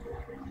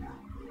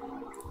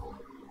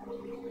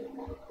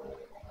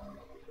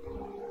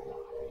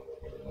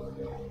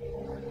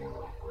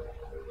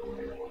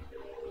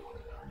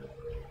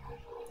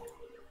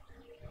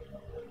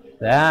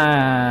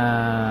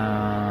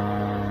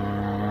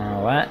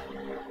 What?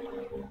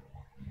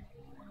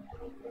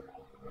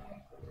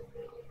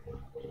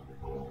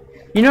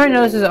 You know what I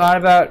notice is odd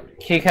about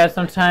KiCad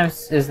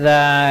sometimes is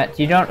that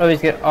you don't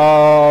always get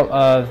all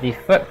of the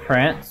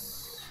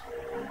footprints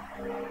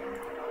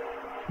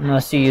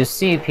unless you use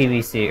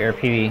CPVC or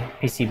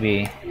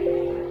PCB.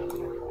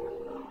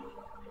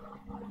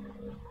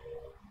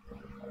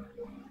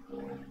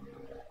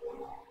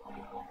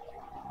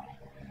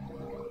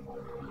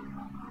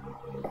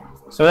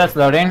 So that's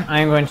loading.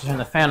 I'm going to turn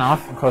the fan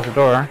off and close the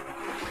door.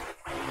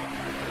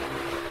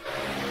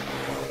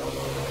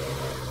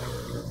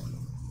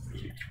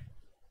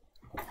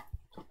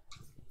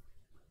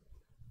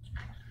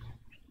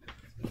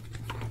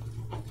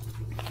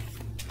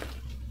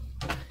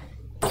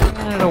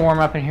 And it'll warm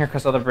up in here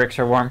because all the bricks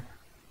are warm.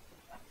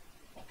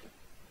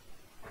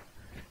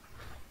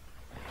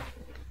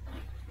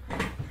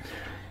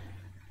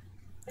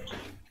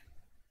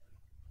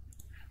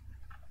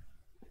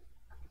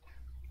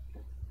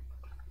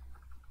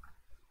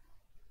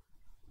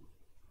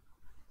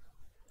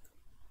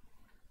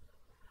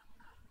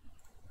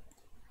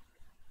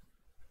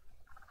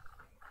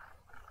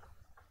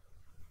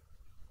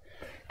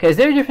 Okay, is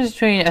there a difference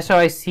between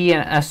SOIC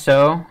and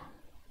SO?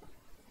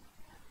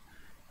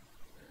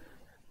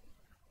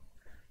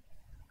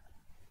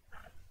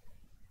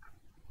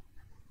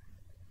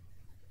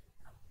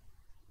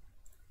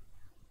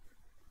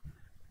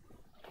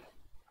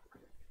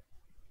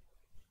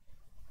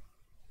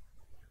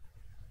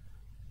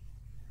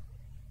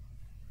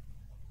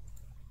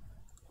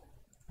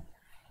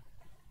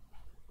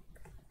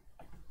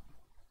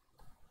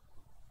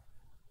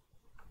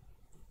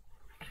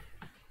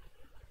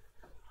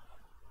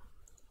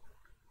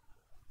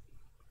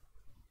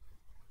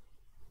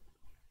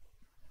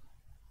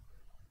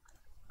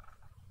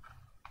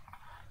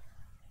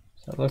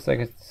 So it looks like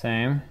it's the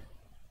same.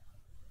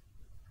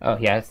 Oh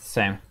yeah, it's the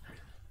same.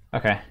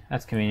 Okay,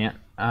 that's convenient.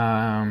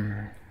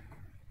 Let's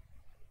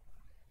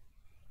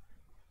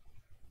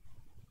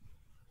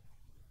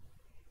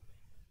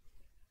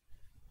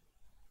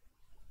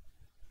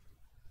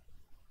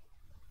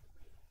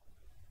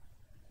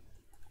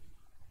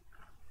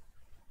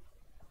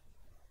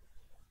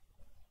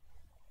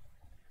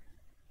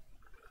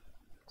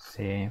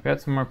see, I've got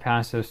some more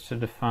passives to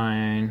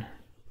define.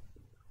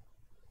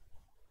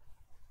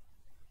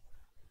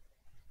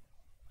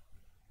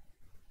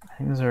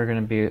 think those are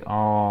going to be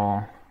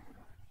all.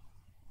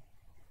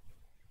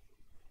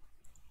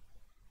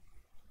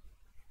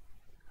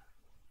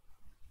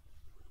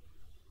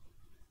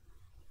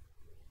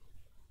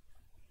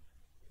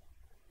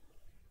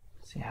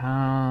 Let's see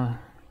how.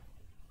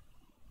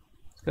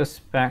 Let's go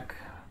spec.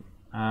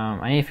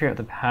 I need to figure out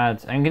the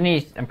pads. I'm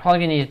probably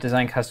gonna need to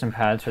design custom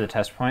pads for the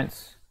test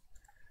points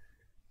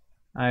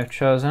I've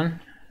chosen,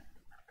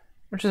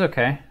 which is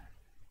okay.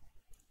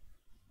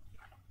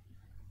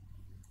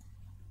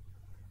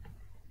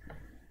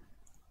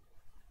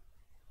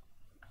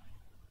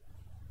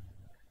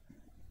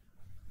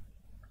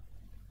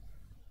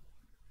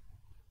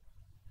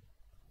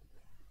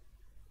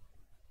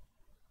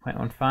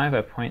 .15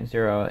 by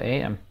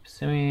 0.08. I'm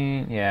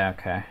assuming, yeah,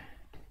 okay.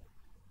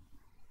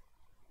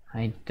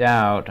 I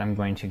doubt I'm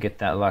going to get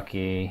that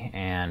lucky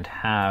and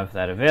have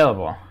that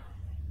available.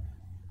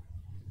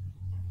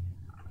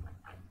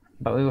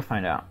 But we will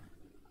find out.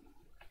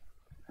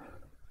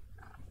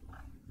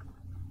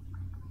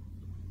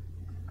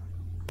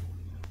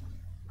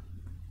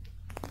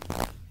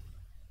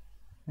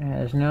 Yeah,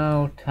 there's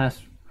no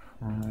test.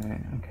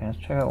 Okay, let's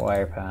check out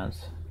wire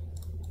pads.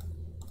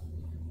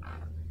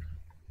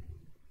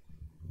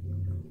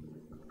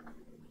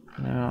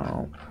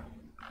 No.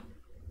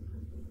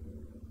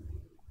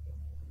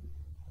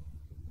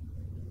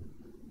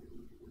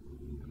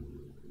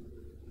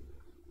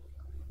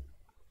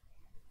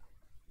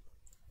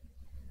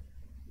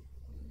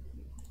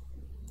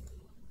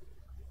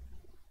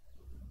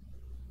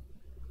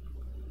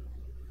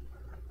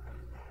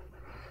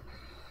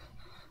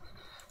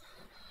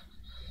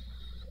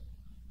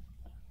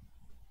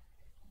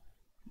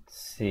 Let's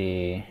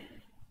see.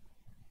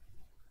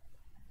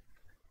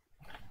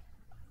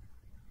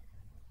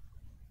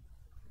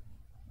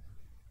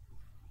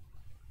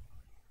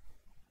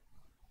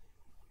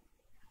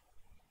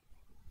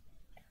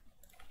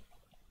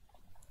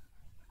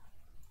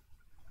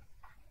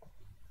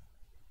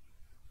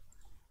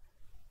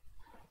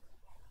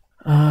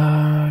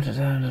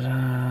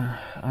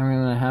 I'm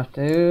gonna have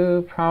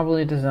to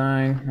probably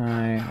design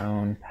my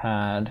own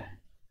pad.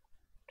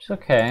 It's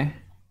okay.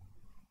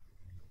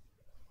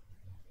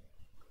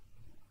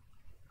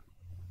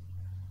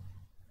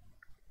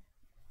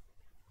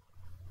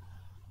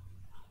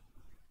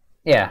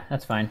 Yeah,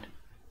 that's fine.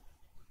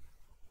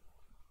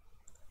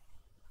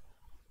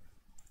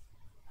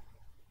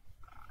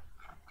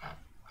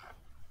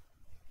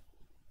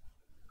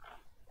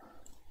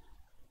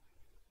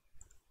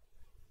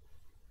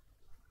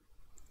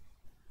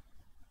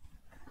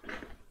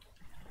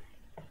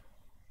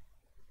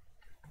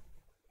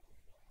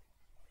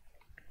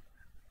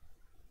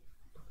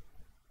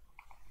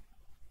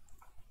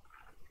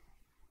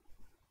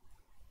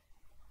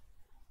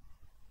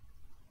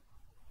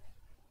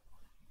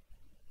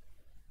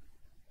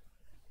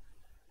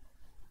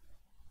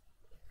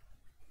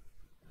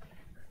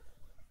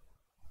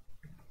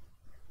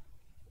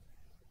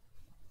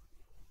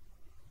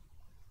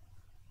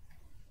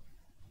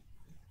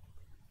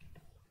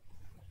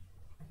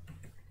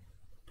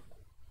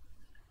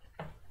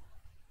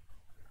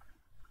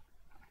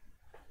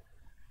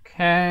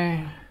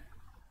 Okay.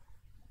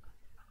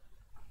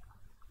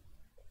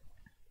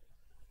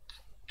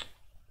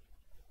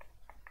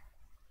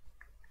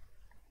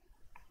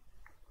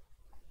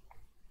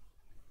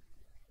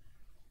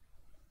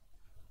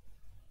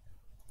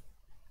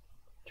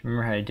 Do you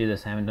remember how to do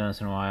this? I haven't done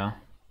this in a while.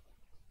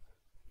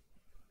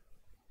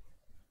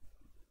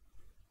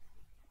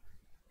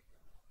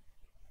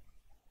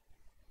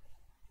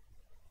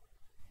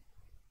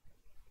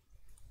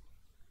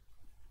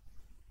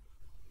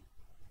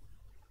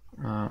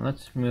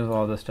 Let's move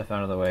all this stuff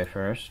out of the way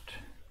first.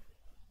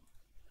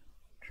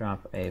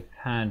 Drop a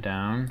pad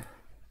down.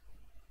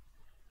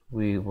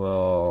 We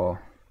will.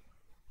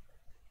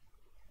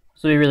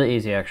 This will be really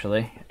easy,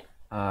 actually.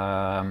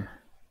 Edit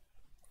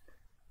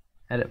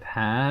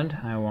pad.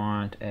 I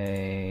want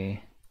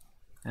a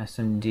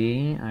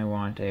SMD. I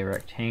want a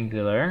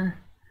rectangular.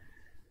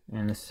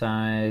 And the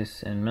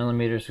size in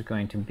millimeters is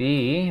going to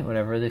be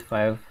whatever the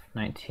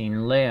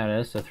 519 layout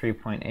is, so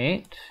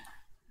 3.8.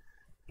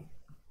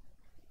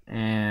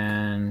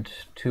 And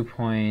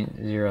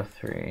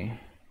 2.03.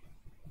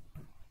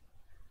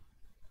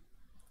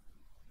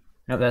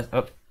 Nope, that's,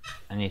 oh,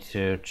 I need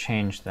to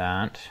change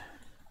that.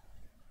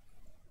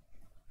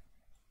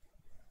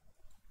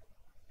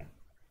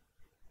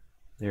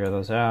 Zero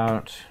those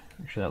out,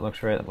 make sure that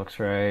looks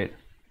right,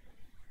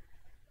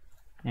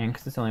 And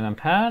because it's only one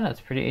pad,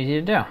 that's pretty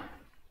easy to do.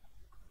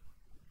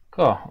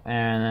 Cool,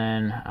 and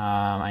then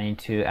I need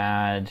to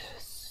add,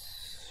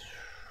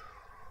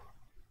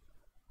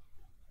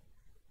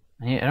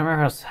 I don't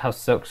remember how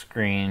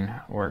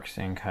silkscreen works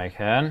in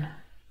KiCad.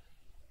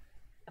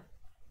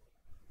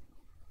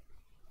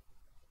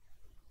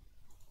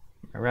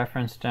 A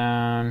reference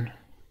down.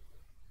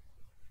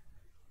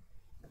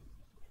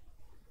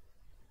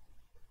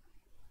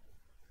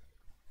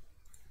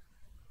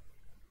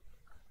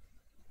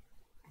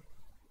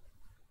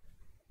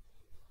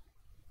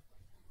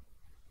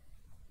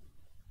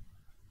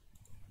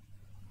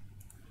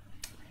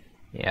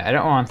 Yeah, I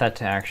don't want that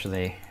to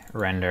actually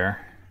render.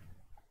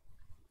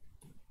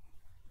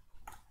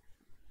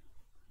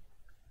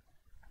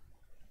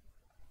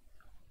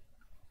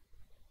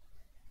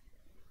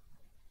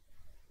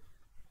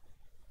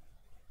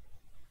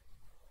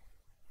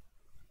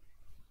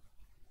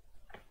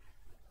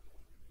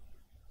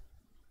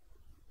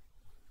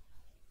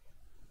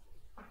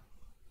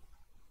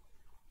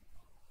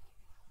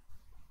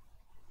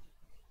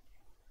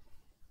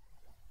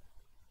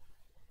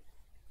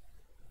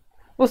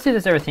 We'll see if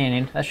that's everything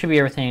you need. That should be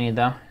everything you need,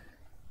 though.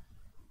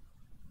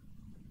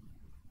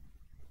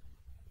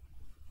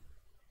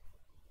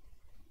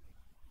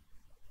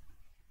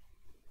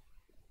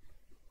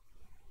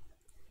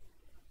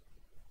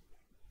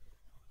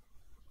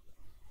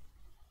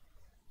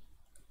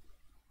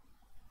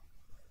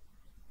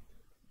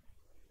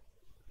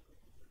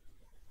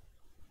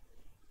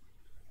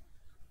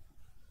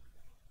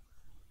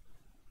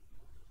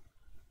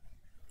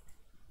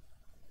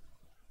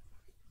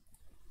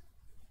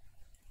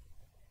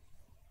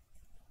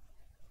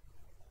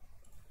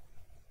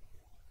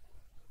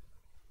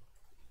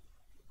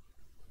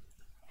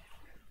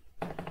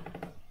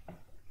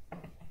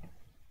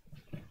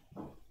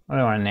 What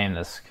do I want to name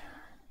this?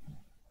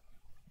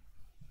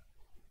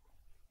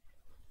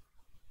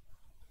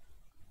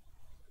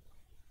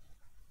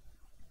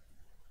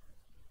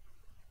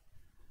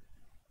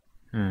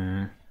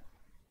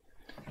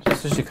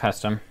 Just do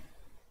custom.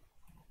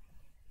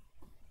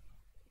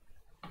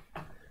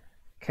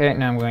 Okay,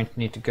 now I'm going to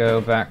need to go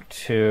back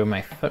to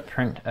my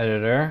footprint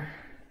editor.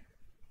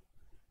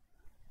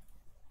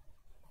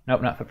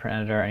 Nope, not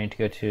footprint editor. I need to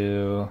go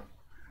to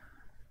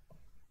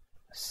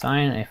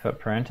assign a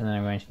footprint, and then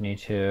I'm going to need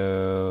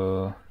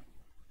to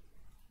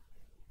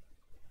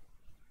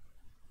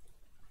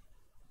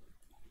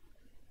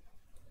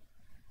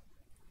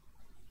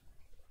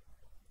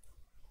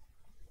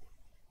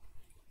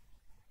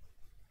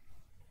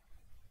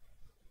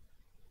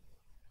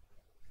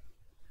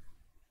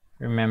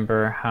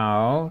remember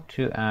how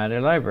to add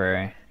a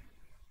library.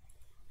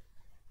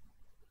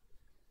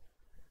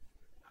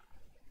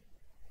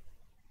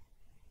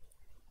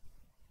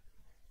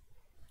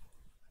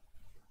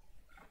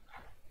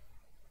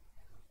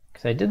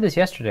 Because I did this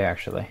yesterday,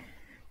 actually.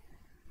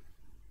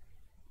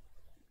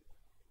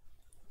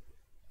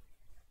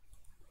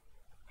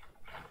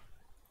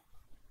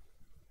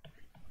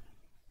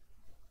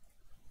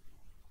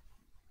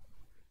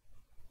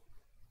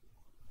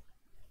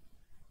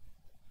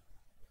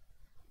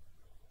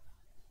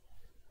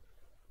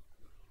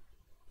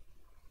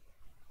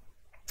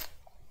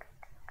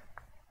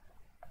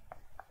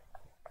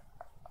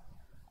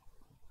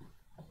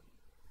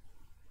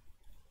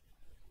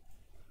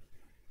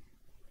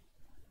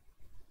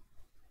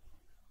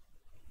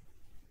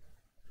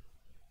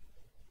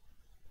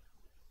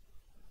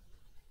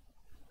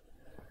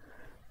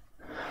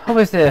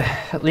 Hopefully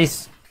it's at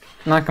least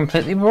not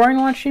completely boring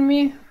watching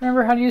me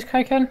remember how to use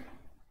KiCad.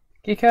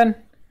 KiCad.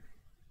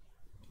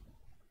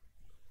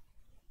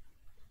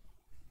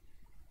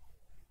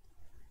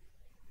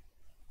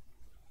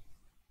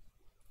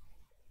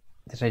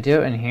 Did I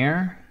do it in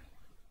here?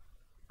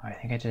 Oh, I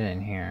think I did it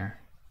in here.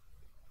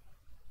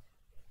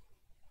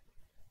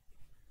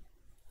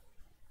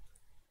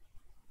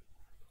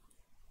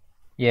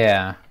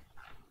 Yeah.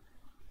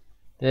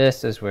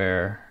 This is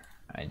where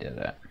I did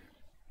it.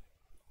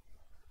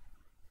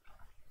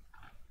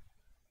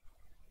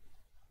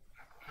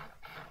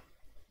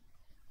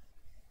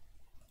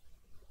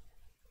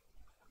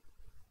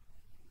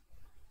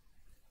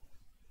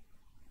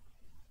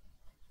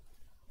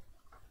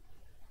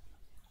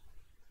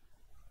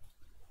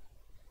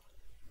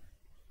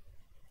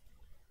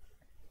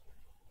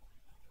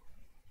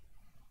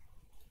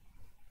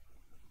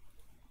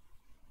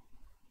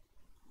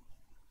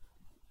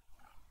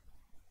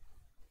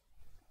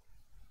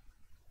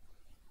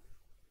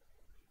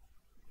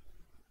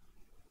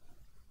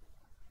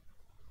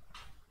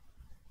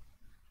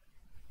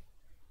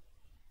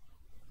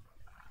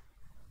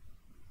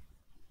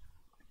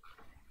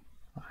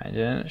 I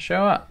didn't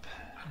show up.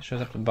 It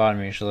shows up at the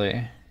bottom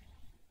usually.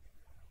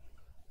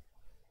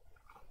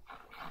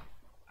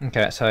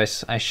 Okay, so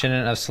I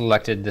shouldn't have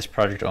selected this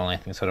project only. I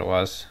think that's what it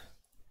was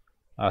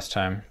last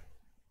time.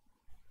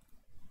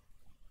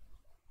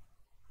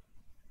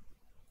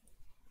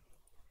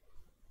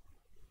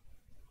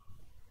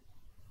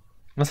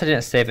 Unless I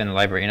didn't save it in the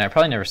library, and I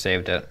probably never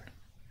saved it.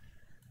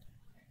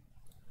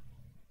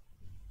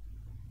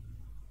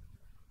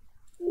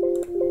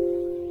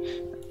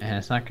 And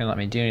it's not going to let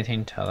me do anything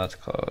until that's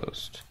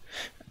closed.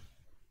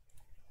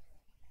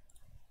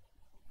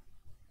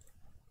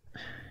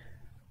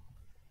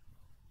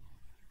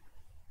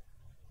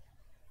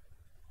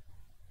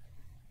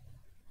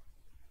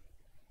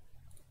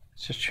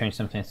 Let's just change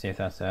something and see if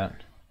that's it.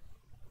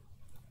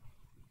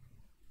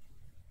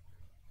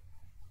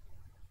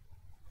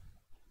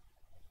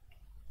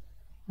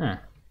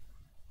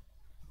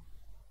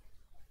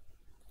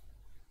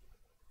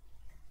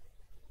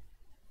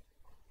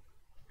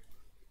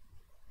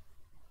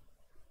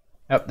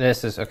 Oh,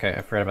 this is okay.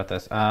 I forgot about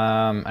this.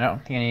 I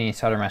don't think any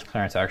solder mask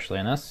clearance actually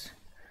in this.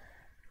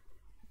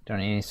 Don't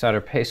need any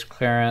solder paste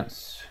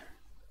clearance.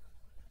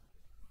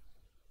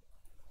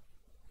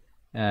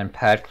 And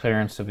pad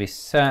clearance will be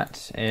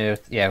set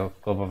if, yeah,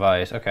 with global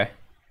values. Okay.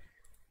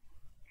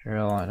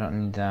 Drill, I don't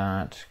need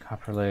that.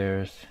 Copper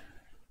layers.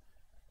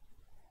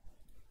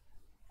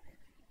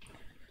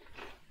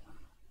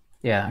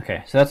 Yeah,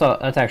 okay. So that's all.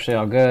 That's actually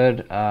all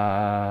good.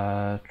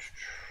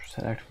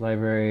 Set active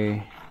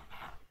library.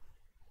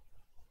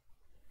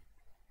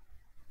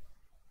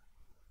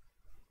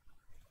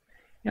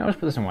 Yeah, let's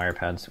put this in wire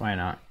pads. Why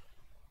not?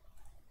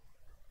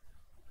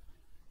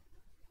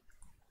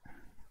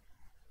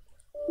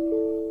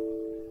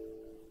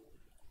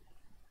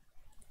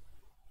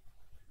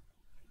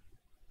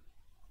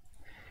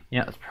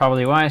 Yeah, that's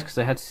probably wise because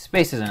I had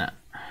spaces in it.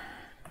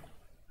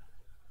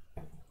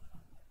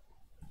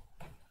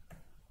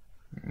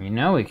 You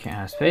know we can't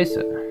have space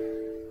it.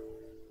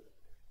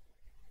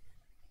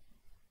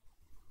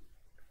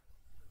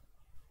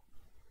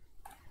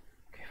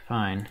 Okay,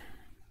 fine.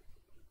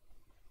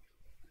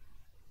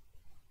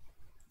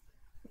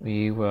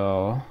 We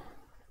will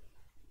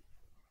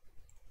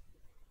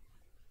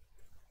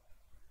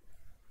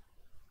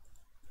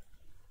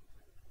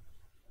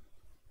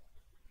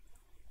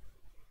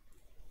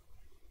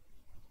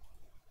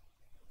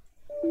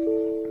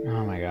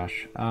oh my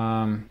gosh.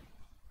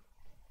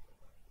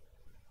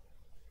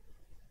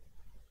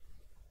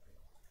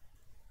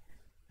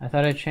 I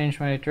thought I changed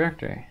my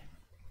directory.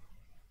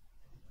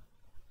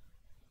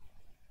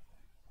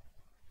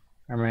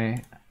 Or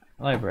my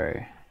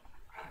library.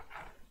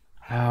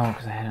 Oh,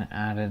 because I hadn't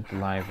added the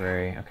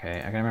library. Okay,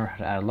 I gotta remember how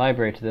to add a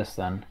library to this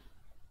then.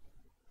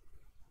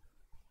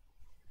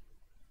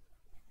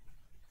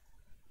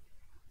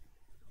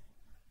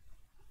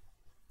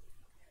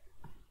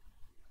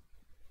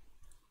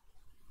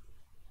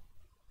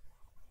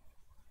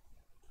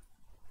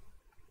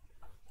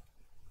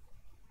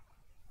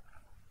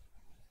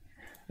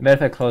 I bet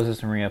if I close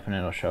this and reopen it,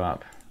 it'll show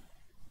up.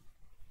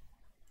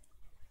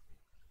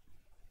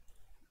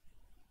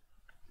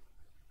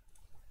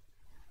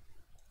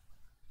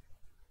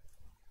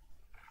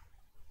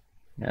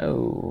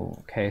 No.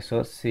 Okay, so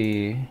let's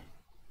see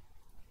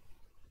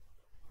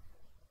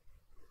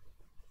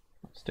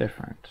what's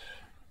different.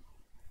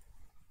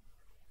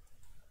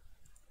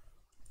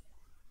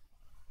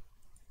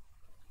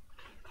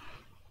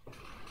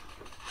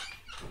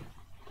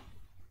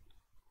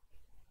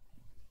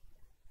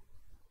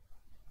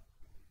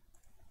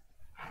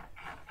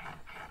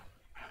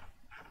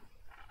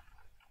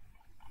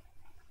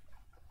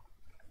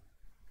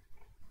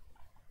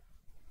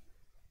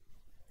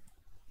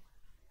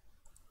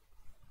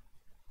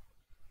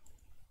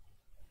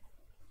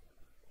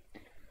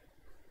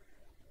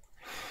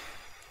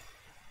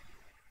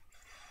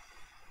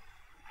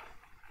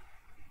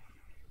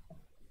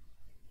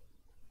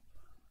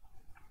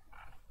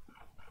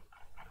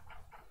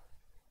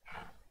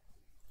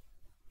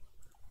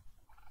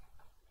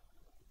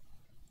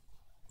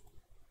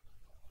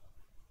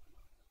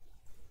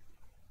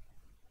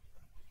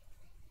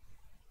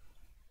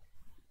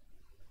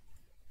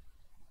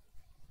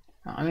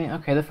 I mean,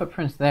 okay, the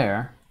footprint's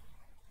there.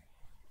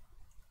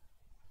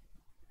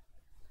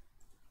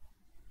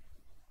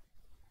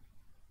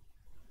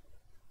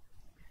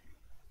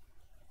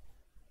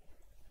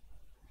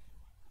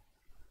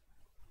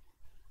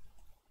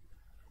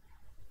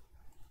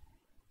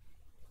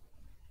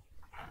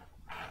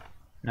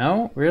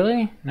 No?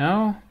 Really?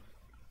 No?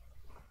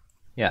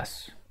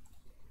 Yes.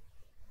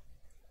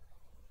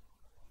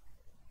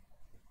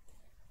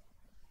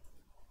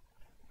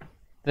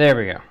 There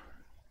we go.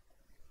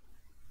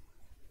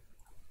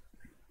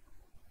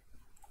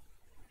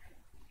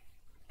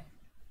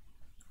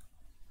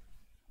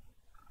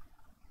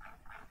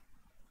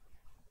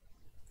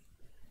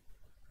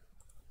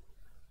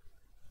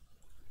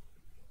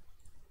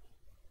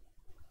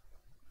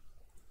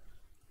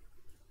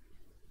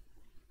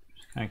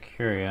 Just kind of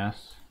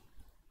curious.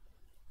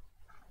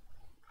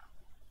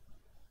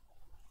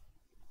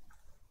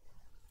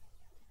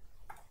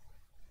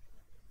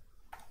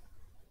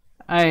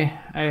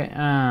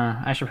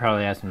 I should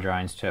probably add some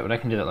drawings to it, but I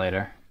can do that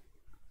later.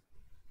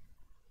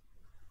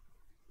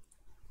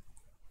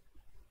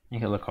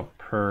 Make it look all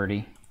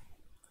pretty.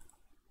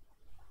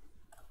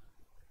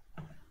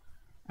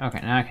 Okay,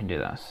 now I can do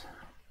this.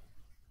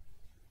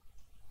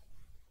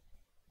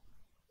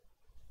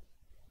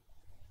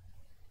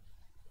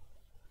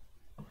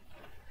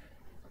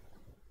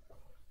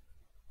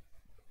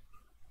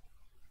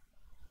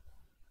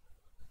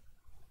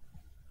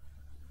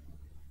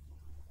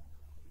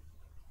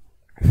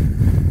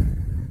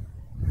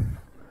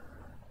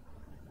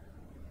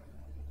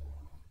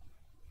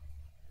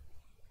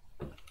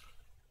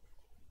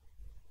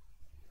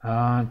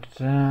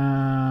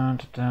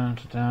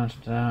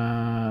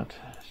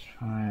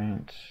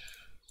 Point.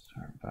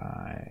 Start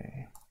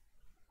by.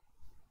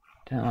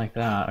 Didn't like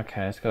that.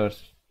 Okay, let's go.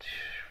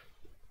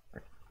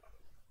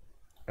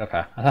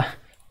 Okay. I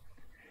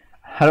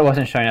thought it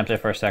wasn't showing up there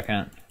for a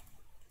second.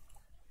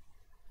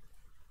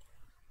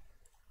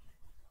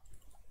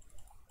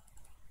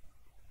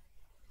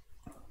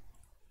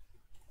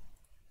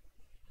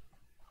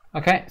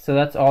 Okay, so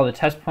that's all the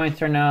test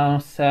points are now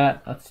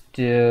set. Let's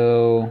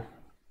do...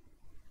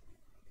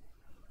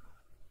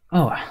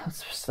 Oh,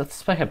 let's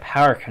spec a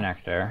power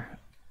connector.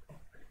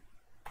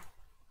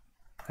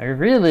 I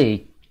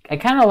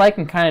kind of like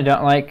and kind of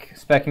don't like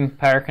specing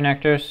power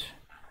connectors.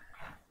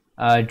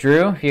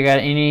 Drew, if you got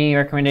any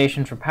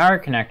recommendations for power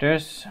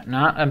connectors,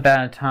 not a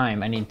bad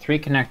time. I need 3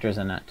 connectors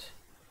in it.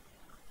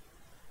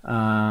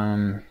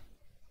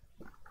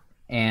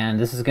 And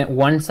this is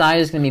one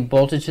side is going to be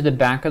bolted to the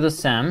back of the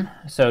SEM,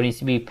 so it needs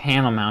to be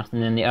panel mounted,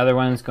 and then the other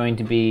one's going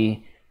to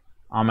be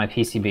on my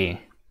PCB.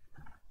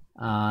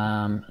 So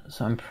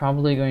I'm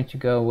probably going to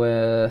go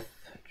with...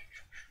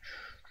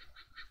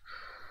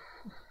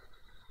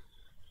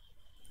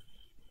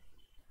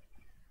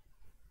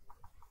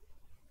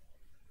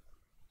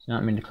 It's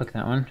not meant to click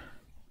that one.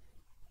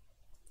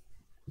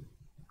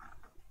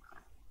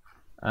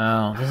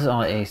 Oh, this is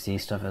all AC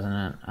stuff, isn't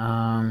it?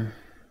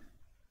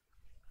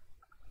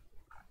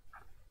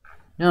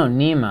 No,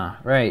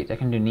 NEMA. Right, I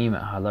can do NEMA.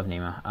 Oh, I love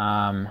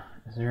NEMA.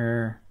 Is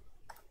there...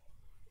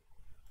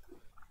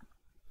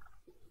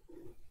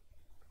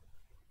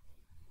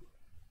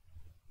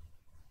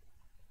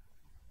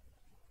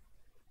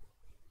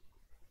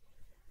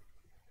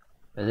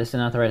 But this is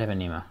not the right type of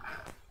NEMA.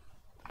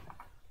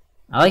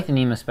 I like the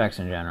NEMA specs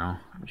in general.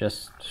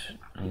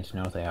 I need to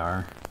know what they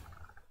are.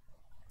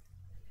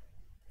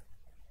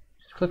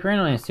 Just click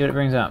randomly and see what it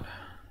brings up.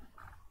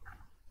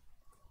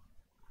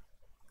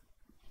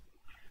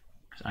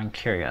 I'm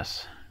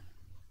curious.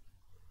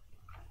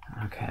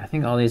 Okay, I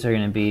think all these are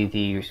going to be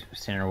the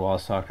standard wall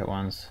socket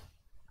ones.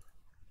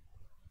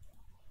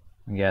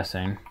 I'm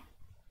guessing.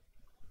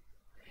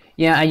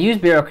 Yeah, I use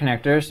barrel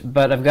connectors,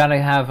 but I've got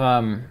to have,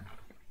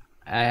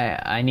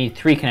 I need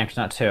 3 connectors,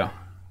 not 2.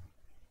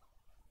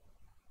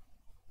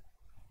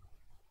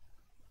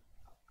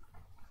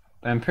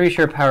 But I'm pretty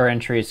sure power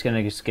entry is going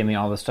to just give me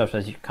all the stuff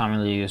that's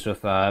commonly used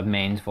with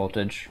mains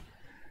voltage.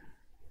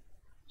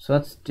 So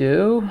let's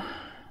do...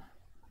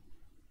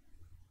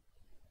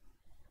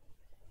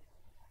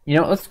 You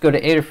know, let's go to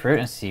Adafruit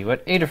and see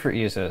what Adafruit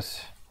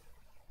uses.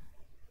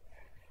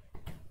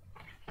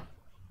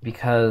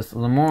 Because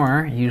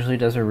Lamore usually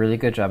does a really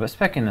good job at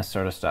speccing this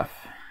sort of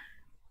stuff.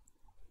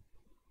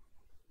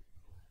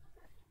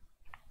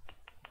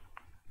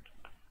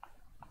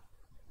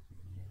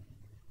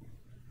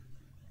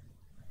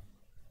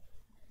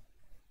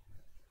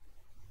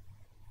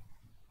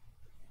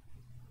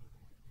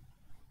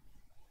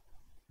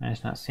 Am I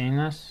just not seeing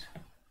this?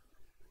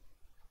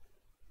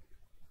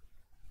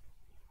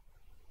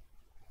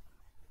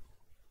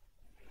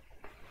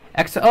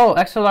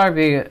 XLR would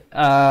be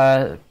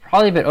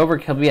probably a bit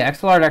overkill, but yeah,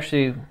 XLR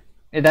actually,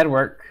 that'd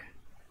work.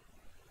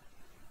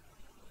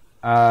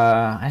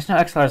 I just know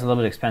XLR is a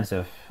little bit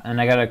expensive, and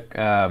I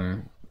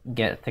gotta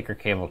get a thicker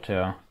cable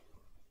too.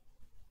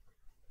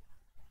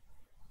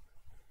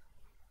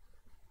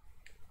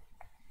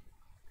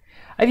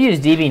 I've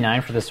used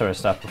DB9 for this sort of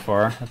stuff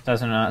before.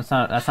 That's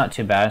not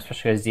too bad,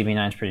 especially because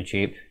DB9 is pretty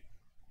cheap.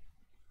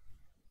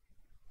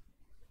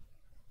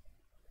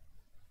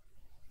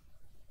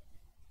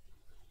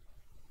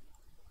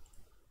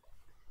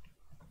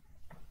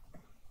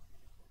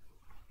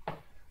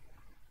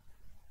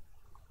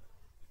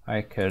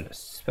 I could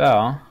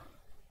spell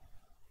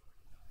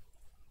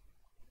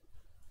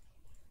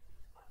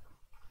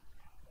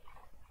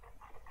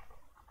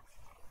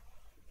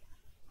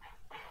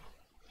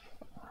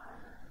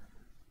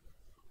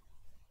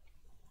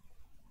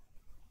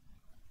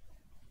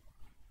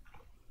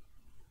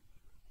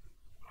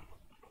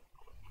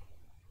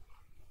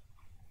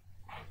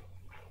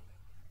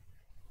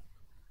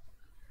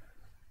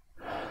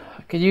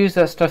I could use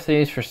that stuff they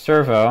use for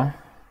servo.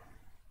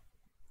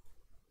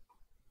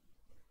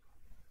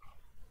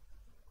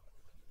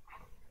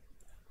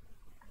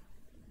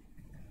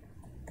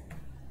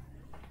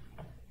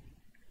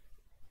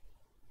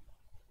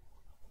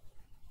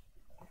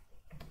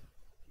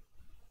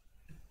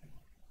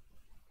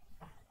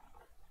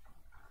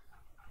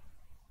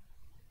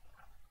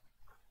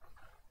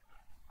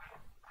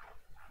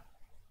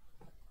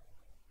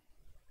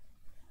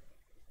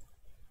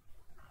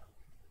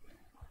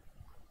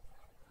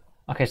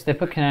 Okay, so they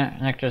put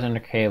connectors under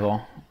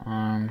cable.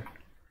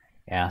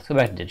 Yeah, let's go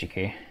back to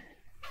DigiKey.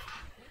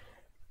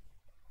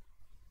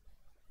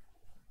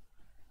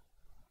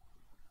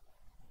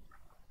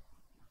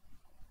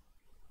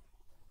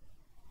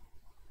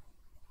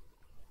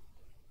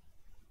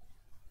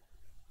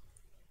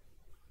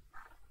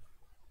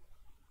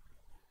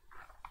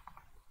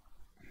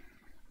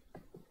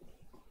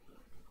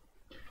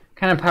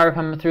 Kind of power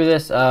pumping through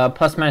this,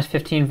 plus minus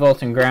 15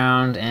 volts in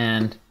ground,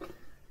 and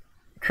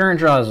current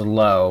draw is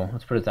low.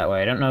 Let's put it that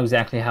way. I don't know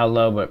exactly how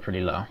low, but pretty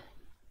low.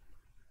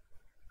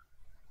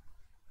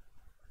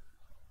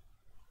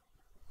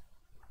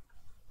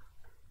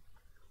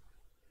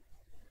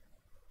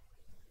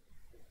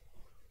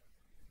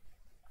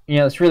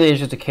 Yeah, this really is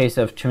just a case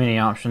of too many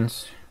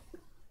options.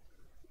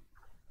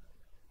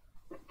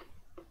 I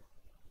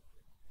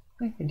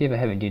think I do have a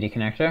heavy duty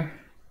connector.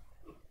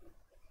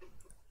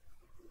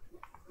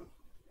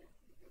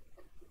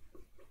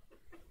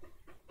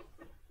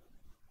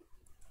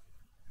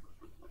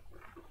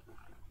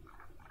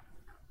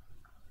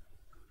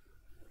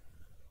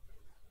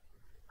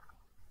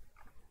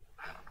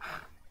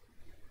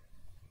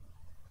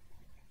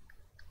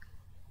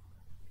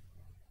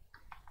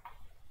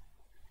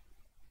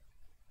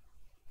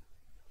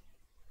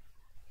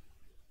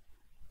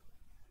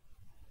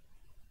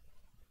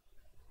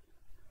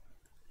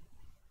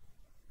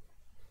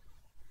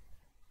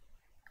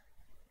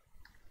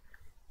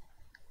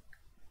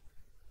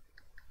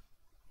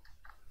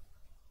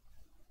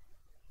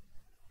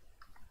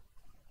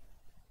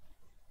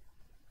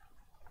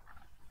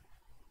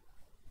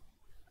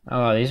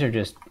 Oh, these are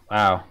just,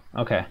 wow,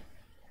 okay.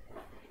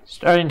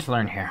 Starting to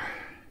learn here.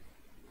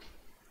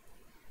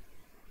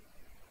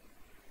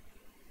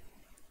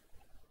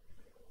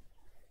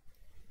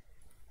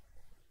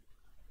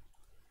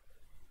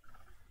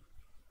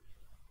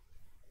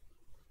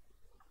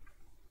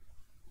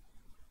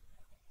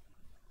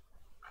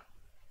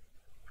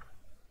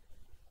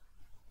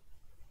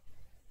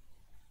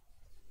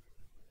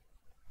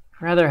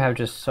 I'd rather have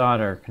just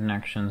solder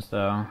connections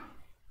though.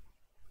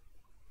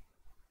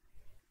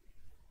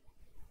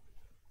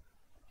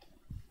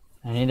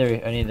 I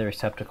need the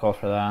receptacle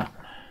for that.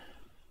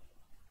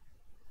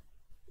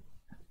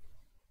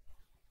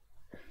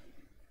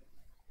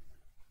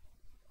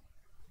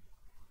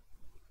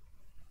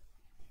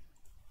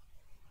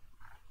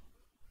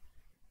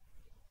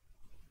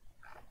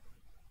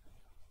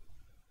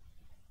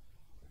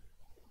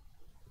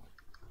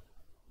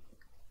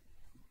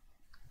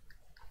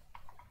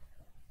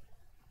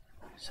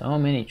 So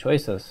many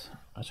choices.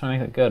 I just want to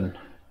make it good.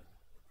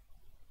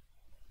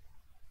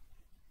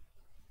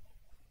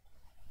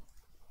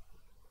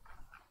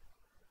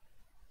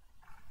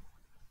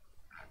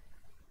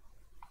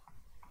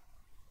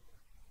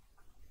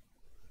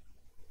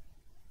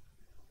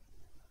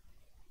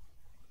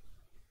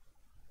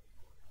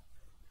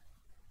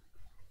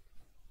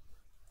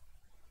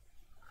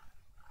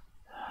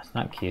 It's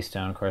not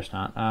keystone, of course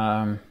not.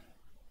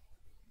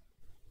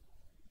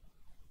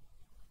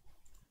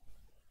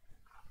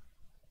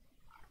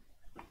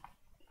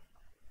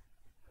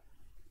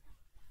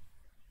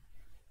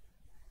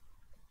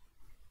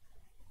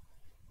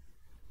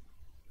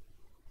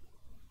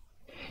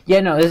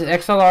 Yeah, no, this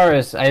XLR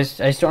is, I just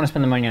don't want to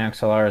spend the money on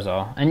XLR is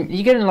all. And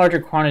you get in larger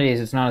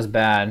quantities, it's not as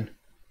bad.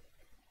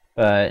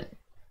 But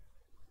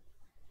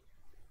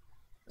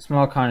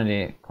small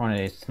quantities,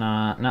 it's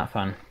not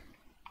fun.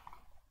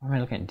 Why am I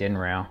looking at DIN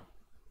rail?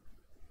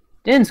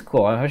 DIN's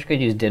cool. I wish I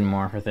could use DIN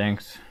more for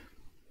things.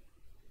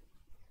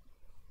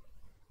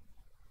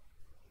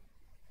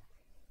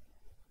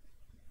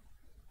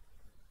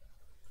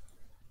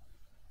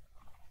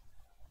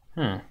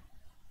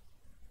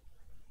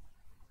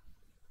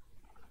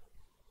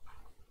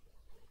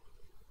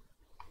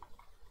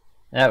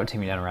 That would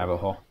take me down a rabbit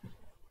hole.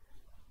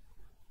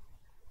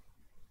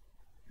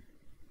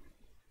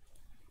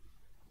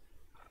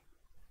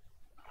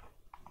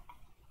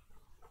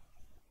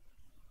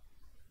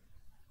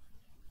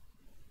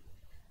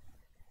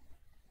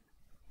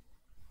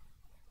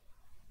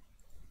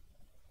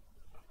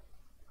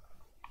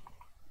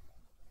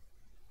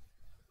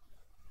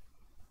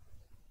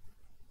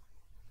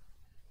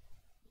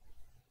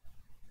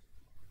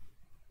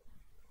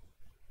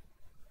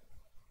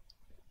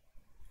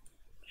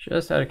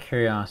 Just out of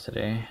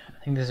curiosity,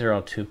 I think these are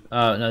all two.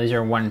 Oh no, these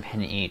are 1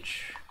 pin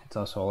each. It's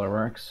how solar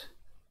works.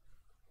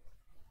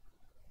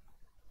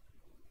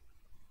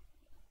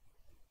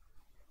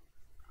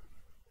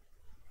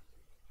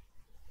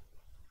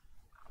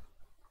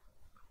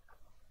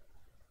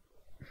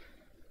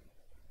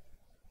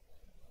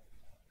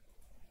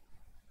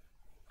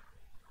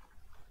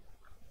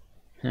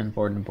 And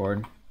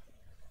board.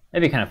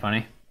 That'd be kind of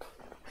funny.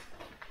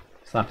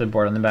 Slap the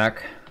board on the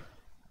back.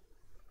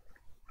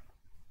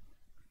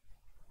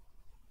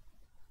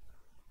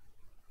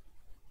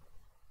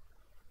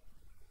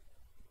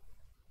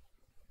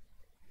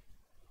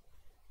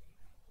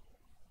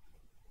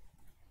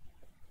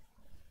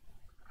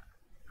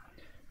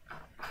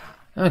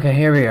 Okay,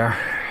 here we are.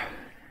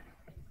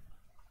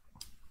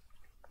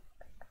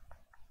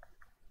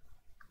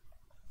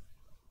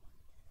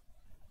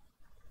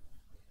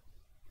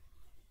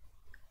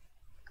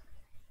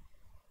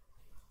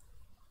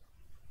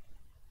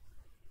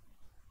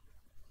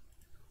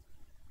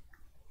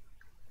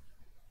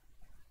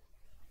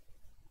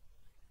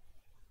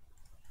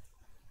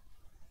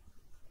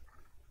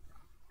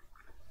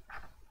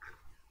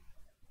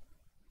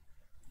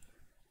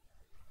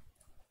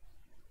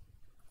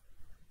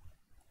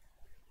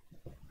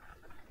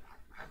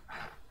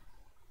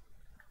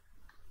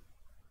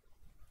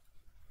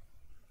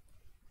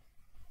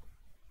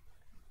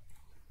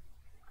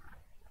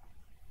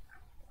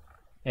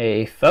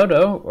 A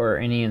photo or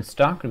any in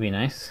stock would be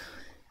nice.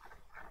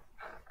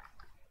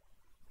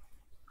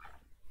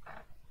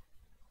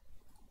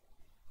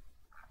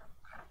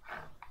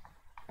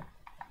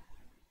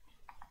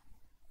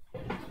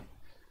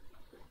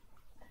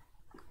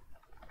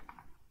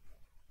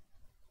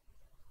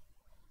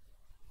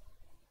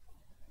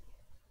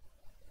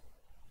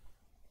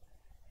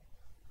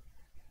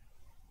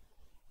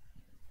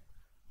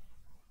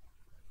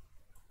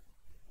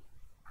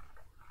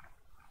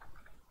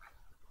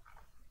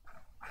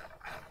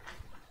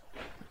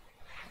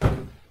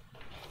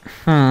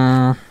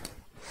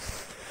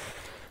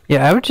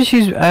 Yeah, I would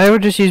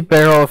just use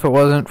barrel if it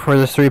wasn't for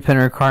this 3-pin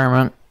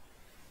requirement.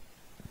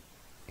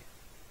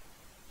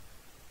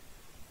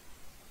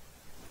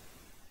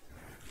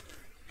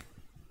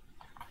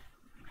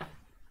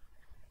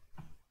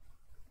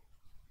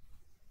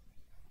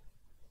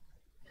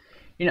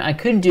 You know, I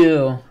could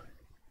do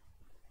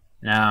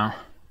now.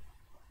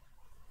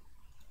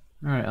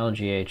 All right,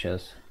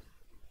 LGHs.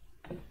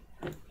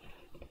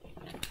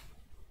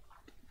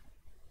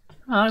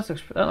 Oh,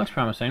 that looks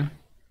promising.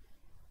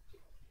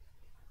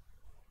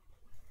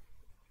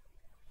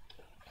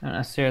 Don't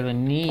necessarily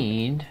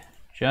need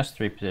just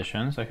 3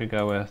 positions. I could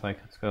go with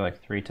let's go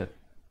 3 to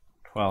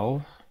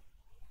 12.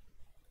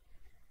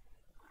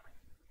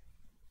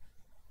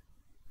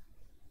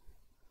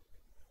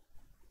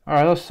 Oh,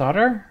 are those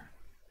solder?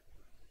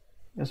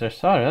 Those are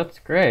solder. That's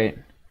great.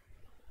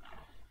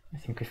 I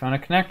think we found a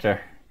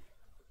connector.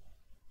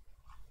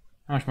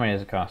 How much money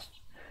does it cost?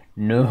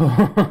 No.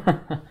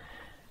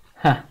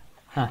 Huh.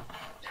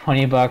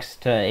 20 bucks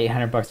to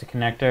 800 bucks a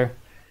connector.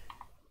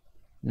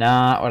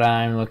 Not what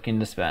I'm looking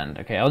to spend.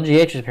 Okay,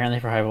 LGH is apparently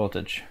for high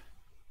voltage.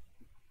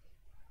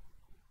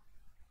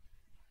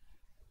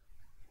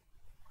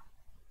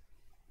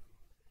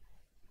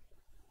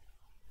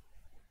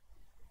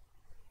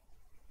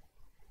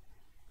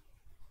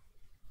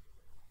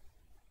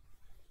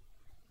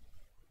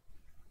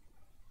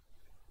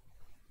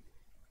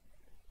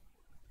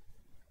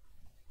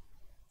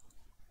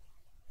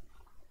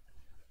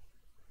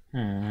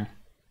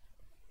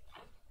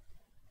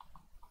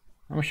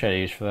 How much should I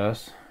use for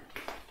those?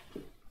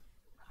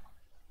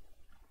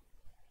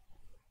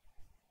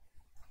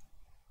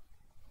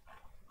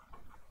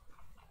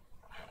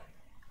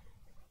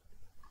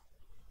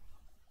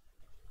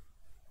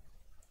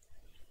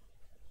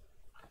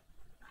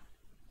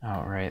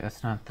 Oh, right,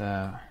 that's not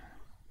the...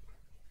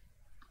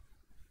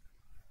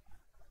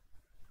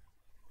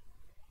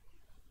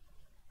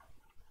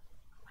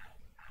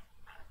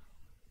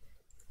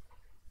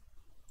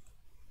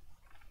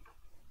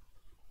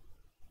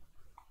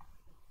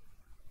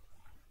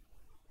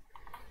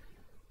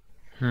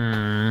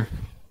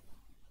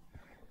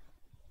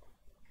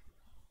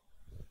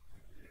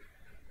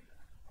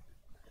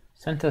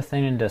 Sent a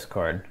thing in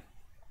Discord.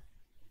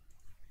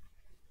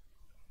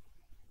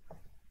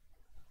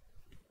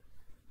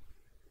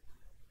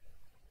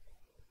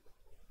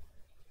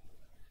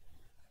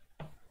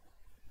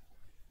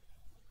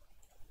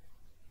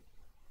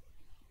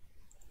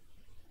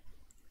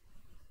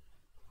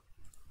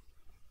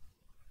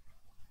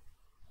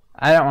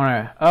 I don't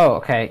want to... Oh,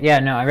 okay. Yeah,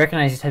 no, I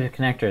recognize these types of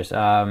connectors.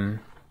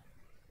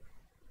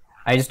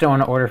 I just don't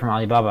want to order from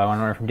Alibaba. I want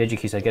to order from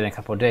DigiKey, so I get it in a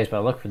couple of days. But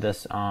I'll look for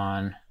this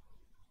on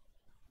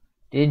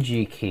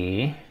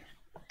DigiKey.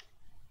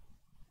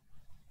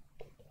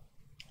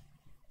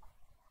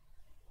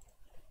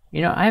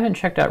 You know, I haven't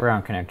checked out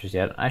round connectors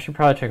yet. I should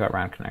probably check out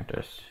round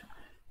connectors.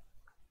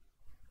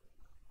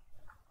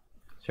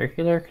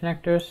 Circular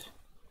connectors?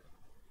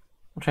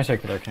 We'll try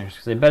circular connectors,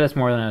 because I bet it's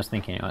more than I was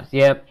thinking it was.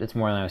 Yep, it's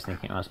more than I was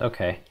thinking it was.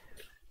 Okay.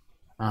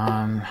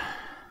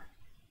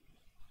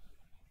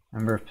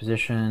 Number of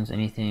positions,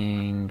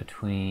 anything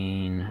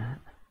between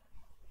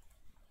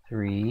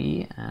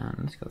 3 and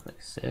let's go with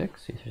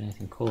 6. See if there's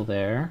anything cool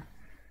there.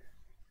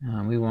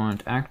 We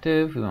want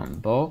active, we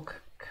want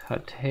bulk,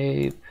 cut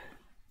tape,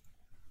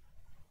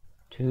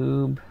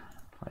 tube,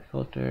 apply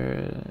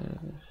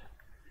filters.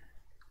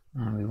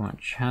 We want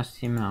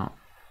chassis mount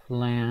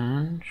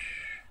flange,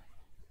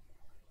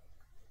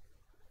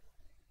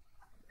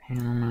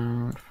 panel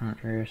mount,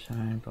 front, rear,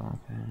 side, ball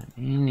pin.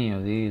 Any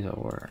of these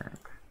will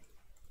work.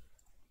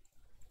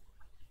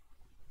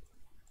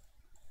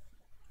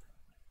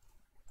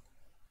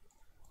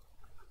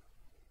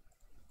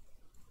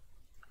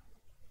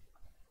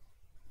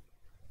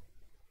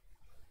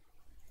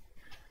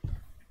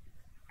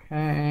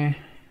 Okay.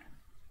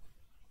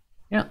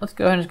 Yeah, let's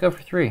go ahead and just go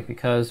for 3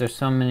 because there's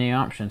so many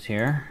options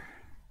here.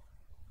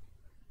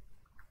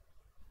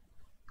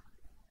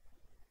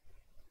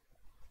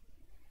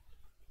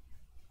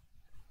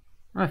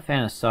 I'm not a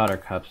fan of solder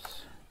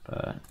cups,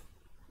 but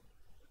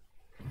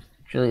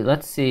actually,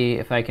 let's see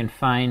if I can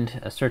find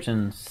a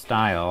certain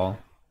style.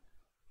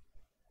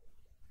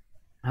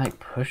 I like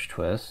push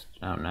twist.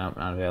 Oh, no,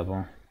 not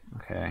available.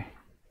 Okay.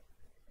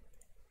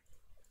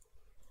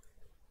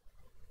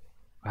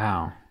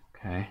 Wow.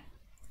 Okay.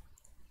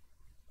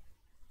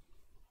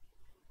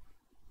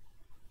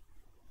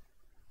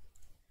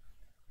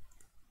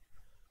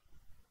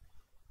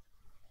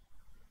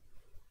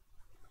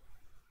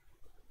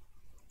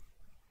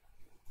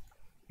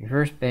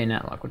 Reverse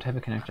bayonet lock. What type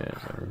of connector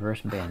is a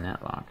reverse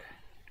bayonet lock?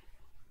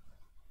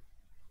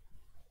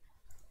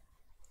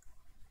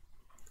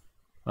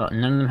 Well,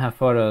 none of them have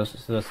photos,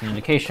 so that's an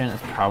indication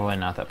it's probably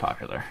not that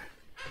popular.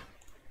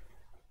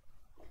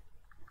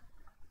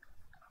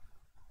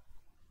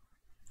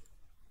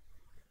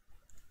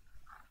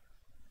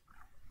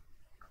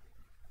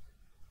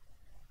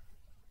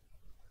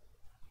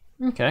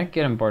 Okay,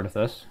 get on board with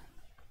this.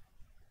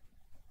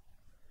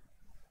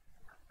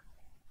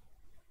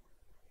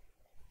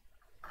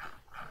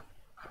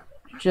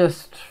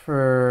 Just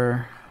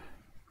for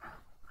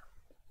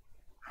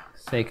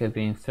sake of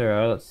being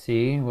thorough, let's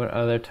see what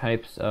other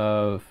types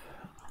of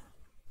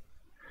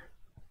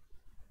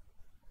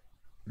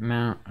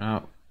mount.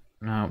 Nope,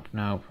 nope,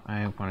 nope.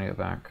 I want to go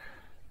back.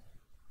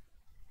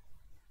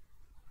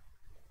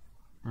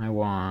 I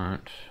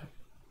want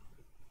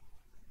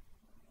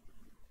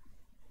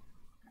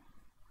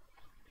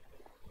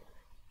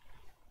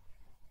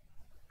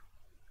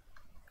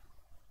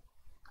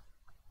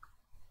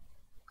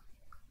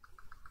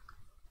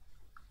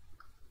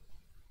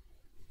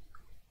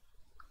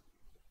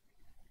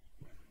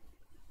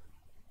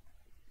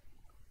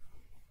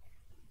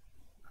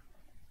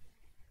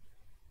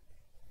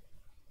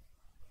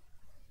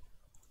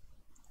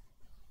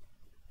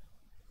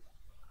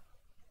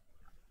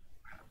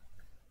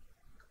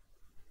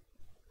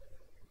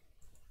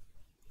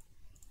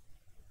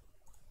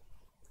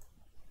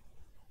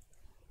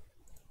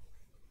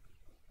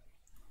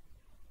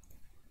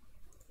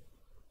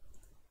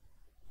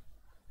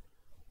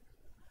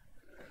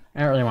I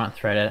don't really want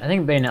threaded. I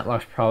think bayonet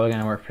lock's probably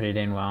going to work pretty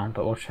dang well,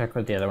 but we'll check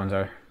what the other ones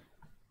are.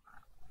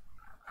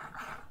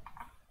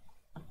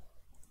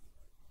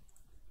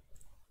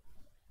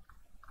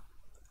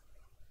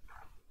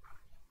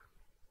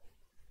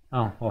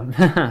 Oh, well,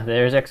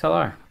 there's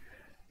XLR.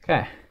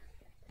 Okay.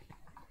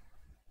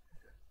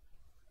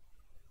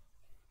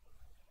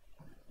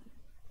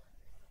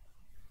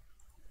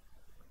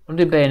 We'll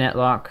do bayonet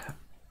lock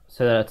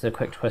so that it's a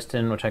quick twist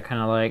in, which I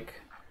kind of like.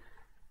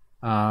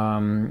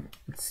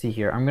 Let's see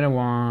here. I'm going to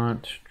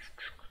want...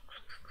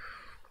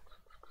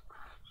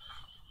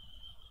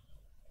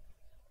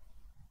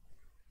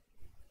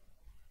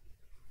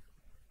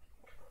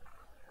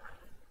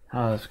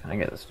 How else can I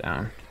get this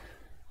down?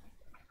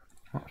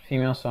 Oh,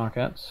 female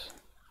sockets.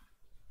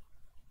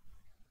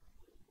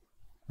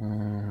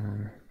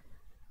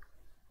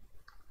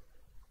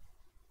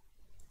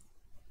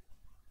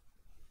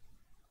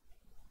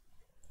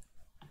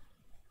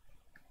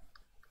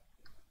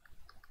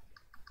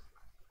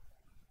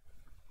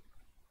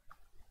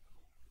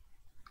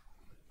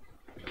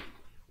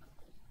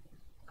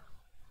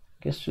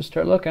 Guess just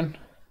start looking.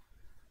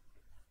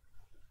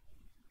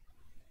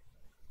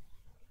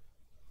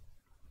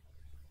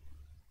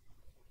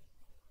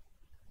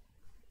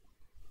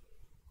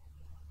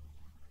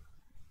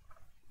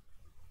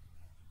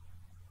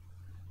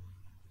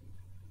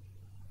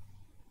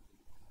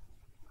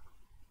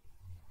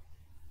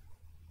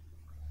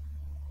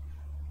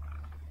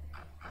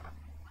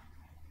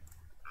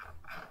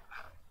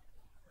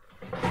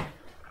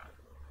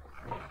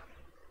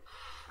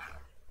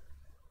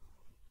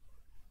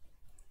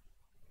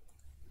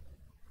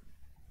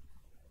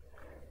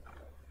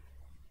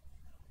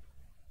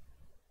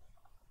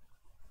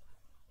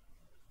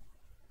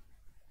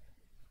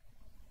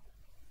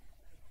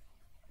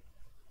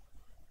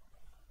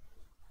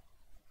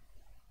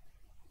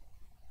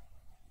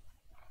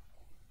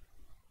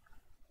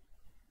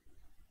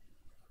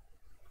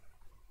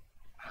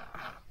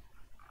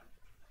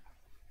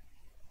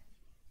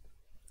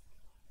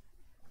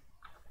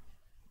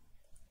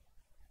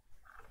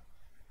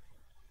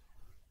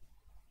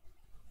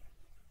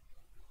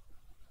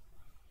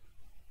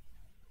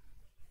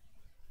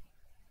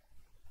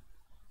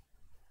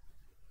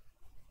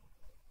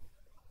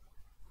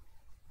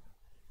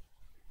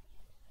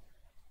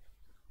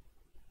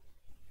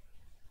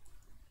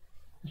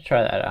 Let's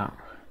try that out.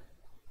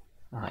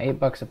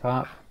 $8 a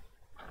pop.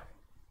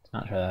 Let's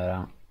not try that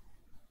out.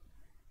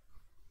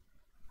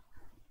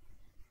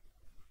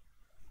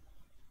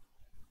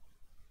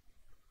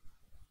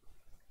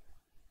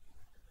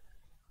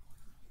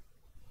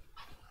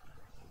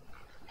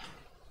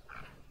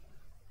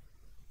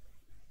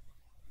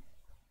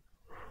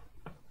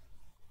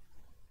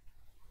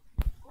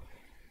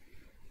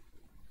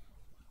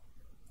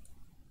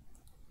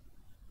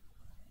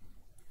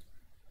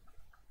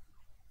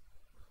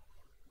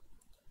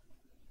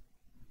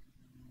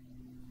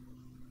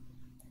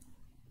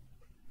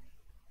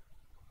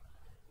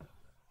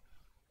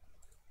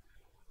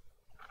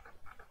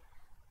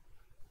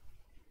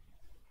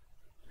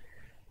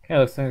 Okay,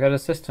 looks like I got a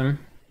system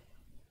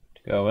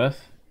to go with.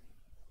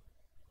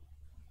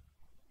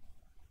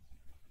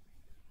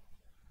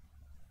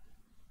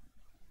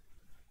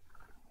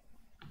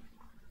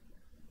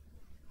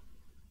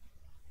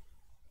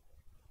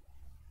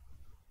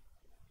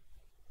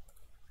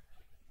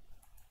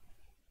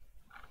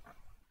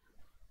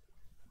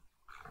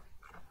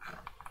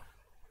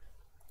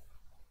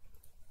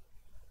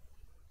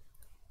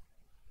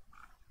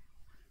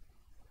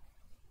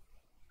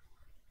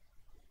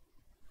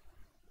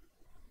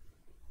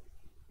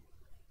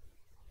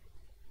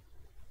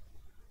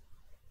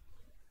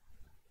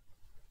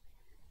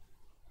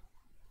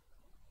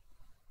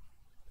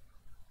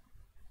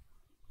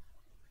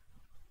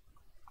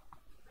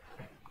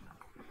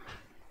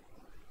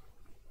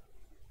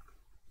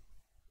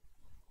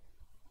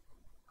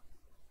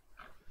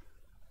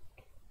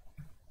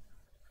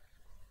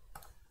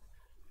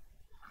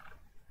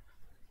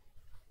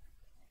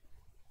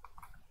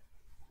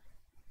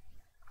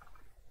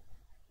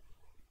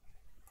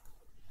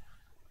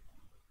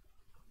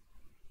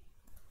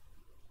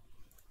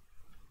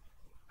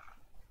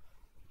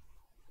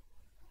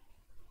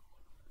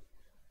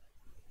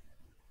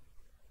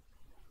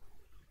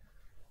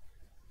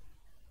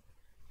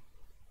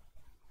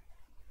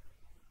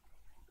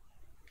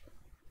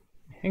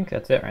 I think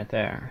that's it right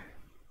there.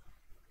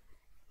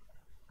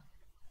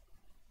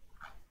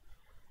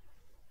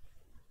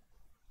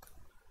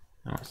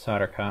 I want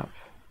solder cup.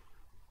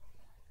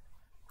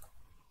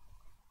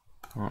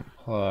 I want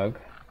plug.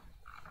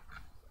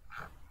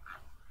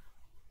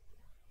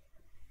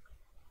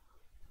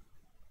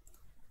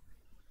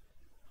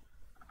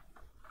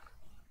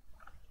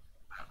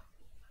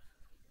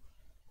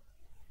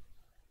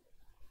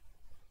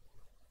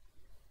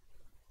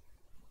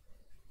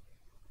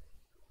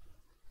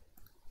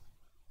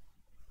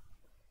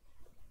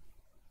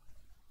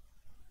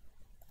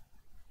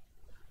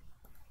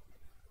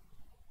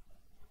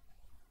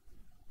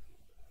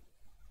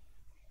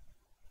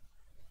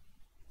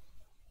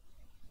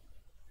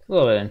 It's a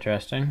little bit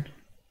interesting.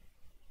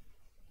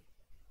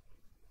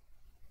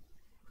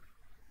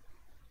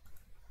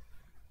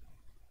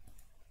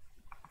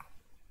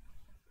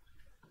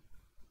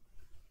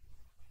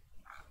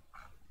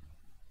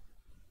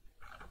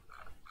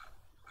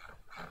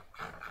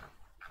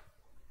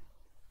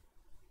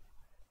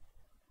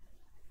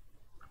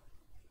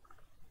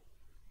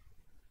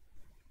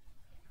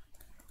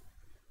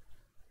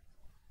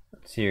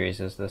 What series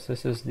is this?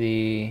 This is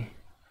the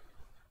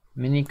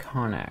Mini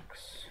Connex.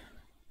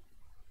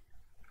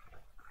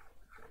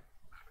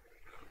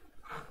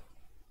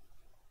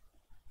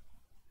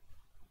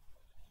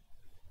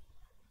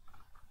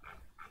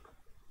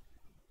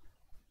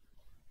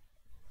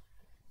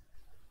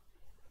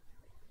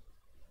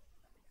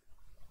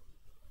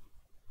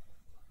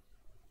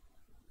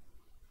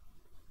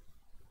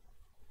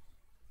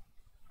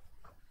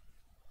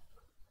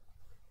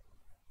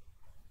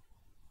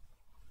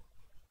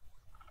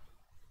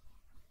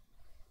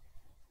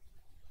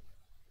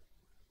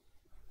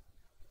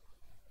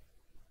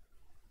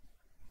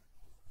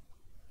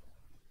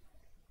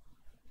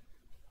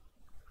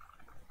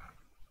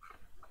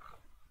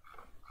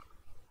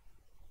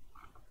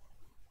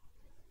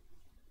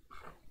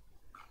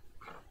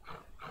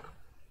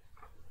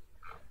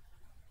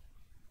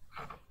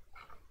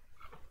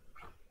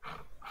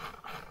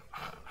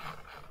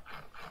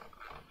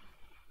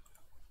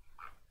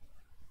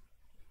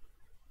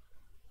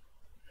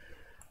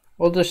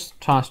 We'll just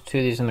toss two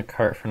of these in the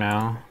cart for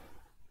now.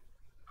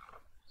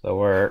 They'll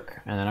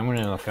work, and then I'm going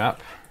to look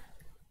up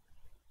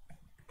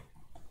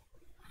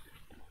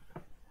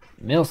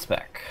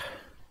mil-spec.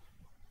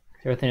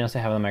 Everything else I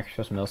have on the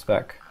microscope is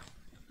mil-spec.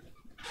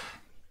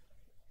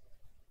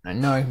 I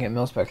know I can get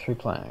mil-spec 3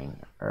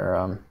 plane,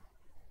 or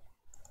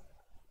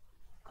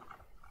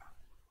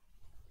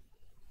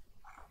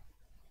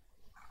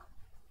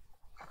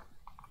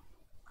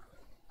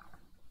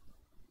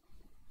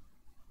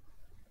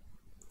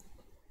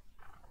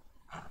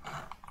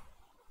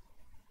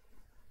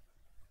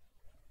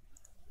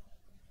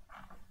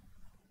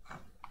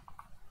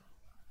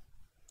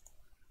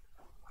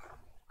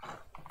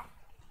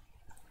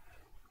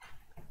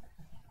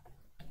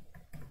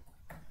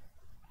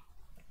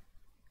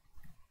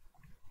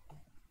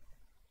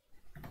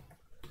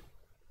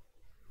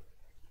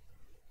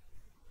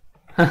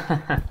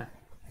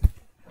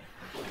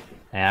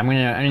yeah, I'm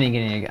gonna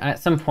get at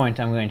some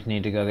point. I'm going to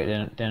need to go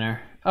get dinner.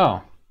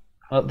 Oh,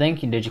 well,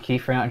 thank you, DigiKey,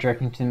 for not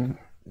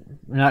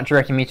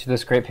directing me to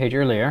this great page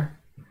earlier.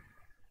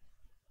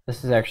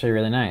 This is actually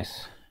really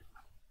nice.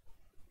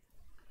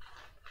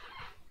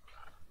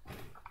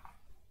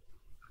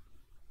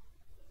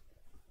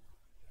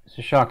 This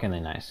is shockingly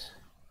nice.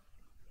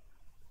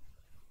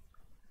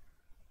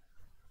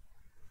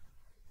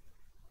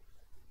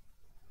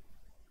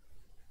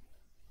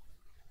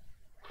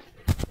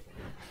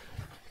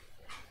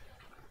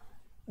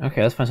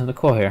 Okay, let's find something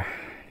cool here.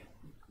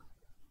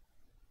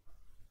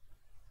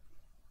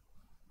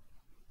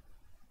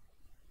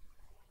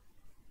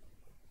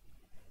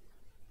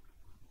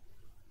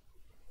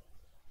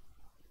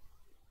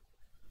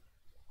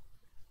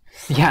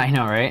 Yeah, I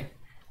know, right?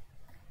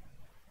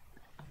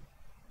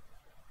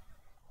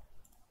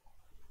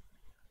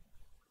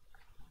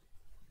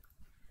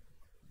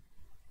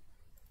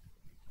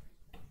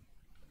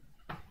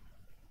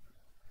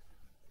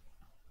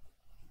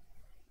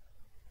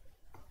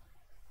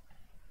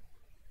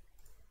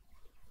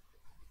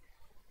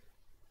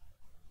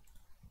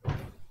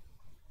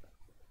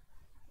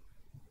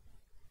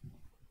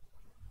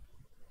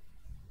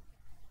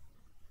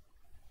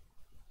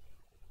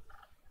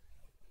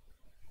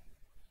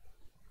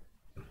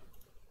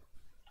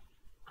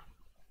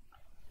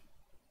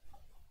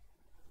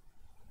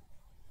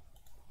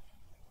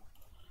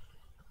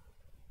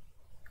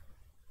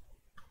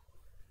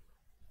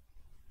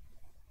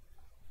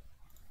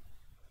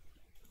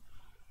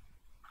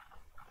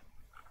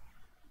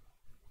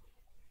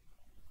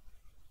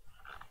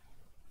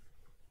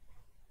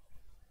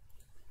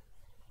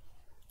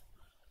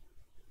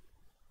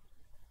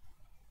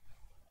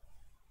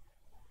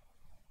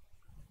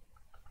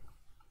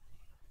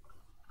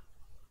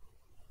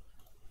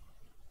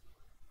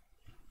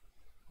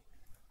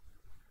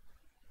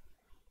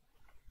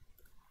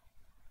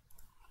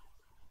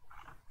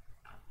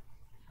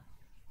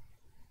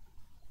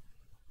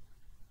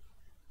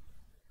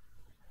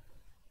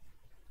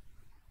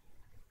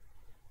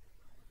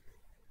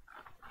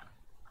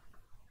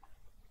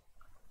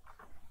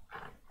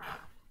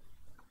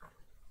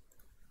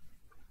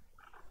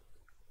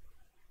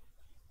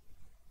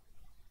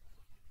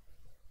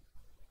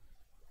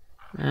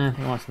 I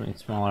think I want something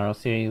smaller. I'll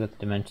see what the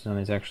dimensions on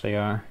these actually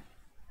are.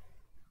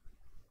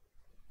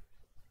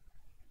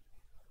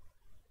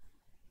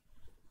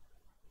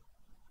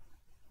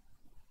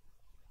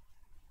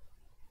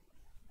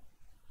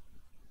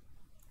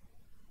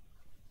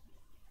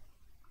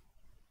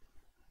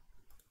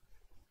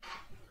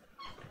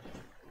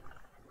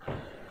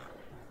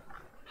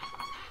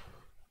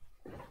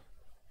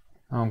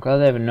 Oh, I'm glad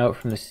they have a note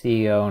from the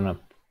CEO and a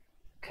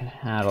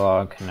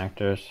catalog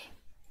connectors.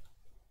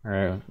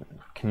 Or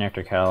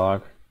connector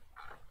catalog.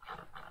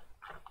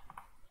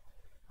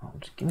 Oh,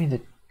 just give me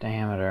the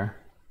diameter.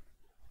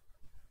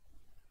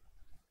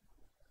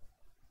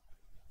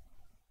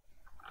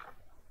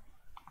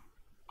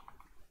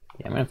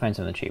 Yeah, I'm gonna find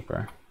something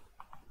cheaper.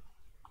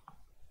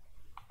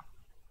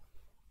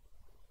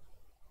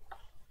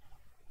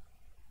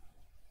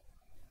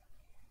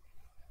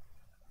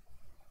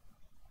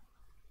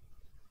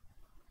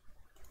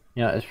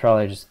 You know, it's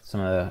probably just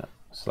some of the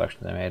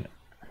selections I made.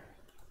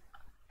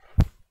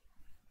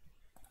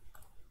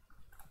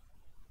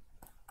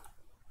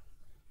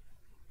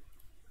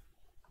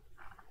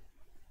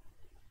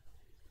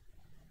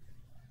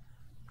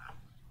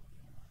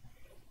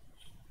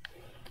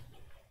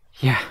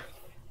 Yeah.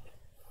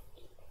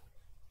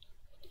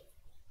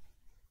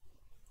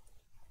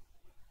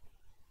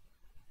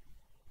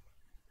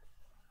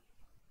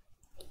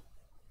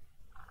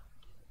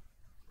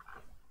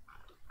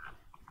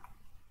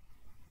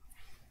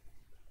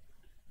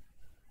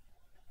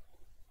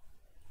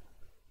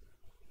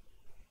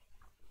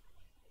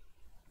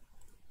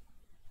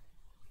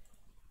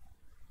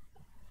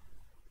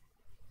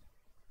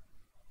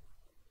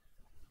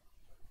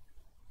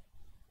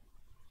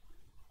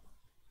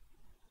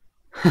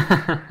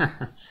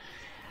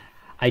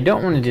 I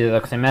don't want to do that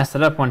because I messed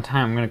it up one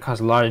time. I'm going to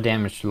cause a lot of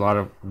damage to a lot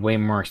of way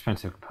more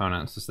expensive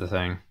components, is the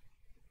thing.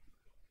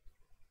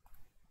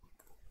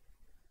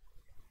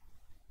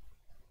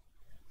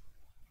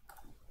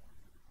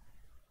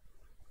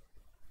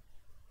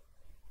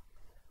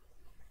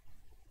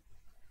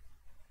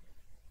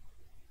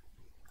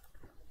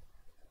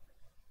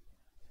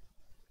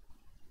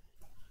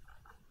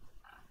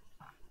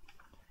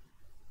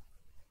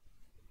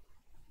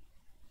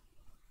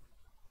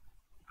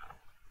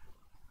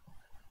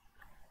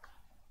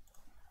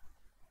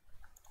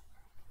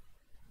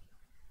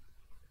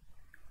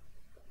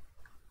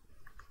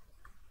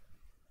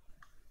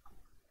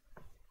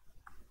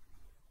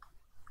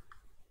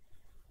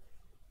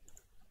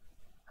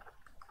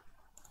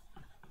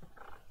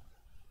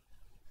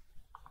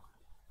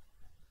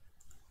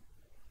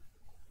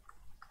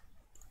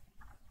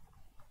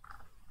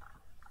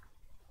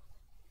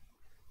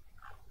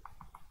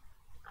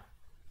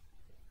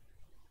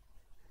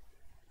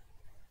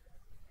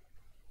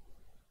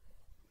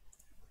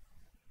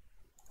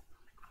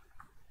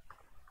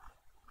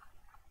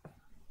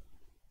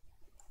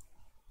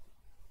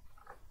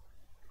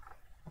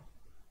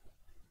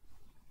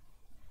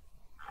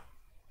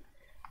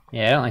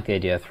 Yeah, I don't like the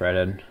idea of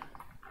threaded.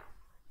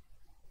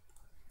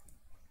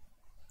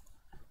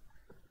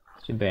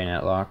 Let's do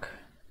bayonet lock.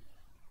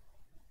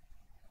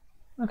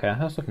 Okay,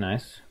 those look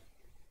nice.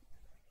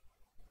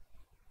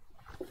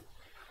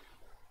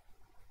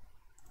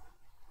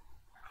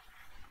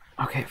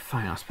 Okay,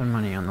 fine, I'll spend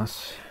money on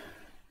this.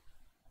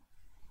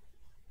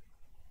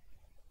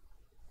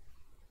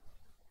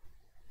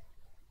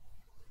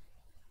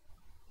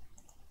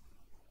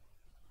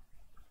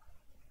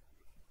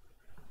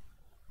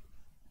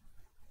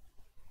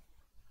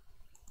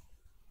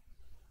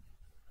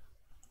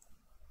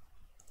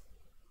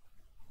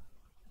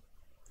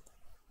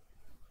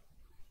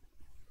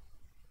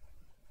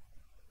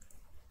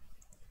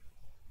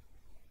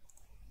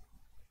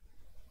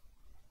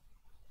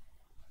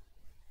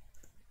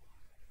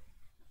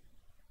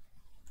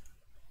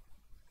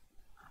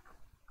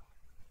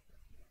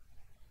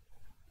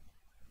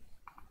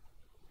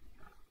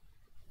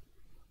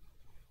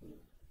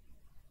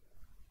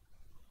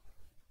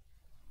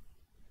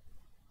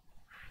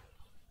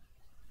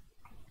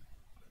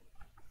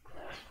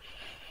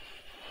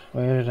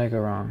 Where did I go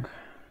wrong?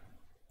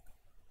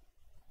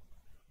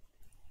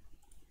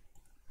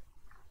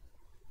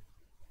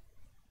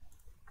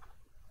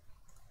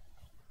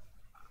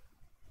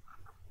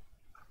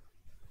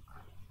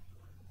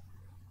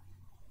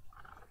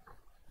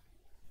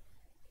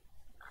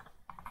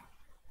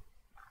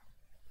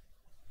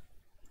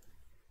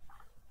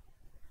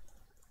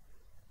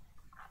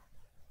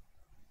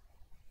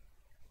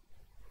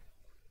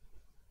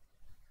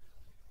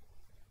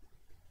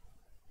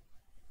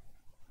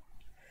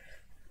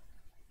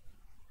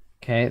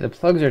 Okay, the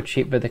plugs are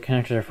cheap, but the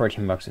connectors are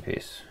 14 bucks a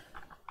piece.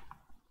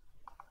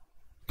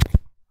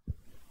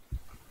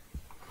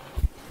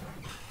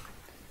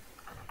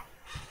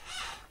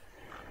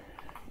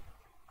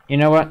 You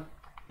know what?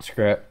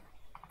 Screw it.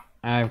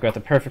 I've got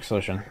the perfect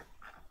solution.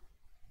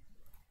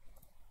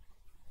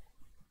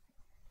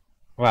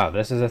 Wow,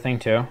 this is a thing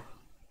too?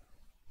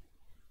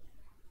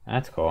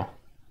 That's cool.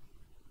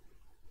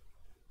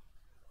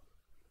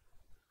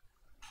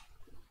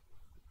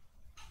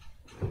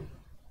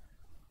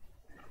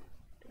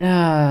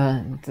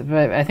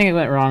 But I think I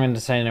went wrong in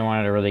deciding I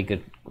wanted a really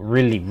good,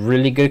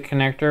 really good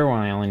connector when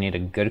I only need a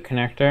good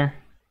connector.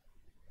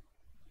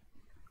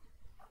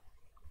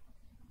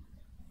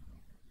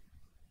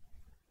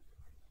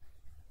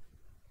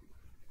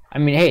 I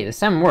mean, hey, the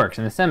SEM works,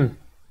 and the SEM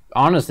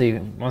honestly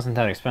wasn't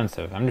that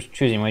expensive. I'm just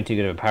choosing way too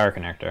good of a power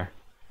connector.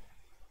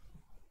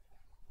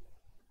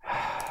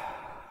 I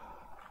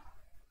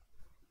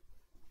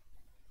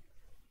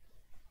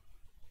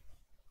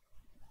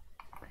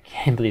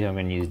can't believe I'm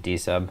going to use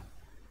D-sub.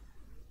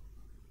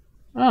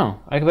 Oh,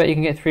 I bet you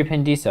can get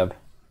 3-pin D-sub.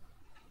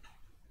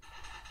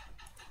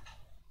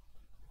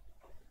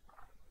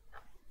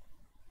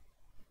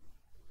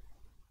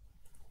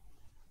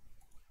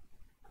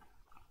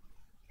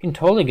 You can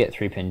totally get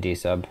 3-pin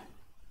D-sub.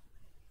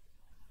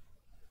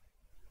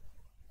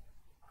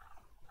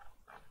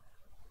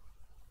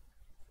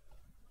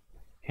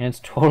 And it's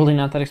totally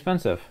not that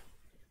expensive.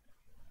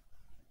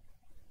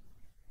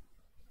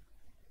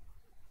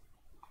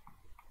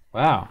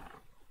 Wow.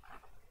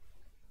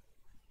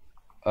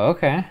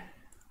 Okay.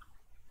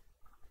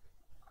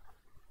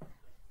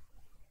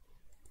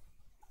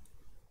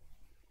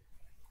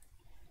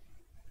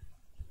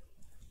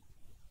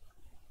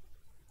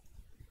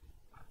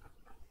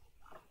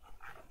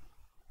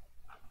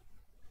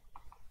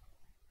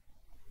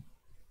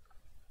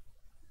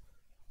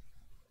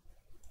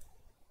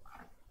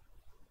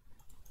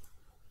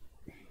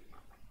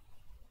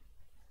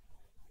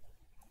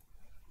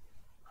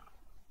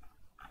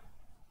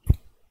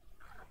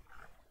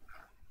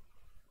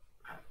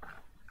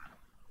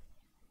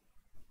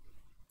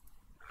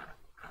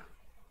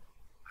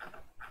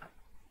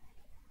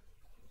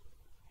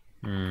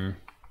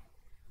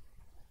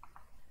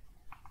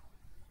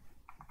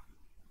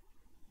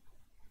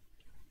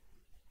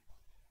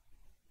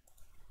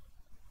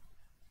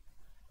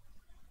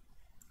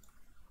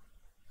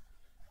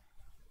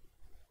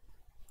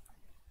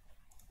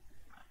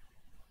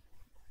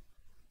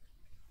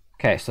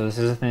 Okay, so this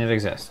is a thing that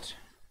exists.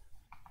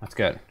 That's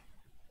good.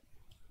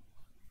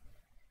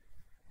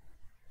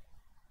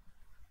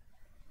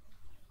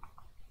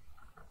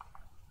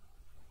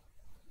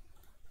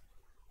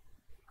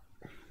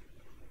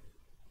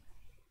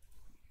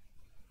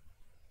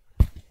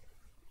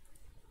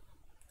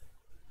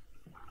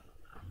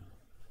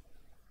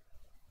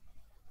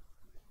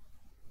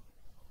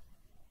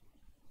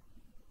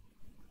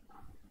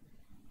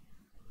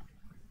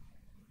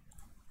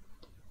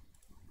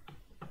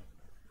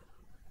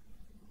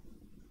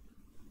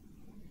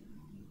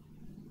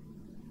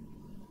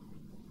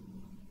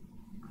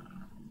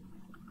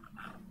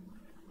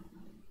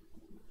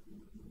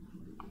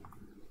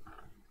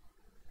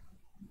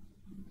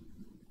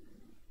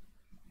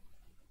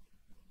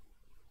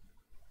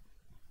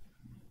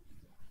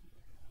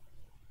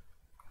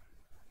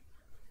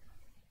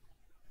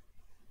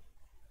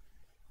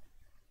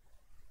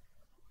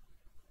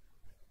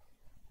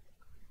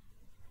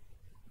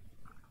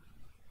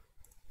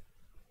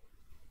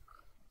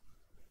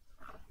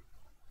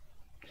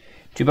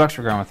 $2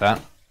 for going with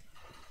that.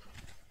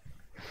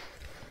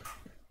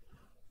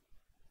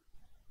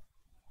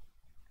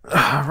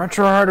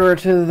 Retro hardware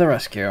to the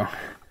rescue.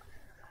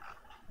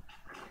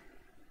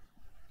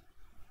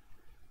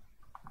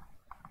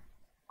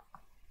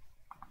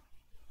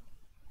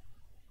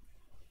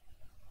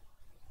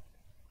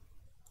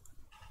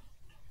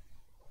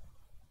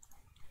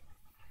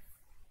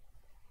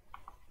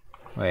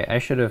 Wait, I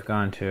should have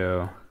gone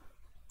to...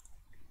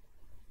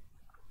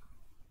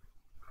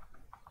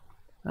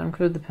 Does that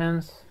include the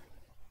pins?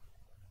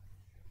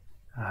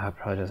 It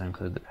probably doesn't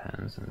include the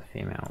pins in the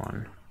female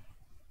one.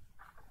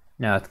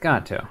 No, it's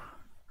got to. It'd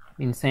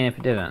be insane if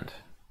it didn't.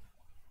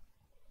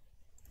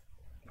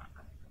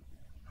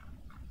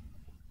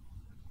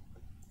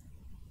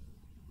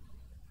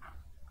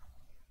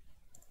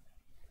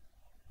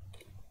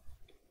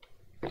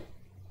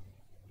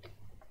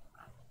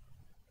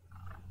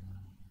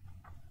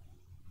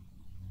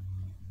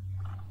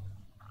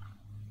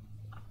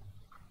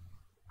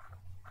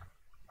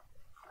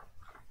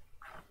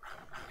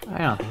 I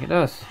don't think it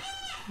does.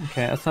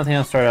 Okay, that's something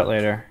I'll start out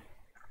later.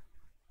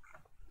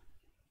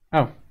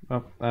 Oh,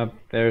 well,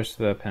 there's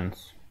the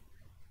pins.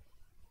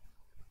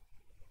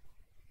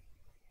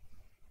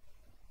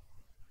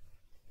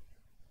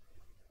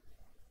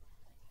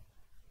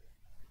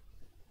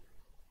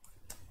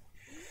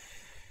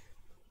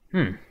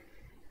 Should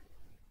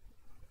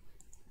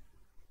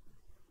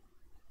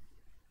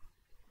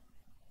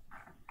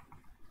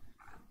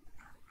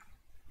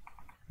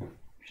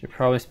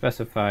probably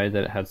specify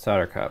that it had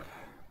solder cup.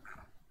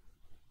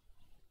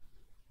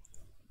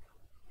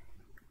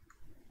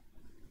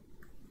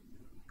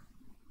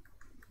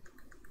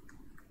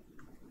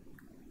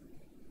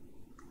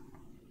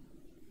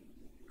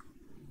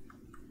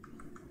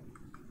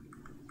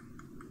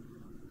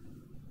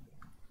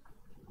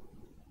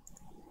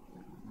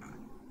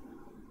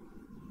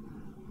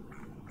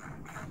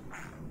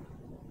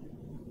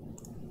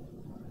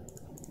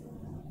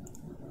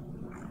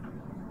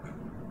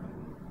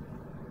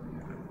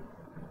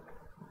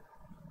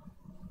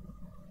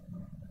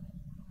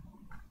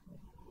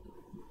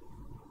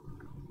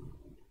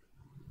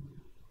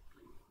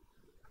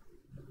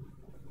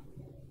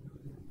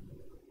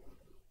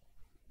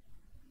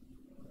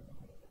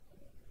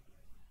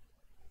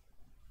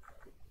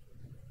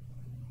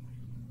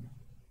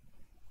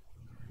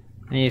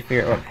 I need to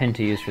figure out what pin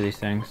to use for these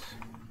things.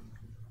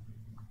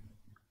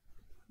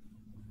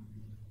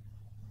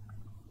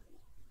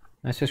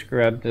 Let's just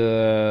grab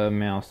the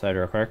male side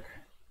real quick.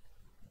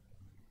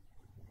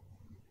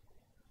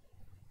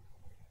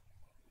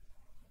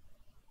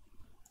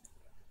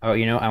 Oh,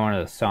 you know, I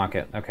wanted a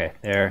socket. Okay,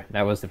 there.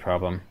 That was the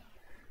problem.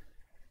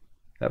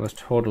 That was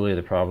totally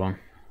the problem.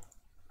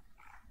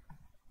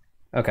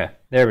 Okay,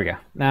 there we go.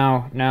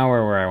 Now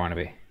we're where I want to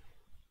be.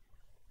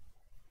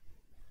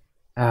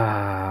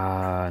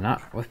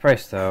 Not with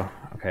price though.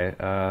 Okay,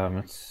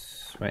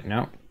 let's wait.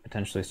 No,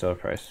 potentially still a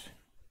price.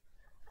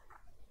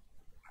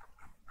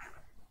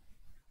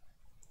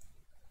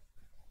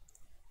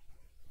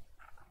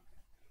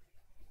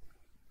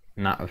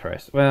 Not the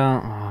price.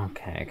 Well,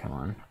 okay, come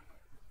on.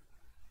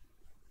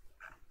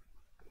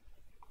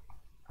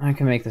 I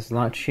can make this a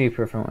lot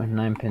cheaper if I went with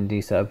 9-pin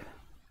D-sub.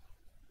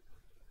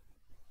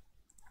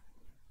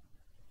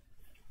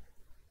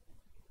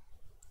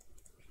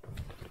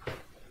 A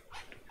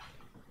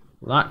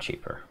lot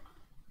cheaper.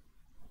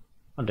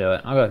 I'll do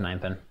it. I'll go with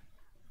 9-pin.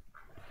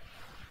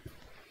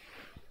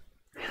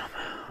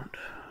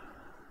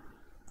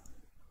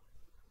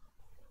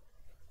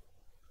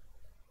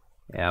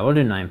 Yeah, we'll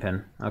do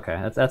 9-pin. Okay,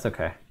 that's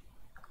okay.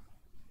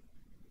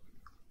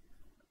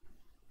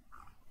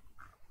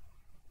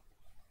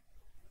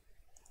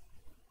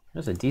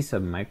 There's a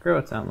D-sub micro.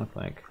 What's that look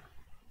like?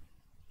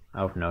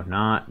 Oh no,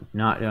 not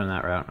doing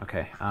that route.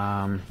 Okay.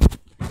 I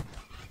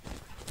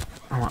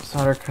want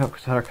solder cup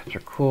because solder cups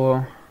are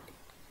cool.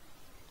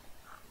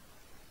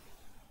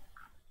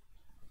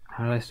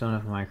 How do I still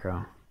have a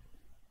micro?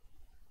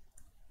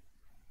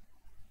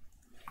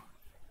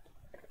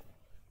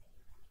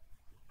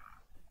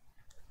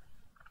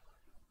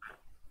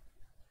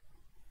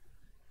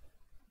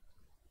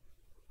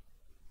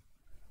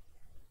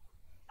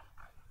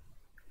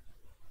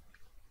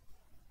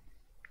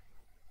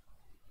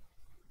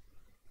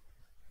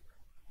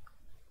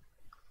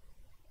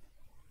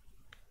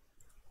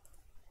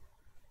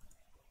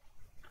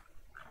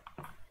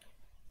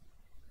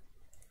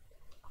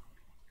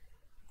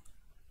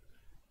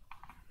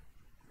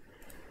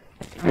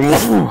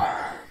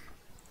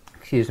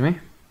 Excuse me.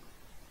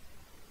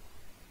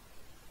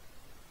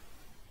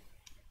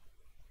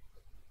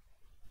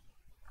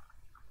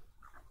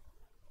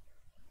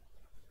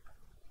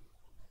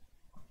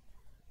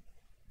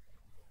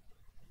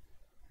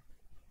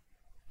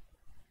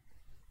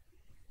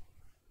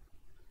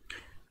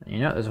 You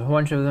know, there's a whole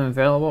bunch of them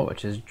available,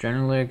 which is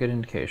generally a good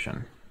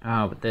indication.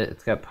 Oh, but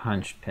it's got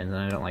punch pins,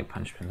 and I don't like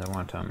punch pins. I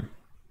want them.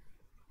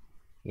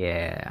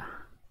 Yeah.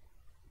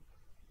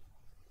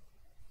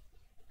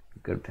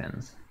 Good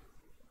pins.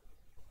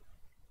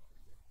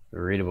 The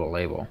readable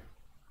label.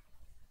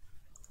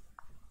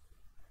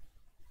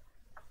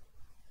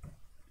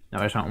 Now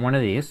I just want one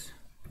of these.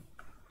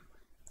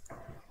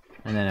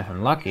 And then if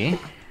I'm lucky,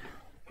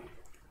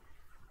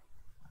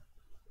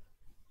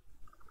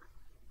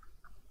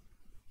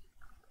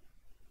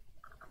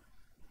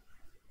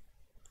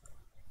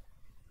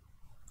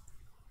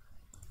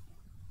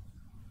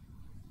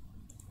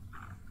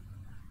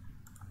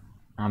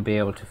 I'll be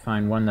able to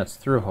find one that's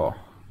through hole.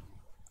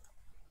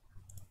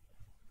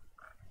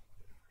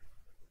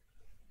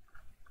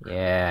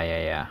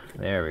 Yeah.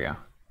 There we go.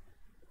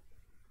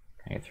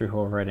 Can I get through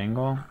hole right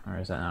angle, or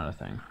is that not a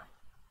thing?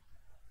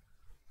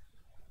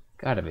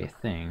 Gotta be a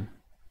thing.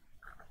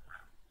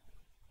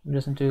 It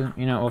doesn't do.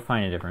 You know, we'll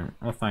find a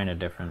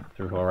different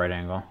through hole right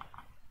angle.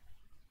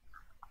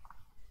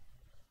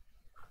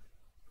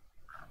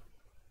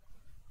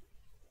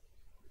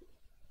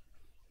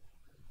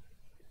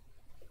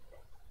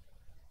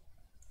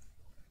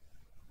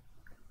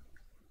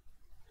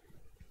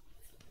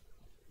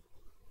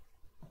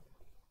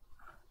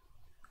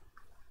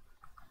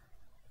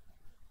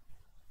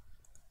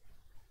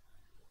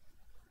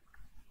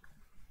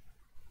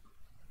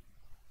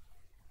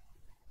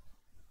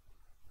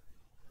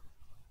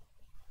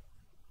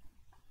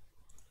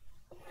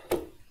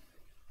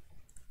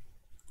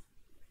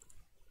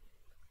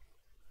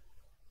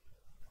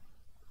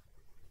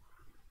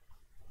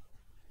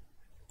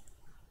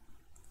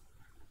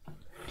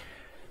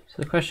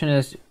 So the question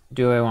is,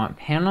 do I want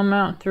panel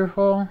mount through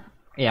hole?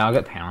 Yeah, I'll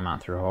get panel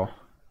mount through hole.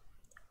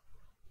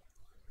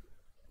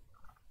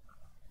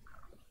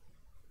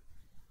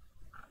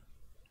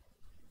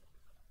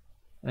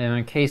 And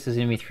my case is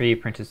going to be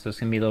 3D printed, so it's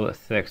going to be a little bit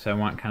thick, so I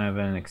want kind of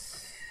an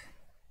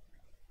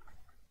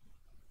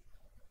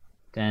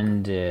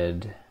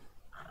extended...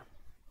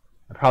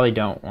 I probably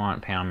don't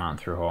want panel mount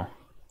through hole.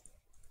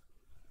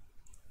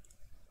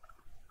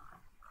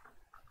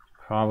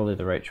 Probably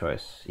the right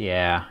choice.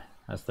 Yeah,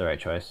 that's the right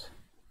choice.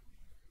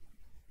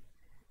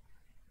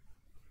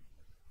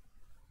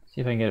 See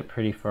if I can get it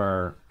pretty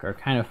far, or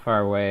kind of far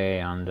away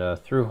on the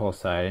through hole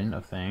side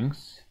of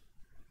things.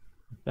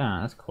 Yeah,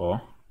 that's cool.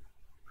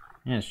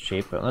 Yeah, it's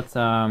cheap, but let's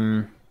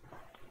I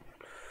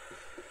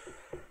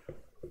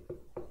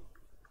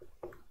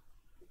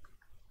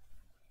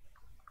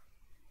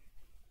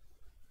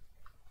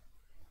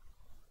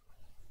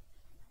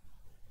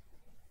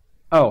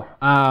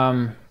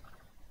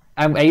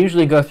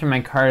usually go through my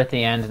card at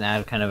the end and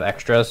add kind of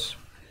extras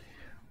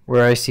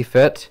where I see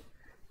fit.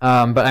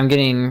 But I'm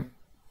getting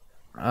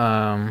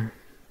yeah,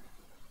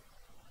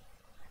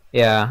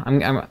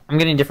 I'm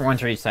getting different ones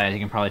for each side, as you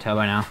can probably tell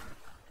by now.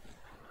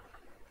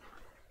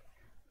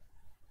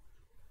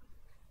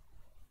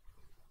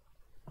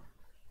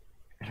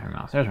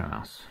 There's my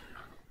mouse.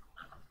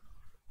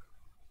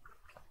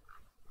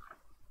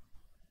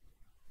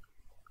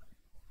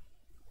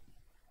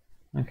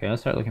 Okay,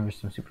 let's start looking for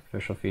some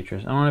superficial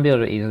features. I want to be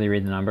able to easily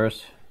read the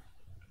numbers.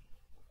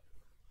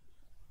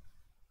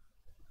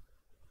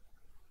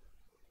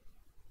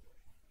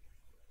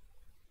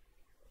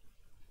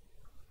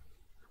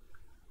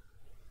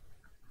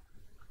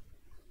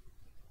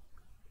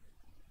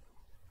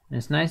 And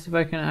it's nice if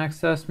I can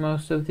access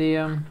most of the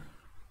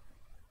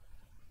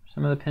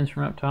some of the pins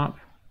from up top.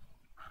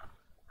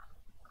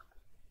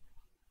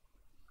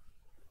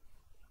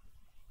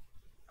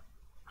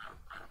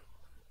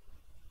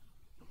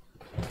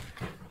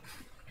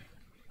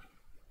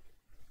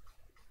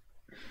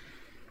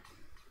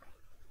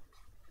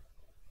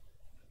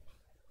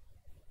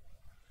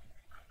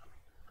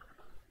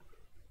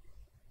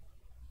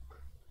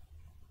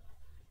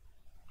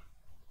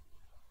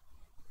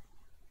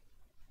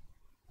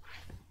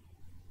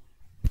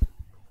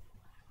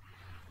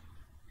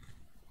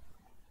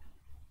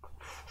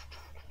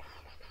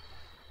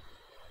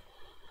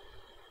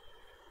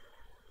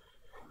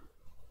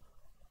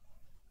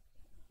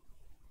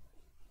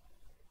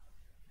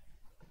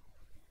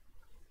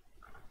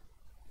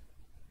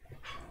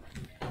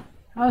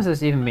 How is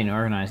this even being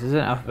organized? Is it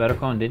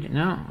alphabetical and digit?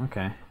 No?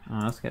 Okay.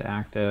 Let's get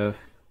active.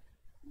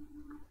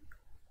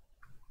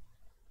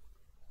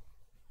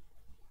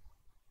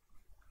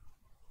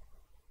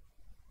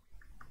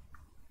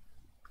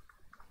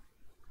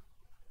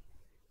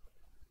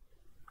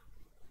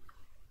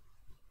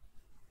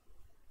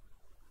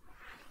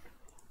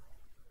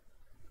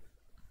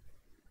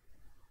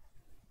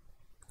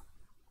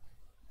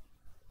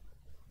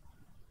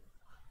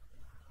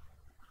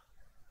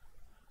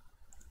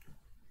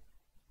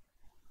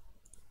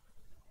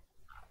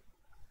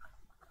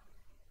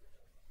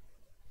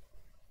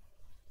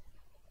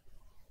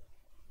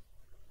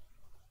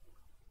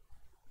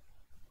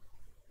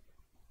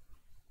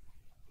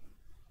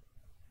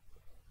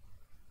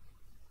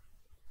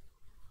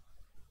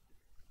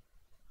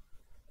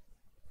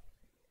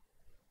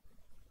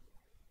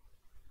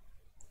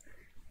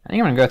 I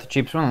think I'm going to go with the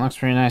cheapest one. It looks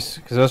pretty nice,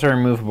 because those are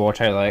removable, which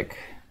I like.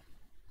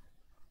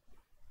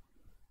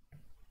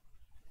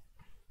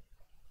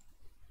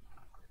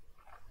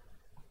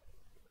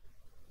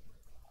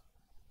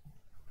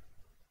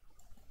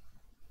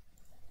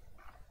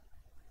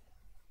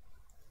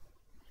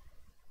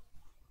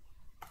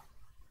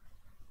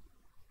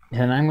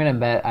 And I'm going to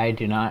bet I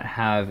do not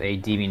have a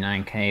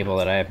DB9 cable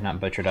that I have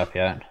not butchered up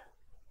yet.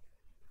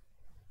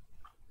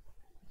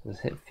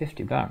 This hit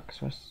 50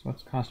 bucks.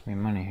 What's costing me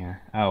money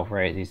here? Oh,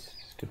 right, these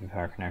stupid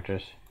power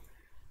connectors.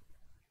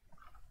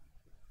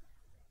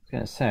 I was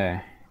gonna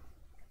say.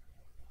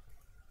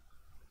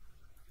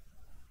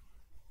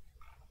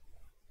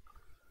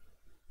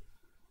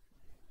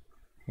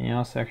 Anything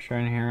else extra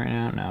in here right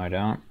now? No, I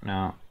don't.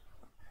 No.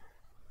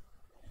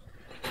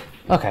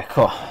 Okay,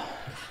 cool.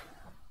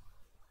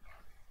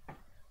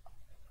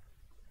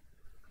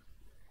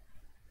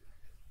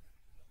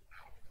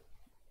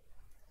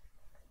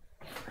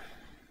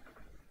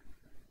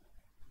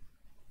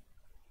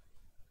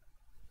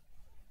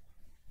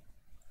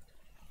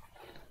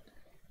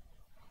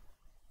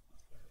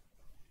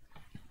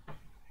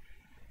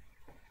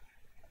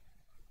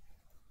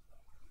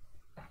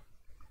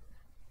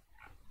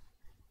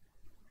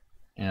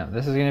 You know,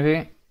 this is going to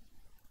be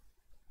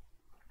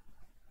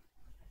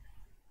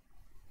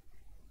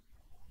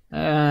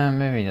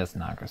maybe that's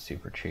not go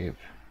super cheap.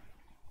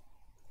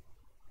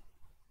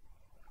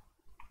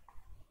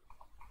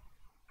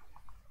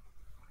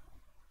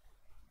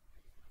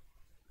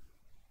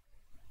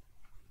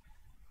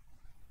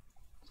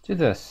 Let's do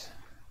this.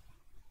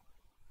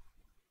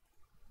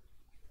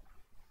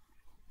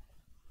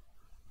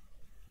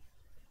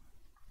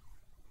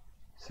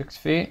 $6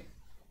 feet.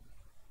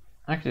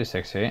 I could do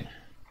 6 feet.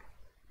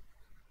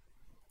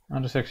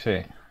 I'll do 6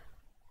 feet.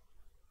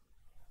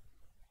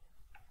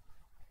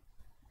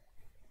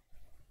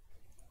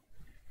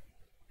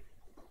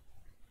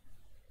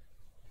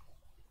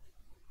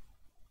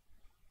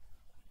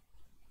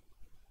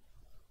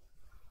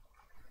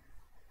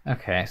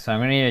 Okay, so I'm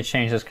going to need to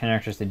change those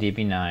connectors to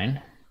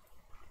DB9.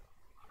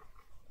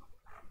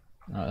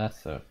 Oh,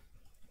 that's the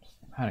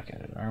schematic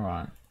editor I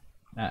want.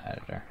 That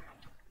editor.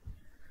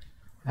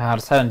 I'll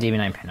decide on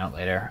DB9 pinout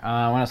later.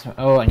 What else?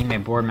 Oh, I need my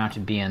board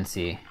mounted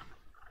BNC.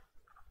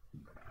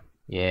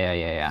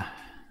 Yeah.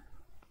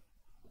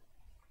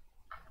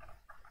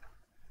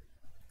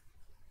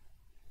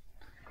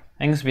 I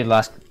think this will be the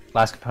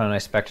last component I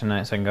spec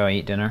tonight, so I can go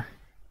eat dinner.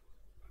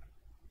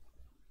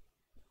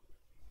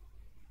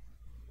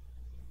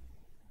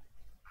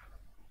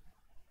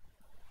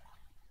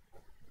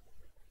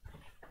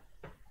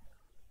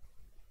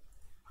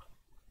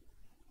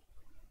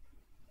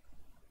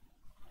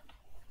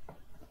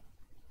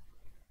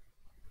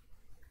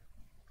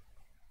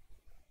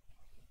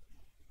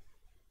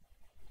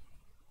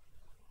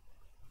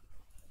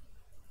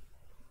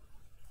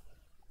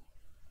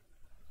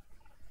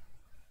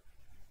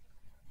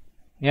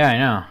 Yeah, I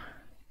know.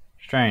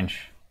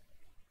 Strange.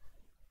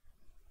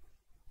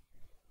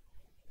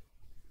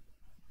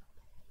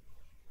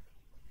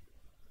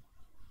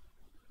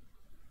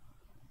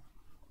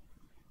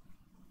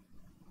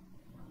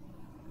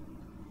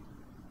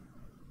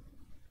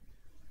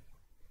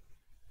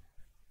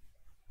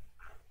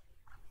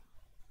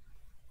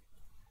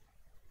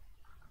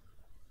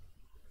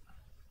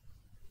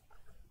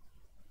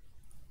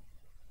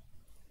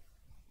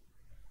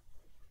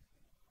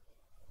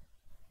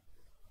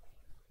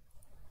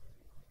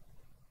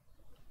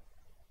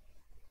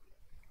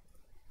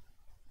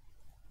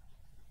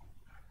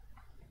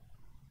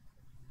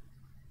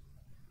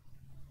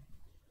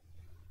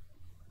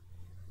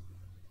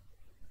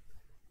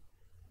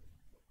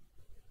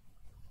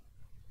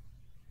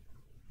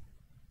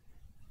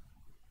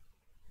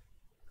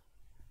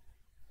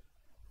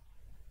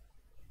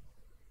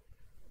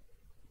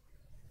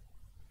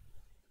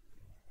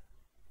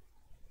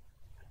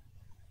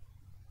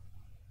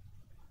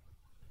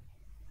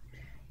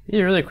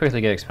 These really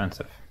quickly get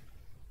expensive.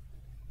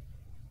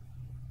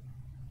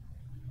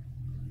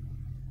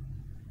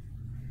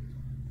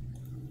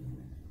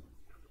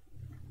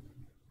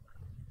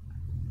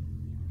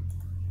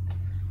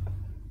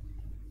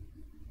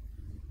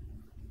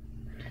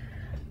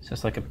 It's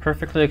just like a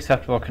perfectly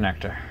acceptable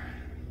connector.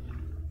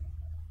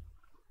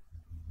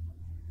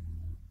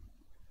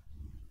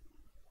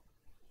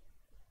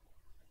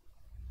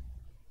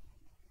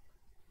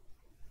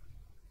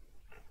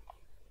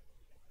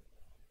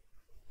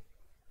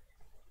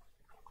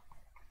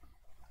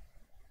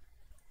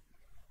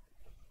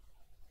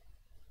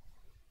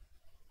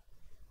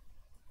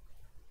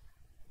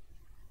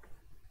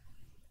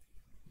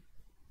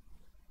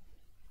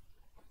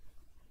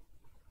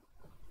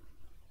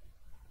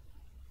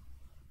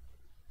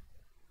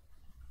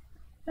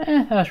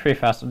 That was pretty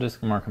fast. I'll do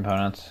some more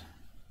components.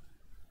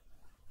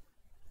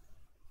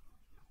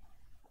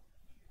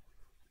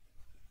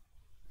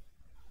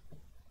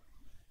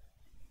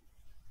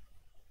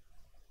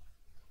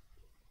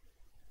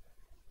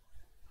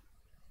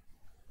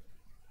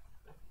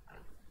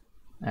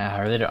 I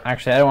really don't.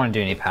 Actually, I don't want to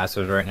do any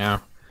passives right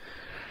now.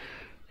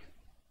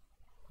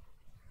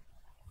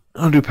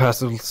 I'll do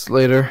passives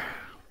later.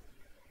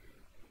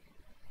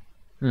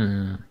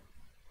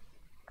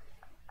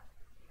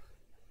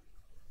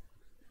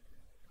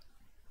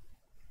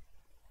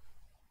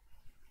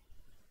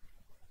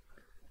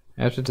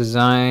 I have to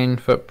design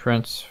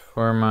footprints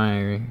for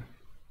my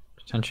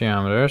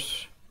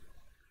potentiometers.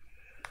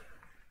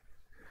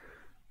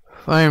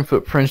 Find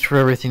footprints for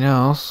everything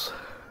else.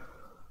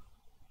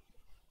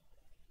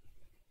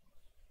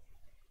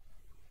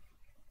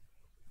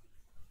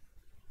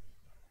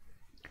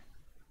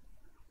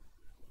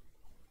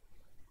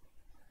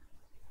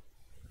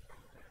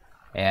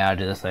 Yeah, I'll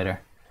do this later.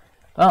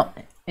 Well,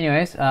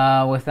 anyways,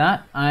 with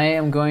that, I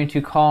am going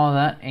to call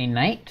that a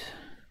night.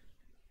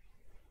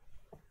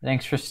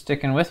 Thanks for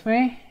sticking with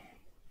me.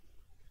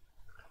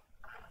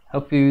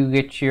 Hope you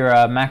get your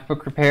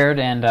MacBook repaired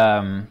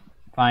and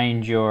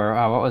find your,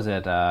 what was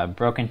it,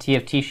 broken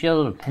TFT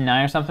shield, pin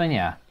 9 or something?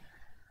 Yeah.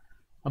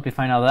 Hope you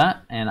find all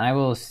that, and I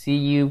will see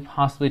you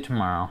possibly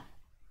tomorrow.